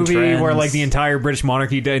 What's that setting movie trends. where like the entire British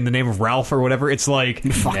monarchy died in the name of Ralph or whatever? It's like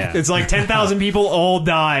Yeah. it's like 10,000 people all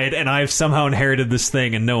died, and I've somehow inherited this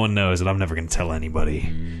thing, and no one knows, and I'm never going to tell anybody.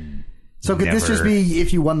 So could this just Never. be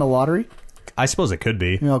if you won the lottery? I suppose it could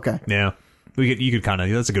be. Okay. Yeah, you could kind of.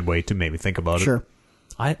 That's a good way to maybe think about it. Sure.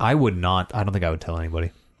 I would not. I don't think I would tell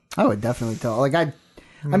anybody. I would definitely tell. Like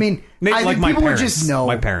I mean, Maybe I like think my people would parents. just know.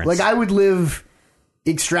 My parents. Like, I would live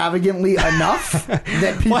extravagantly enough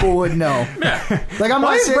that people would know. Like, I'm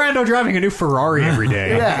Why not is saying, Brando driving a new Ferrari every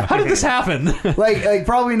day? Yeah. How did this happen? like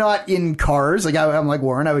probably not in cars. Like, I'm like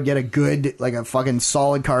Warren. I would get a good, like a fucking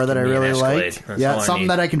solid car that I me an really Escalade. liked. That's Yeah, all I something need.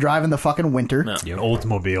 that I can drive in the fucking winter. No. An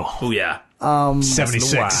Oldsmobile. Oh yeah.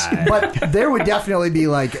 76. But there would definitely be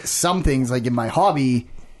like some things like in my hobby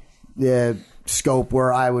scope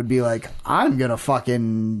where I would be like, I'm gonna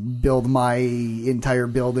fucking build my entire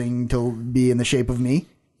building to be in the shape of me.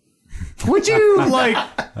 Would you, like...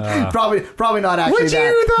 Probably not actually Would that.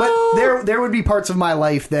 you, though? But there would be parts of my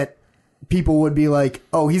life that people would be like,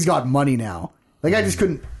 oh, he's got money now. Like I just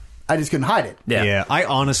couldn't hide it. Yeah.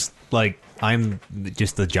 I'm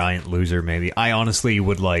just the giant loser, maybe. I honestly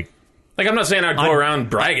would, like... Like I'm not saying I'd go around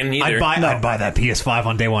bragging either. I'd buy that PS5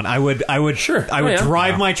 on day one. I would Sure. I would Oh, yeah.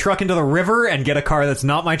 drive my truck into the river and get a car that's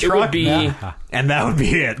not my It truck. would be. And that would be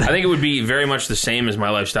it. I think it would be very much the same as my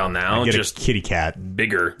lifestyle now, Get just a kitty cat.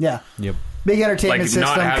 bigger. Yeah. Yep. Big entertainment Like system,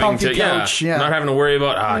 not having comfy to, couch. Yeah. not having to worry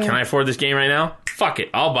about. Can I afford this game right now? Fuck it,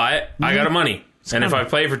 I'll buy it. I got the money, and if I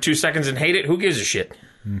play it for 2 seconds and hate it, who gives a shit?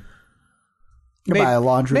 You buy a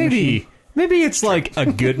laundry machine. Maybe it's like a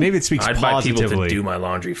good. Maybe it speaks I'd buy people positively. to do my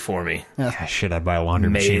laundry for me, Ah, shit, I'd buy a laundry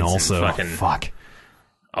Maids machine and also. fucking- Fuck.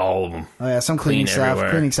 all of them. Oh yeah, some cleaning Clean staff.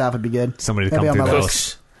 everywhere. Cleaning staff would be good. Somebody to That'd come be on through my the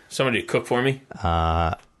list. house. Somebody to cook for me.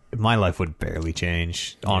 My life would barely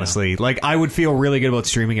change, honestly. Like I would feel really good about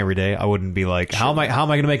streaming every day. I wouldn't be like, how am I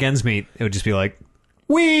going to make ends meet? It would just be like,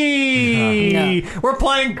 we're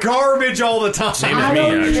playing garbage all the time. Same as I me,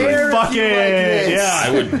 don't actually. care if Fuck you like it. this. Yeah.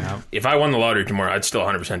 I would, if I won the lottery tomorrow, I'd still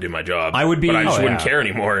 100% do my job. I would be- but I just oh, wouldn't yeah. care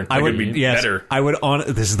anymore. I would it'd be yes, better. I would on.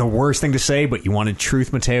 This is the worst thing to say, but you wanted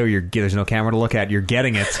truth, Mateo. There's no camera to look at. You're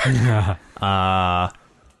getting it.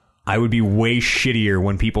 I would be way shittier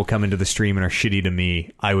when people come into the stream and are shitty to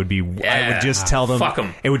me. I would just tell them. Fuck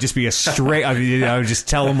 'em. It would just be a straight. I would just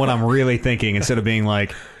tell them what I'm really thinking instead of being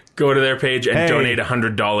like, Go to their page and Hey, donate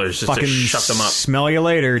 $100 just fucking to shut them up. smell you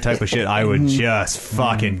later type of shit. I would just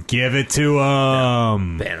fucking give it to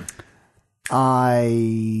them. Ban 'em.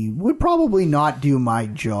 I would probably not do my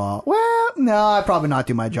job. Well, no, I'd probably not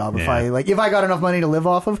do my job if Yeah. if I got enough money to live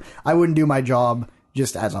off of. I wouldn't do my job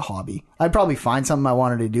just as a hobby. I'd probably find something I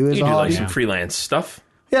wanted to do as You a do like hobby. some freelance stuff.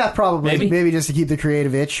 Yeah, probably. Maybe. Maybe just to keep the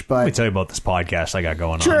creative itch. Let me But tell you about this podcast I got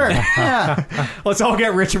going sure, on. yeah. Let's all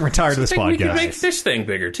get rich and retire to this I think we could make podcast. this thing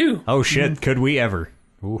bigger too. Oh shit, could we ever?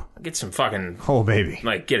 Get some fucking Oh baby.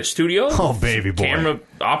 like get a studio. Oh, baby boy. Camera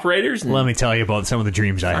operators and Let me tell you about some of the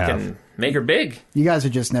dreams I have. fucking make her big. You guys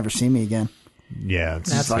would just never see me again. Yeah,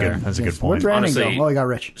 That's good. fair. That's a good Where'd point. Brandon Honestly- go? Oh, he got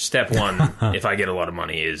rich. Step one, if I get a lot of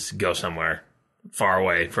money, is go somewhere far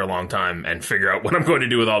away for a long time and figure out what I'm going to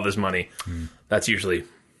do with all this money. That's usually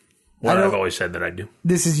what I don't- I've always said that I do.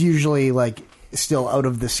 This is usually like still out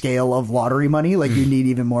of the scale of lottery money. Like you need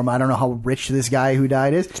even more. I don't know how rich this guy who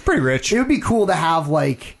died is. Pretty rich. It would be cool to have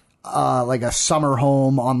like a summer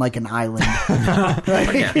home on like an island. Just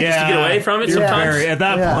to get away from it You're sometimes. very- at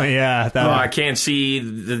that Yeah. point, yeah. That Oh, I can't see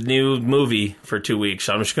the new movie for 2 weeks.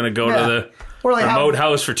 So I'm just going to go Yeah. to the Or like remote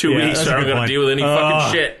house for 2 Yeah, weeks. that's So a I'm good going to point. deal with any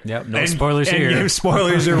fucking shit. Yep, no spoilers and here. If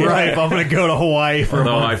spoilers are ripe, I'm going to go to Hawaii for a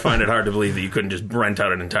Although month. I find it hard to believe that you couldn't just rent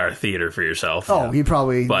out an entire theater for yourself. Oh, he'd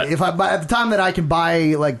probably. But- If at the time that I could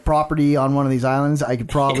buy like property on one of these islands, I could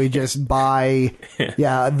probably just buy,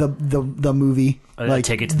 the movie. A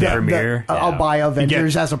ticket to the premiere. I'll Yeah. buy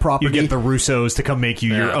Avengers as a property. You get the Russos to come make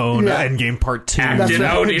you your Yeah. own Yeah. Endgame Part 2. Acting That's right.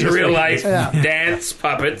 out in Just real like- life, Yeah. dance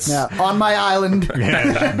puppets. yeah, on my island.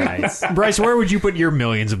 Nice. Bryce, where would you put your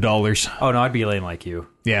millions of dollars? Oh no, I'd be lame like you.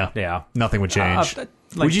 Yeah. Yeah. Nothing would change. Like,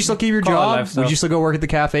 would you still keep your call it job? life stuff. Would you still go work at the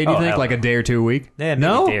cafe, do you Oh, think? hell Like a no. day or two a week? Yeah, maybe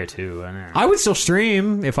no? a day or two. I don't know. I would still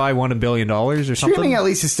stream if I won $1 billion or something. Streaming at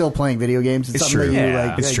least is still playing video games. It's It's something true. that you Yeah.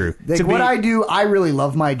 like. It's like- true. Like To what be- I do, I really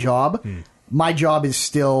love my job. My job is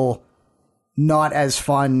still not as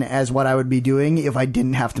fun as what I would be doing if I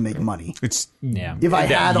didn't have to make money. It's Yeah. If I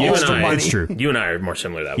had you all and the I- money. It's true. You and I are more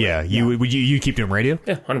similar that way. yeah. You keep doing radio?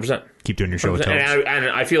 Yeah, 100%. Keep doing your show with And Tobes.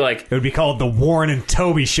 I feel like It would be called the Warren and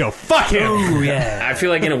Toby Show. Fuck him. I feel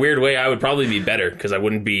like in a weird way I would probably be better because I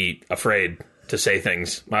wouldn't be afraid to say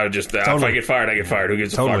things. I would just if I get fired, I get fired. Who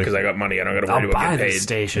gives a fuck? Totally. Because I got money. I don't got to I'll worry about buy getting this paid.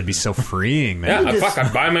 station. It'd be so freeing, man. Yeah, fuck.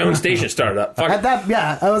 I'd buy my own station startup. Fuck. At that,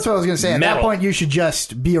 that's what I was going to say. At that Metal. point, you should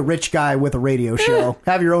just be a rich guy with a radio show.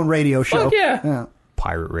 Have your own radio show. Fuck yeah.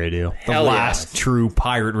 Pirate radio. The Hell yeah. last true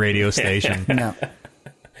pirate radio station. Yeah.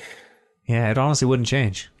 Yeah, it honestly wouldn't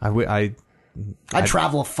change. I'd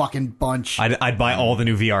travel a fucking bunch. I'd buy all the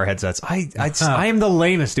new VR headsets. I am the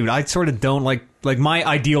lamest dude. I sort of don't like my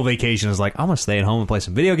ideal vacation is like I'm gonna stay at home and play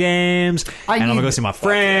some video games, and I'm gonna go see my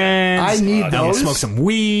friends. I need I'm gonna those. smoke some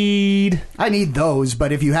weed. I need those,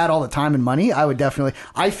 but if you had all the time and money, I would definitely.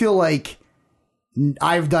 I feel like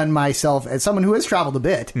I've done myself, as someone who has traveled a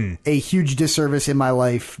bit, a huge disservice in my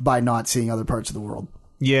life by not seeing other parts of the world.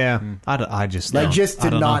 Yeah, I just Like don't. just I to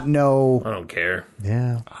don't not know. I don't care.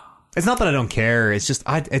 Yeah. It's not that I don't care. It's just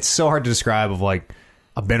it's so hard to describe of like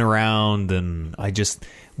I've been around and I'm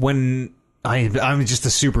just a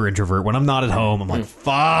super introvert. When I'm not at home, I'm like,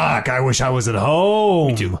 fuck, I wish I was at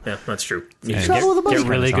home. Yeah, that's true. Travel with a bunch Get of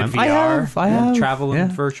really good time. VR. I have. Travel in Yeah.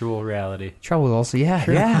 virtual reality. Travel also,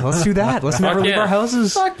 yeah. Let's do that. Let's never leave yeah. our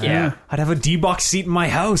houses. Yeah. I'd have a D-box seat in my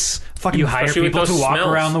house. Fucking You hire Especially with people to those walk smells.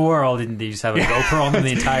 around the world and you just have a GoPro on them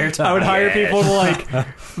the entire time. I would hire Yes. people to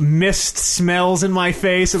like mist smells in my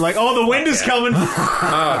face and like, oh, the wind is coming.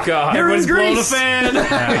 Oh god. Everyone's blowing the Greece.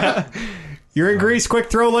 fan. You're in Greece. Quick,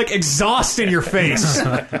 throw like exhaust in your face.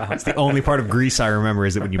 That's the only part of Greece I remember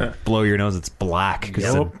is that when you blow your nose, it's black because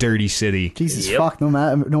it's a dirty city. Jesus Yep. fuck,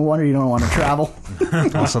 no wonder you don't want to travel.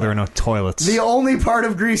 Also, there are no toilets. The only part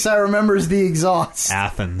of Greece I remember is the exhaust.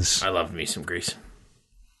 Athens, I loved me some Greece.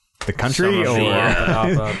 the country, Some of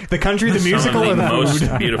or the country, the musical, Some or of the the most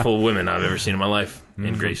food. beautiful women I've ever seen in my life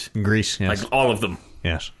in Greece. Greece, yes, Like all of them.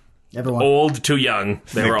 yes. Everyone. Old to young.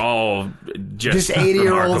 They were all just, Just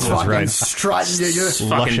 80-year-olds remarkable. fucking right. strutting. Just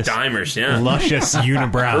fucking Luscious. dimers, yeah. Luscious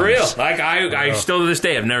unibrows. For real. Like I still to this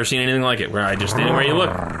day have never seen anything like it. Where I just anywhere you look,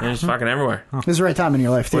 they're just fucking everywhere. It was the right time in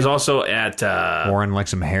your life, too. Was also at Warren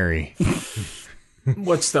likes some hairy.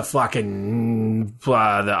 what's the fucking the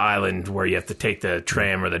island where you have to take the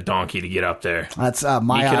tram or the donkey to get up there? That's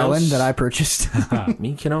my Mykonos? island that I purchased.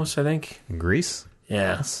 Mykonos, I think. Greece?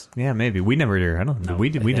 Yeah. Yeah, maybe. We never did. I don't know. We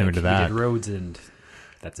never did that. We did Rhodes and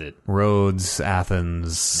that's it. Rhodes,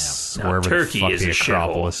 Athens, No, wherever Turkey the fuck is the a shithole.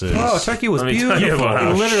 Acropolis is. Oh, Turkey was Let me tell you beautiful. about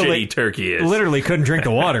how Literally- shitty Turkey is. Literally couldn't drink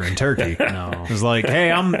the water in Turkey. No. It was like,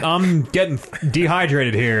 hey, I'm getting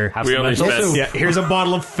dehydrated here. Have We some only lentils. spent- Yeah, here's a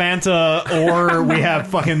bottle of Fanta, or we have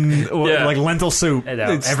fucking Yeah. like lentil soup. Yeah,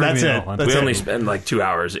 That's every it. meal. That's We it. only spent like 2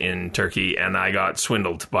 hours in Turkey, and I got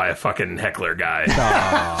swindled by a fucking heckler guy.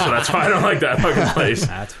 So that's why I don't like that fucking place.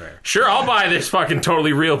 That's fair. Sure, I'll buy this fucking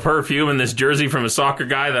totally real perfume and this jersey from a soccer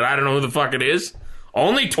guy that I don't know who the fuck it is.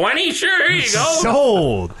 Only 20? Sure, here you go.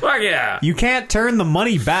 Sold. Fuck yeah. You can't turn the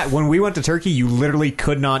money back. When we went to Turkey, you literally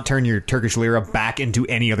could not turn your Turkish lira back into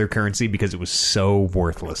any other currency because it was so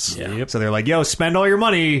worthless. Yeah. Yep. So they're like, yo, spend all your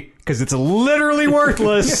money because it's literally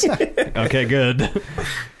worthless. Okay, good.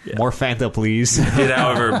 More Fanta, please. Did,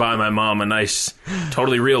 however, buy my mom a nice,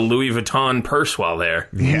 totally real Louis Vuitton purse while there.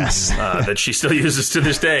 Yes. That she still uses to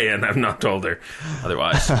this day, and I've not told her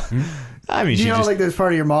otherwise. I mean, Do she you know, just... like, there's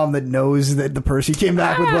part of your mom that knows that the purse you came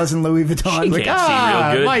back with wasn't Louis Vuitton? She Like, can't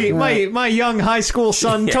see real good. my young high school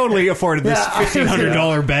son totally afforded this Yeah,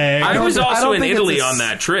 $1,500 bag. I was I also don't in think Italy it's a on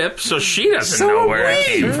that trip, so she doesn't So know where it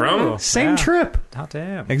wait. came from. Same Yeah. trip. Oh,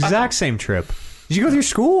 damn. Exact same trip. Did you go through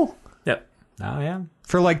school Yep. Oh, yeah.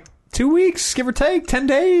 for like 2 weeks, give or take, 10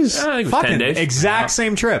 days? I think it was Fucking 10 days. Exact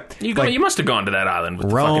same trip. You Like, must have gone to that island with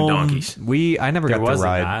the fucking Rome. donkeys. I never There got was the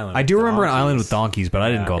an ride. island I do with remember an donkeys. island with donkeys, but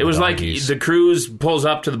I didn't go on It was the like donkeys. the cruise pulls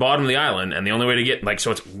up to the bottom of the island, and the only way to get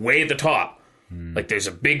so it's way at the top. Like there's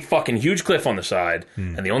a big fucking huge cliff on the side,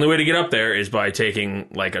 and the only way to get up there is by taking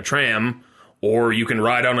like a tram, or you can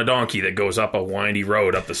ride on a donkey that goes up a windy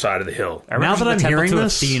road up the side of the hill. I remember Now that the I'm temple hearing to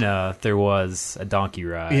this- Athena, there was a donkey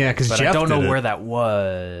ride. Yeah, 'cause but Jeff I don't did know it. where that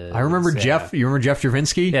was. I remember Yeah. Jeff. You remember Jeff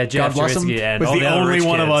Javinsky? Yeah, Jeff God bless him. Javinsky and was all the the other only rich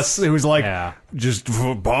one of kids. us who was like, Yeah. just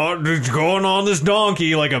going on this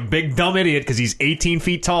donkey like a big dumb idiot because he's 18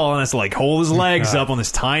 feet tall and has to like hold his legs up on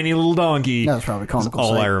this tiny little donkey. That was probably comical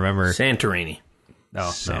all sight. I remember. Santorini. No,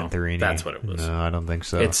 Santorini. that's what it was. No, I don't think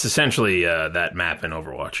so. It's essentially that map in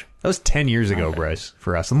Overwatch. That was 10 years ago, Bryce,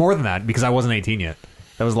 for us. More than that, because I wasn't 18 yet.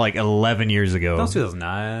 That was like 11 years ago. That was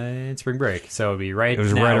 2009 spring break, so it'd be right. It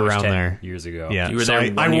was now, right it around 10 there. years ago. Yeah. You were So there I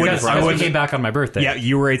one year would. before I I would. came back on my birthday. Yeah,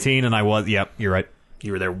 you were 18 and I was. Yep, you're right.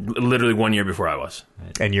 You were there literally 1 year before I was.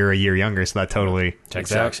 And you're a year younger, so that totally Checks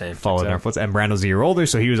Exact out. same. followed in our out. footsteps. And Brando's a year older,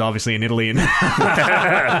 so he was obviously in Italy. And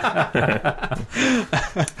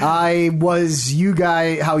I was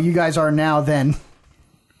how you guys are now then.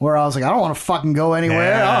 where I was like, I don't want to fucking go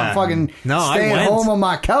anywhere. Yeah. I want to fucking stay at home on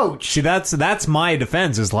my couch. See, that's my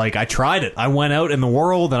defense. Is like I tried it. I went out in the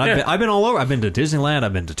world, and I've been all over. I've been to Disneyland.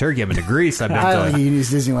 I've been to Turkey. I've been to Greece. I've been I don't to. think you can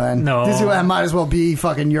use Disneyland. No. Disneyland might as well be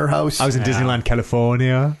fucking your house. I was in Disneyland,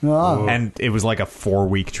 California, Oh. and it was like a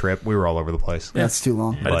 4-week trip. We were all over the place. That's too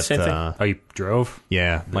long. I did the same thing. Oh, you drove?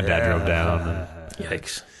 Yeah, my dad drove down. And,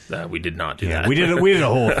 Yikes. We did not do yeah, that. we did a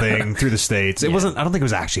whole thing through the states. It wasn't. I don't think it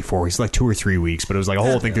was actually 4 weeks. Like 2 or 3 weeks, but it was like a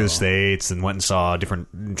whole thing through the states, and went and saw different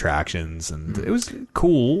attractions, and it was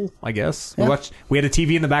cool. I guess Yeah. we had a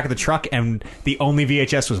TV in the back of the truck, and the only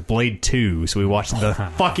VHS was Blade 2, so we watched the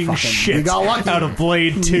fucking shit you got lucky. out of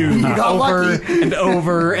Blade 2 You got over lucky. and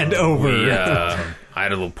over and over. I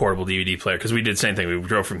had a little portable DVD player because we did the same thing. We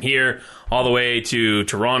drove from here all the way to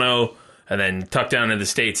Toronto and then tucked down into the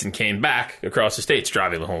States and came back across the States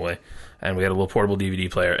driving the whole way. And we had a little portable DVD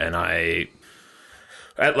player, and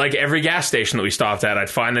at like every gas station that we stopped at, I'd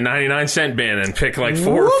find the 99-cent bin and pick like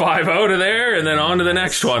 4 or 5 out of there and then on to the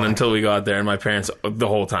next one until we got there. And my parents the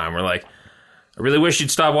whole time were like, I really wish you'd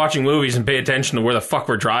stop watching movies and pay attention to where the fuck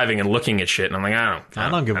we're driving and looking at shit. And I'm like, I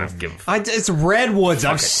don't give a fuck. It's redwoods.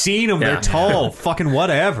 I've seen them. Yeah. They're tall. Fucking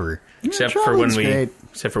whatever. Except for when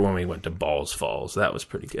we went to Balls Falls. That was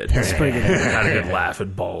pretty good. That's pretty good. Had a good laugh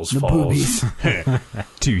at Balls Falls. Boobies.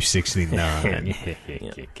 269.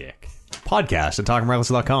 Podcast at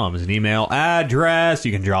talkingreckless.com is an email address.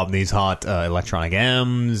 You can drop these hot electronic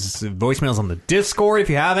M's, voicemails on the Discord if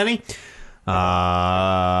you have any.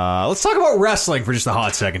 Let's talk about wrestling for just a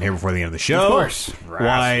hot second here before the end of the show. Of course.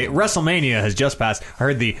 Why WrestleMania has just passed. I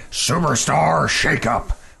heard the Superstar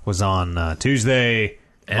Shakeup was on Tuesday.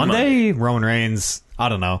 And Monday, Roman Reigns. I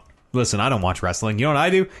don't know. Listen, I don't watch wrestling. You know what I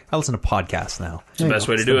do? I listen to podcasts now. It's the best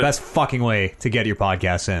way to It's do the it. best fucking way to get your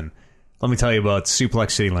podcasts in. Let me tell you about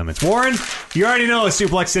Suplex City Limits. Warren, you already know what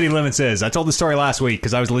Suplex City Limits is. I told the story last week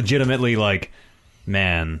because I was legitimately like,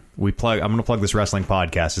 man, I'm going to plug this wrestling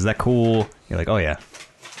podcast. Is that cool? You're like, oh, yeah.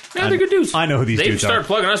 Yeah, they're good dudes. I know who these They dudes are. start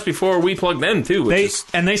plugging us before we plug them, too. They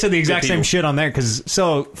said the exact good same people. shit on there because,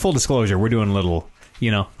 so, full disclosure, we're doing a little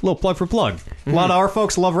plug for plug. A lot of our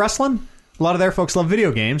folks love wrestling. A lot of their folks love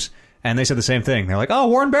video games. And they said the same thing. They're like, oh,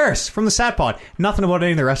 Warren Barris from the Sat Pod. Nothing about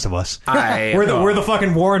any of the rest of us. We're the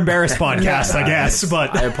fucking Warren Barris podcast, I guess.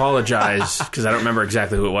 But I apologize because I don't remember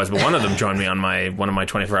exactly who it was, but one of them joined me on one of my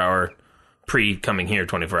 24-hour pre-coming here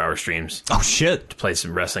 24-hour streams oh shit, to play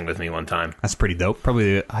some wrestling with me one time. that's pretty dope.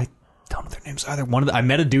 Probably I don't know their names either. I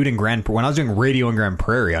met a dude in when I was doing radio in Grand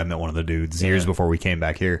Prairie. I met one of the dudes years before we came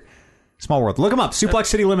back here. Small world. Look them up. Suplex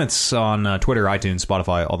City Limits on Twitter, iTunes,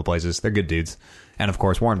 Spotify, all the places. They're good dudes. And, of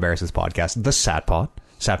course, Warren Barris' podcast, The Satpod,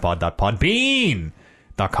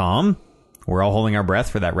 satpod.podbean.com. We're all holding our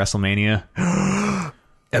breath for that WrestleMania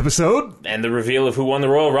episode. And the reveal of who won the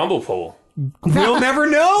Royal Rumble poll. We'll never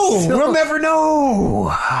know. We'll never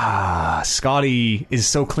know. Scotty is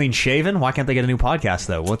so clean-shaven. Why can't they get a new podcast,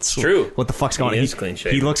 though? What's true. What the fuck's going on? He is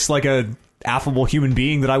clean-shaven. He looks like a affable human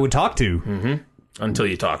being that I would talk to. Mm-hmm. Until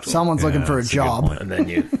you talk to him. Someone's looking for a that's a good job. point. And then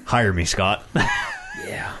you... Hire me, Scott.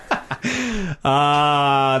 yeah.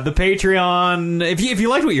 The Patreon. If you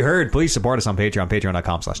liked what you heard, please support us on Patreon.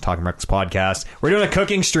 Patreon.com/TalkingRecklessPodcast. We're doing a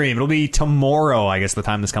cooking stream. It'll be tomorrow, I guess, the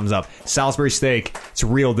time this comes up. Salisbury steak. It's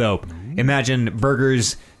real dope. Imagine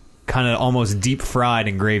burgers kind of almost deep fried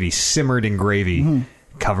in gravy, simmered in gravy,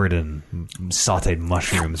 covered in sauteed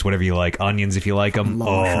mushrooms, whatever you like. Onions if you like them.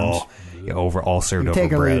 Mushrooms. Yeah, all served over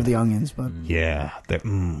Take or bread. leave the onions, but Yeah, it's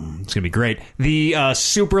going to be great. The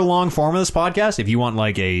super long form of this podcast, if you want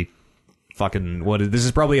like a fucking, this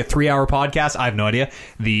is probably a 3-hour podcast, I have no idea.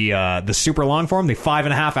 The super long form, the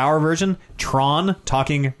 5.5-hour version, Tron,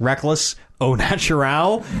 talking reckless, au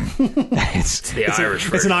natural. It's the Irish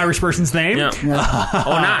It's version. an Irish person's name. Yeah.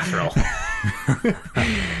 Oh, natural.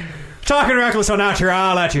 Talking Reckless au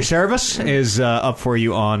Natural at your service is up for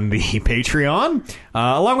you on the Patreon,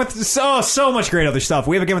 along with so much great other stuff.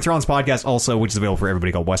 We have a Game of Thrones podcast also, which is available for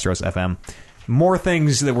everybody, called Westeros FM. More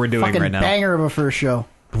things that we're doing fucking right now. banger of a first show.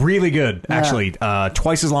 Really good, actually.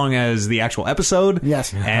 Twice as long as the actual episode.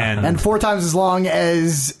 Yes. And 4 times as long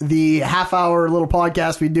as the half-hour little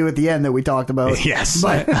podcast we do at the end that we talked about. yes.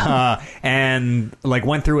 But And like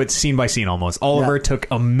went through it scene by scene almost. Oliver took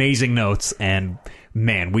amazing notes, and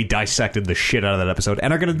man, we dissected the shit out of that episode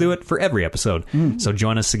and are going to do it for every episode. So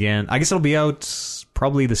join us again. I guess it'll be out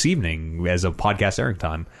probably this evening as a podcast airing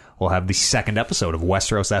time. We'll have the second episode of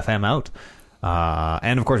Westeros FM out.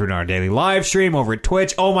 And of course, we're doing our daily live stream over at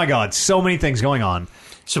Twitch. Oh my God, so many things going on.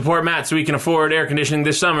 Support Matt so we can afford air conditioning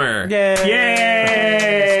this summer. Yay!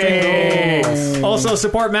 Also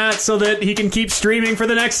support Matt so that he can keep streaming for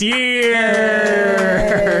the next year.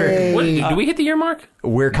 What, do we hit the year mark?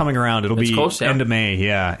 We're coming around. It'll be close, yeah. end of May.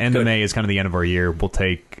 Yeah, end Good. of May is kind of the end of our year. We'll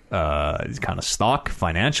take kind of stock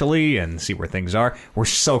financially and see where things are. We're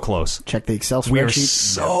so close. Check the Excel We are spreadsheet.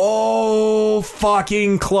 so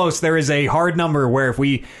fucking close. There is a hard number where if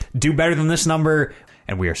we do better than this number,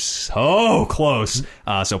 and we are so close.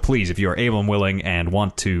 So please, if you are able and willing and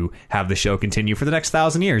want to have the show continue for the next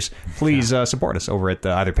 1,000 years, please support us over at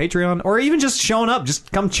either Patreon or even just showing up.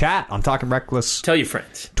 Just come chat on Talking Reckless. Tell your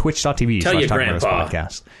friends. Twitch.tv. Tell your Talking Reckless grandpa.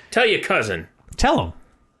 Podcast. Tell your cousin. Tell them.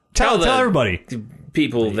 Tell everybody.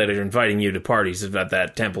 People that are inviting you to parties at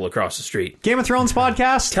that temple across the street. Game of Thrones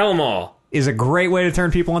podcast Tell them all. is a great way to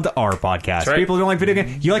turn people into our podcast. right. People who don't like video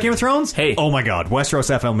games. You like Game of Thrones? Hey. Oh my God. Westeros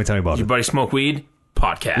FM, let me tell you about Your it. buddy smoke weed?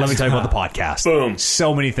 Podcast. Let me tell you about the podcast. Boom.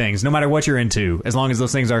 So many things. No matter what you're into, as long as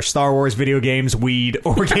those things are Star Wars, video games, weed,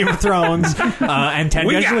 or Game of Thrones, and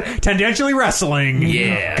tangentially wrestling.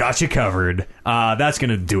 Yeah. Got you covered. That's going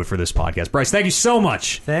to do it for this podcast. Bryce, thank you so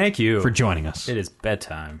much Thank you for joining us. It is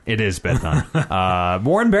bedtime. It is bedtime.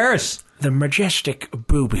 Warren Barris, The majestic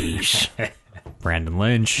boobies. Brandon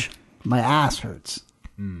Lynch, My ass hurts.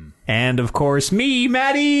 and of course me,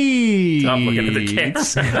 Maddie. Stop looking at the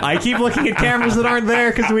kids. I keep looking at cameras that aren't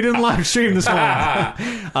there because we didn't live stream this one.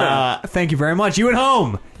 Thank you very much. You at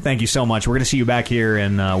home, thank you so much. We're going to see you back here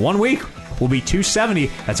in 1 week. We'll be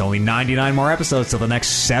 270. That's only 99 more episodes till the next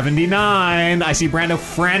 79. I see Brando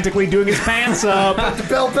frantically doing his pants up. The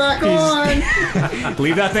belt back on.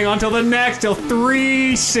 Leave that thing on till the next, till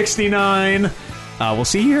 369. We'll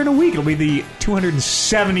see you here in a week. It'll be the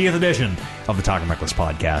 270th edition of the Talking Reckless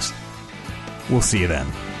podcast. We'll see you then.